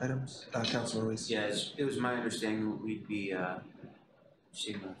items? Councilman Ruiz. Yeah, it was my understanding we'd be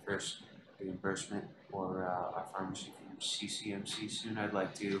seeing the first reimbursement for our pharmacy from CCMC soon. I'd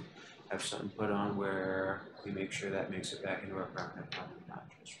like to have something put on where we make sure that makes it back into our permanent fund and not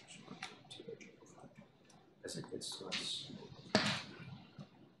just to the general fund as it gets to us.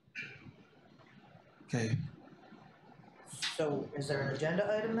 Okay. So is there an agenda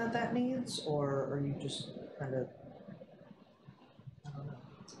item that needs, or are you just kind of, I don't know,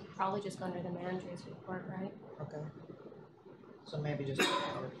 Probably just under the manager's report, right? okay. So maybe just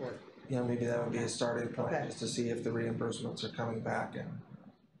a report. Yeah, maybe that would be a starting point, Okay. just to see if the reimbursements are coming back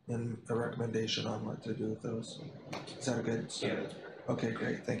and a recommendation on what to do with those. Is that a good start? Yeah. Okay,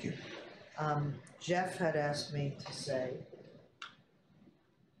 great, thank you. Jeff had asked me to say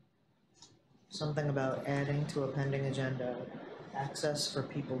something about adding to a pending agenda, access for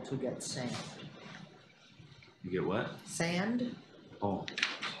people to get sand. You get what? Sand? Oh.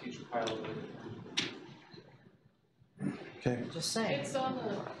 Okay. Just saying. It's on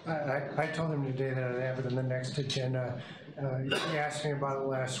the, I told him today that I'd have it on the next agenda. He asked me about it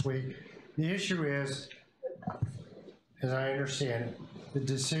last week. The issue is, as I understand it, the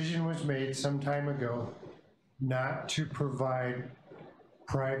decision was made some time ago not to provide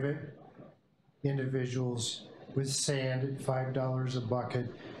private individuals with sand at $5 a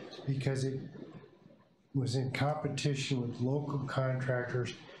bucket because it was in competition with local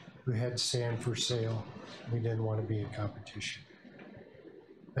contractors who had sand for sale. We didn't want to be in competition.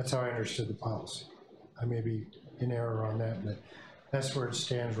 That's how I understood the policy. I may be in error on that, but that's where it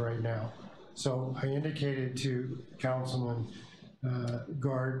stands right now. So I indicated to Councilman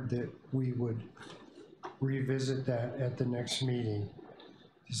Guard that we would revisit that at the next meeting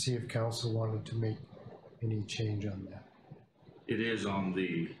to see if council wanted to make any change on that. It is on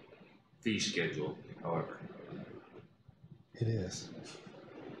the fee schedule, however. It is.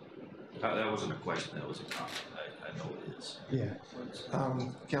 That wasn't a question, that was a comment. I know it is. Yeah.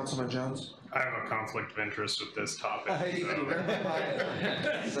 Councilman Jones? I have a conflict of interest with this topic.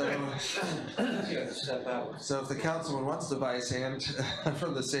 So if the councilman wants the vice hand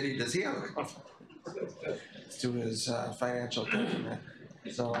from the city, does he have a conflict? To his financial detriment.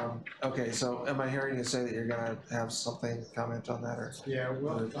 So, okay, so am I hearing you say that you're gonna have something, comment on that, or? Yeah,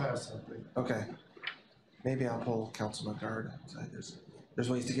 we'll have something. Okay. Maybe I'll pull Councilman Guard. There's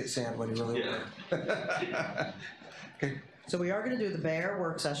ways to get sand when you really want. Okay. So we are gonna do the bear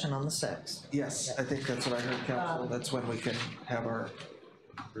work session on the 6th. Yes, I think that's what I heard, Council. That's when we can have our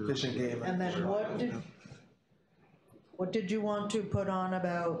fishing game. And then what did you want to put on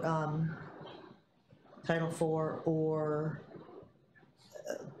about Title IV or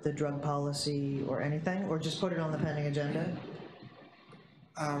the drug policy or anything, or just put it on the pending agenda?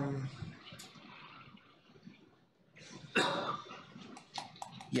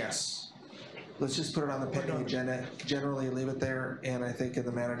 Yes. Let's just put it on the pending agenda, generally leave it there, and I think in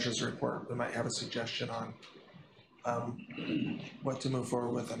the manager's report, we might have a suggestion on what to move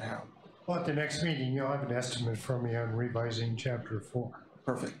forward with and how. Well, at the next meeting, you'll have an estimate from me on revising Chapter 4.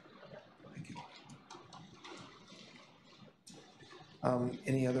 Perfect. Thank you.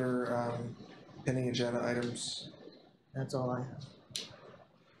 Any other pending agenda items? That's all I have.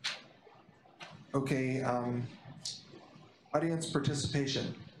 Okay, audience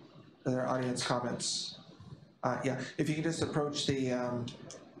participation. Are there audience comments? Yeah, if you can just approach the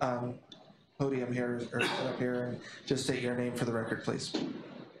podium here, or sit up here, and just state your name for the record, please.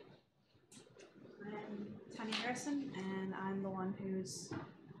 I'm Tanya Harrison, and I'm the one who's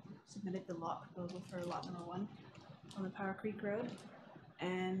submitted the lot proposal for lot number 1 on the Power Creek Road.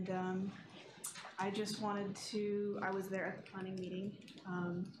 And I just wanted to, I was there at the planning meeting.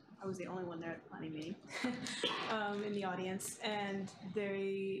 I was the only one there at the planning meeting in the audience, and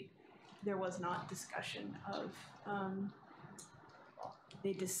there was not discussion of,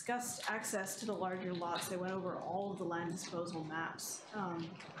 they discussed access to the larger lots. They went over all of the land disposal maps,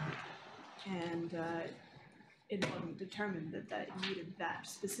 and it wasn't determined that you needed that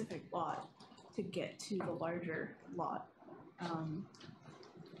specific lot to get to the larger lot.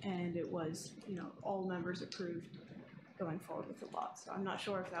 And it was, all members approved going forward with the lot. So I'm not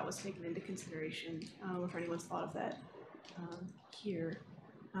sure if that was taken into consideration, or if anyone's thought of that here.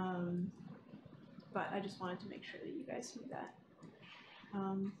 But I just wanted to make sure that you guys knew that.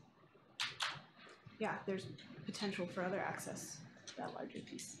 Yeah, there's potential for other access to that larger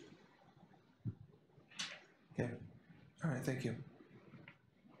piece. Okay, all right, thank you.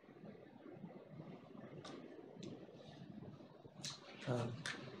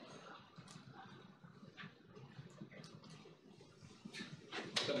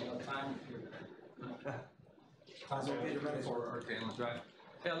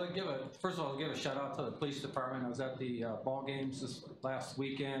 Yeah, first of all, I'll give a shout out to the police department. I was at the ball games this last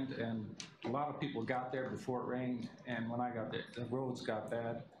weekend, and a lot of people got there before it rained, and when I got there, the roads got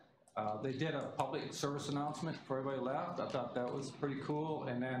bad. They did a public service announcement before everybody left. I thought that was pretty cool,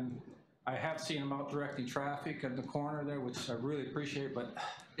 and then I have seen them out directing traffic at the corner there, which I really appreciate, but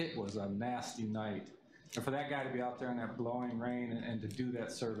it was a nasty night. And for that guy to be out there in that blowing rain and to do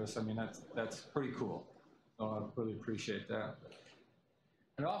that service, I mean, that's pretty cool. So I really appreciate that.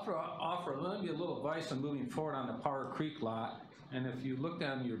 And let me a little advice on moving forward on the Power Creek lot. And if you look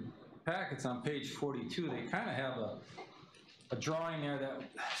down your packets on page 42, they kind of have a drawing there that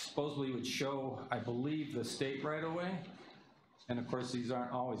supposedly would show, I believe, the state right away. And of course, these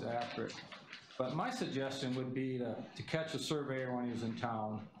aren't always accurate. But my suggestion would be to catch a surveyor when he was in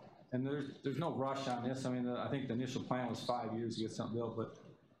town. And there's no rush on this. I mean, I think the initial plan was 5 years to get something built, but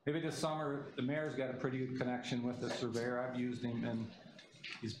maybe this summer, the mayor's got a pretty good connection with the surveyor. I've used him, and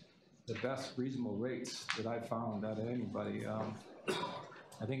he's the best reasonable rates that I've found out of anybody. I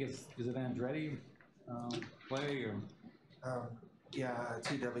think is it Andretti Clay or? Yeah,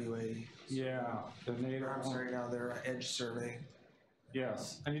 TWA. Yeah, I'm sorry, now they're Edge Survey.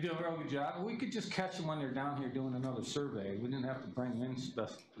 Yes, and you do a real good job. We could just catch them when they're down here doing another survey. We didn't have to bring them in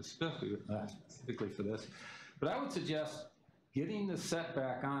specifically for this. But I would suggest getting the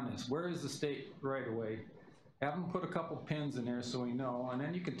setback on this. Where is the state right away? Have them put a couple pins in there so we know, and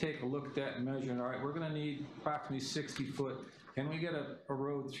then you can take a look at that and measure it. All right, we're going to need approximately 60 foot. Can we get a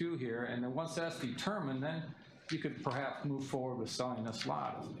road through here? And then once that's determined, then you could perhaps move forward with selling this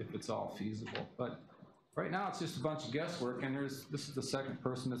lot if it's all feasible. But right now, it's just a bunch of guesswork, and this is the second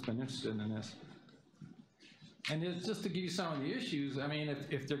person that's been interested in this. And it's just to give you some of the issues, I mean,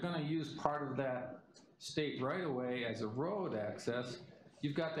 if they're gonna use part of that state right-of-way as a road access,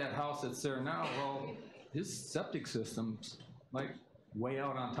 you've got that house that's there now, well, his septic system's like way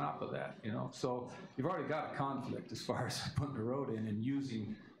out on top of that, you know? So you've already got a conflict as far as putting the road in and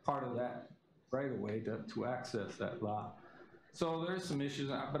using part of that right-of-way to access that lot. So there's some issues,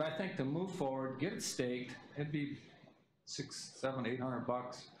 but I think to move forward, get it staked, it'd be $600, $700,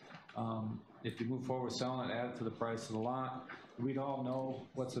 $800. If you move forward selling it, add it to the price of the lot. We'd all know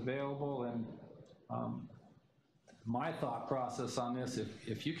what's available, and my thought process on this,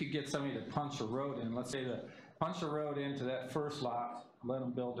 if you could get somebody to punch a road in, let's say punch a road into that first lot, let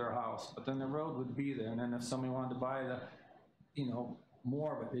them build their house, but then the road would be there, and then if somebody wanted to buy the, you know,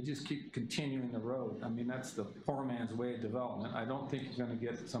 more of it, they just keep continuing the road. I mean, that's the poor man's way of development. I don't think you're gonna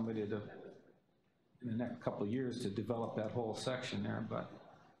get somebody to, in the next couple of years, to develop that whole section there, but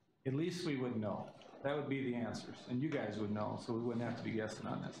at least we would know. That would be the answers, and you guys would know, so we wouldn't have to be guessing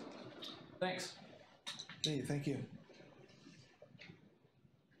on this. Thanks. Hey, thank you.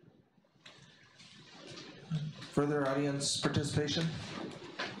 Further audience participation?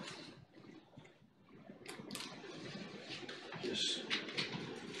 Yes.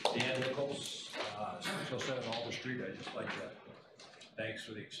 Dan Nichols, still 7 Alder Street. I'd just like to thanks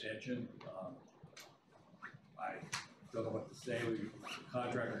for the extension. I don't know what to say. The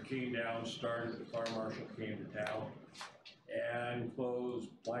contractor came down, started, the fire marshal came to town and closed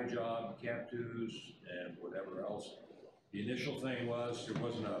my job, Camp 2's, and whatever else. The initial thing was there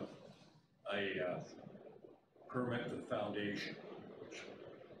wasn't a permit for the foundation, which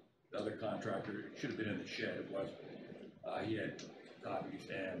the other contractor, it should have been in the shed, it wasn't. He had copies,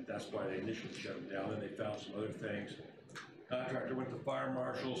 and that's why they initially shut him down. Then they found some other things. Contractor went to the fire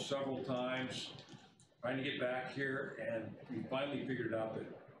marshal several times, trying to get back here, and we finally figured out that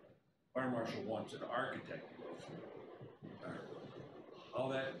fire marshal wants an architect to go through. How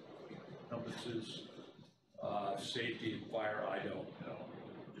that encompasses safety and fire, I don't know.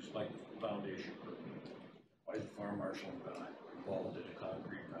 Just like the foundation. Why is the fire marshal involved in a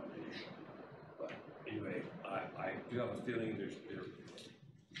concrete foundation? But anyway, I do have a feeling they're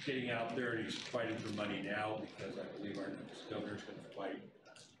getting out there, and he's fighting for money now because I believe our next governor's going to fight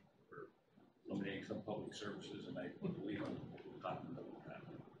for eliminating some public services, and I believe I'm talking about that.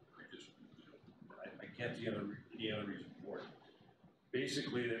 I can't see any other reason for it.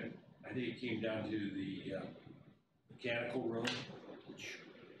 Basically, I think it came down to the mechanical room, which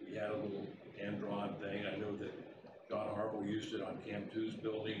we had a little hand-drawn thing. I know that John Harville used it on Cam 2's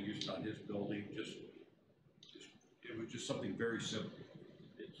building, used it on his building. It was just something very simple.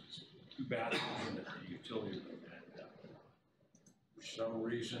 It's 2 bathrooms and a utility room. And for some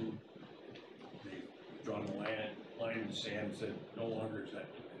reason, they've drawn the line in the sand and said, no longer is that.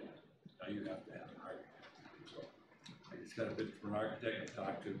 Now you have to have an architect. So I just got a bid from an architect. I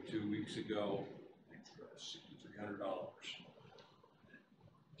talked to him 2 weeks ago. It's $6,300.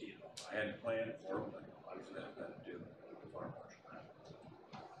 You know, I hadn't planned for it, but obviously I've got to do it.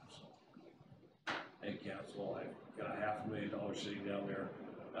 And council, I've got $500,000 sitting down there,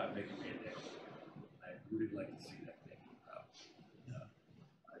 not making me a nickel. I really like to see that thing out.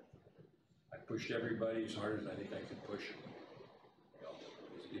 I pushed everybody as hard as I think I could push it. You know,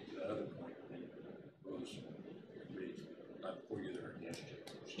 to get to that other point, then those everybody's not for you, they're against you.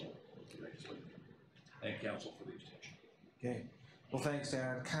 So I just like to thank council for the extension. Okay. Well, thanks,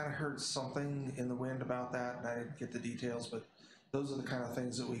 Dan. I kind of heard something in the wind about that, and I didn't get the details, but those are the kind of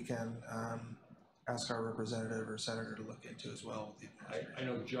things that we can ask our representative or senator to look into as well. I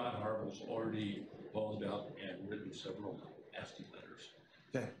know John Harville's already called out and written several nasty letters.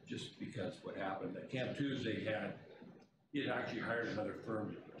 Okay. Just because what happened at Camp Tuesday he had actually hired another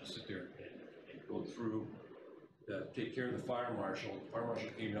firm to sit there and go through, take care of the fire marshal. The fire marshal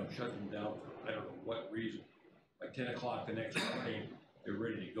came down, shut them down for I don't know what reason. By 10 o'clock the next morning, they're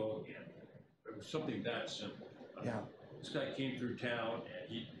ready to go again. It was something that simple. Yeah. This guy came through town, and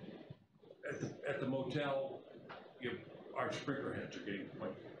he, at the motel, our sprinkler heads are getting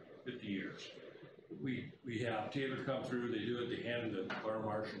like 50 years. We have Taylor come through, they do it, they hand the fire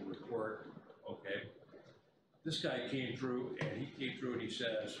marshal report, okay. This guy came through, and he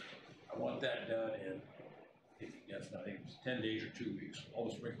says, I want that done in, that's not, I think it was 10 days or 2 weeks. All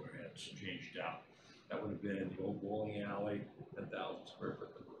the sprinkler heads changed out. That would have been in the old bowling alley, 10,000 square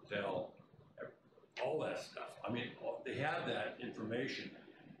foot, the hotel, all that stuff. I mean, they had that information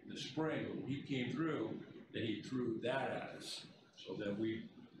in the spring. When he came through, then he threw that at us. So then we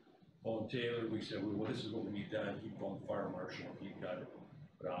phoned Taylor. We said, well, this is what we need done. He phoned the fire marshal, and he got it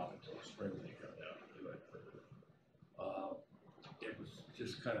put off until the spring when they come down and do it. It was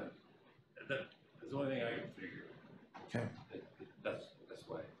just kind of, that's the only thing I could figure. Okay. That's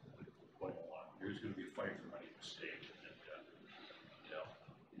why, quite a lot. There's gonna be a fight for money in the state, and,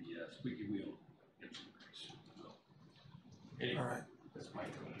 the squeaky wheel gets increased, so. Anyway, All right. that's my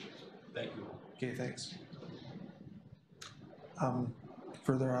opinion, so, thank you. Okay, thanks.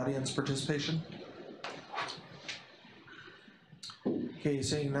 Further audience participation? Okay,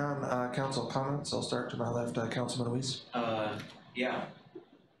 seeing none, council comments. I'll start to my left, Councilman Weiss. Yeah.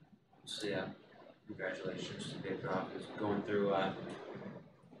 So yeah, congratulations to Dave Groff. He's going through a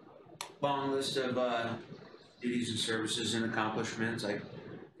long list of duties and services and accomplishments. I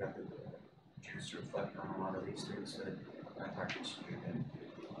got the chance to reflect on a lot of these things that I participated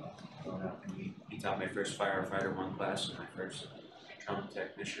growing up. And he taught my first firefighter 1 class and my first trauma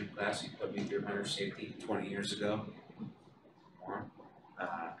technician class. He put me through hunter safety 20 years ago. More.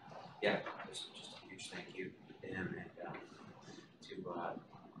 Yeah, just a huge thank you to him and to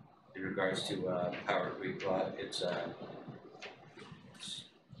in regards to Power Creek lot, it's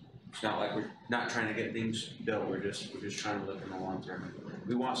not like we're not trying to get things built. We're just trying to look in the long term.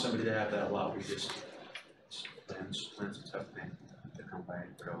 We want somebody to have that lot. We just plan's a tough thing to come by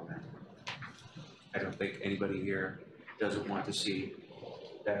and put over. I don't think anybody here doesn't want to see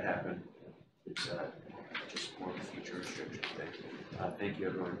that happen. It's just more of a future restriction thing. Thank you,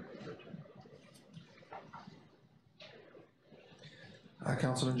 everyone.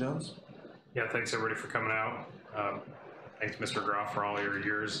 Councilman Jones? Yeah, thanks everybody for coming out. Thanks Mr. Groff for all your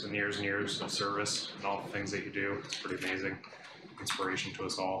years and years and years of service and all the things that you do. It's pretty amazing. Inspiration to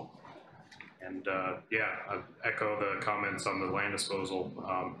us all. And yeah, I echo the comments on the land disposal.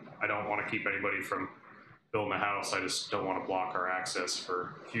 I don't want to keep anybody from building a house. I just don't want to block our access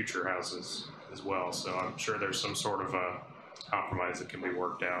for future houses as well. So I'm sure there's some sort of a compromise that can be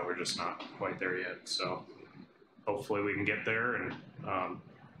worked out. We're just not quite there yet. So hopefully we can get there, and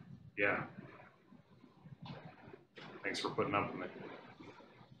yeah. Thanks for putting up with me.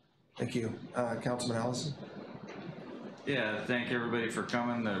 Thank you. Councilman Allison? Yeah, thank everybody for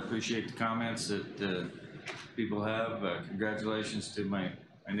coming. I appreciate the comments that people have. Congratulations to my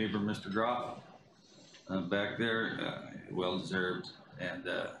neighbor, Mr. Groff, back there. Well deserved. And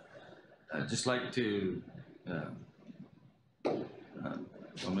I'd just like to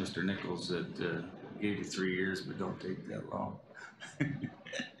tell Mr. Nichols that gave you 3 years, but don't take that long.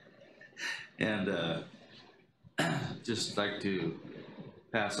 And just like to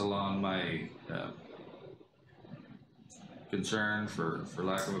pass along my concern, for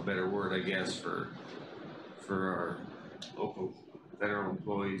lack of a better word, I guess, for our local federal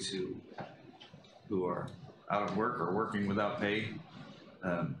employees who are out of work or working without pay.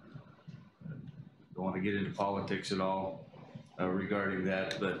 Don't want to get into politics at all regarding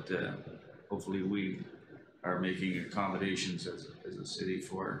that, but hopefully we are making accommodations as a city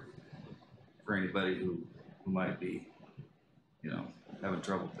for anybody who might be, having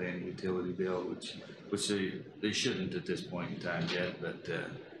trouble paying a utility bill, which they shouldn't at this point in time yet, but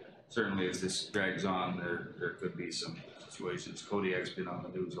certainly if this drags on, there could be some situations. Kodiak's been on the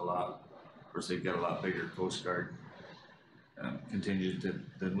news a lot. Of course, they've got a lot bigger Coast Guard contingent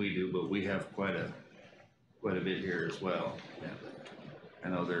than we do, but we have quite a bit here as well. And I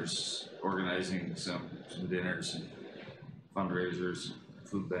know there's organizing some dinners and fundraisers,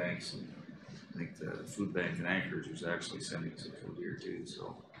 food banks, and I think the food bank in Anchorage is actually sending some food here too.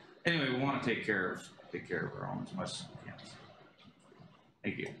 So anyway, we want to take care of our own as much as we can.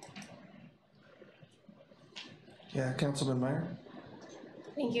 Thank you. Yeah, Councilman Meyer?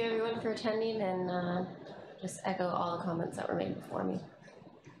 Thank you everyone for attending, and just echo all the comments that were made before me.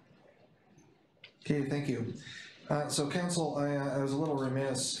 Okay, thank you. So council, I was a little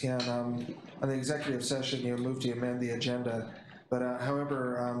remiss in, on the executive session, you moved to amend the agenda. But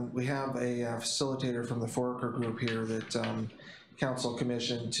however, we have a facilitator from the Foraker group here that council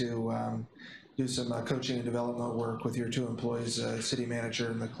commissioned to do some coaching and development work with your 2 employees, city manager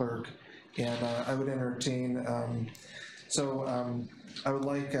and the clerk. And I would entertain, I would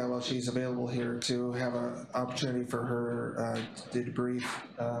like, while she's available here, to have an opportunity for her to debrief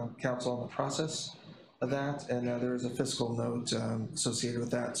council on the process of that, and there is a fiscal note associated with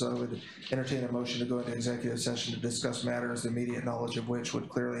that. So I would entertain a motion to go into executive session to discuss matters, the immediate knowledge of which would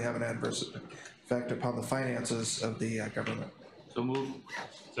clearly have an adverse effect upon the finances of the government. So move.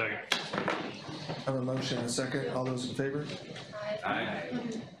 Second. I have a motion and a second. All those in favor? Aye.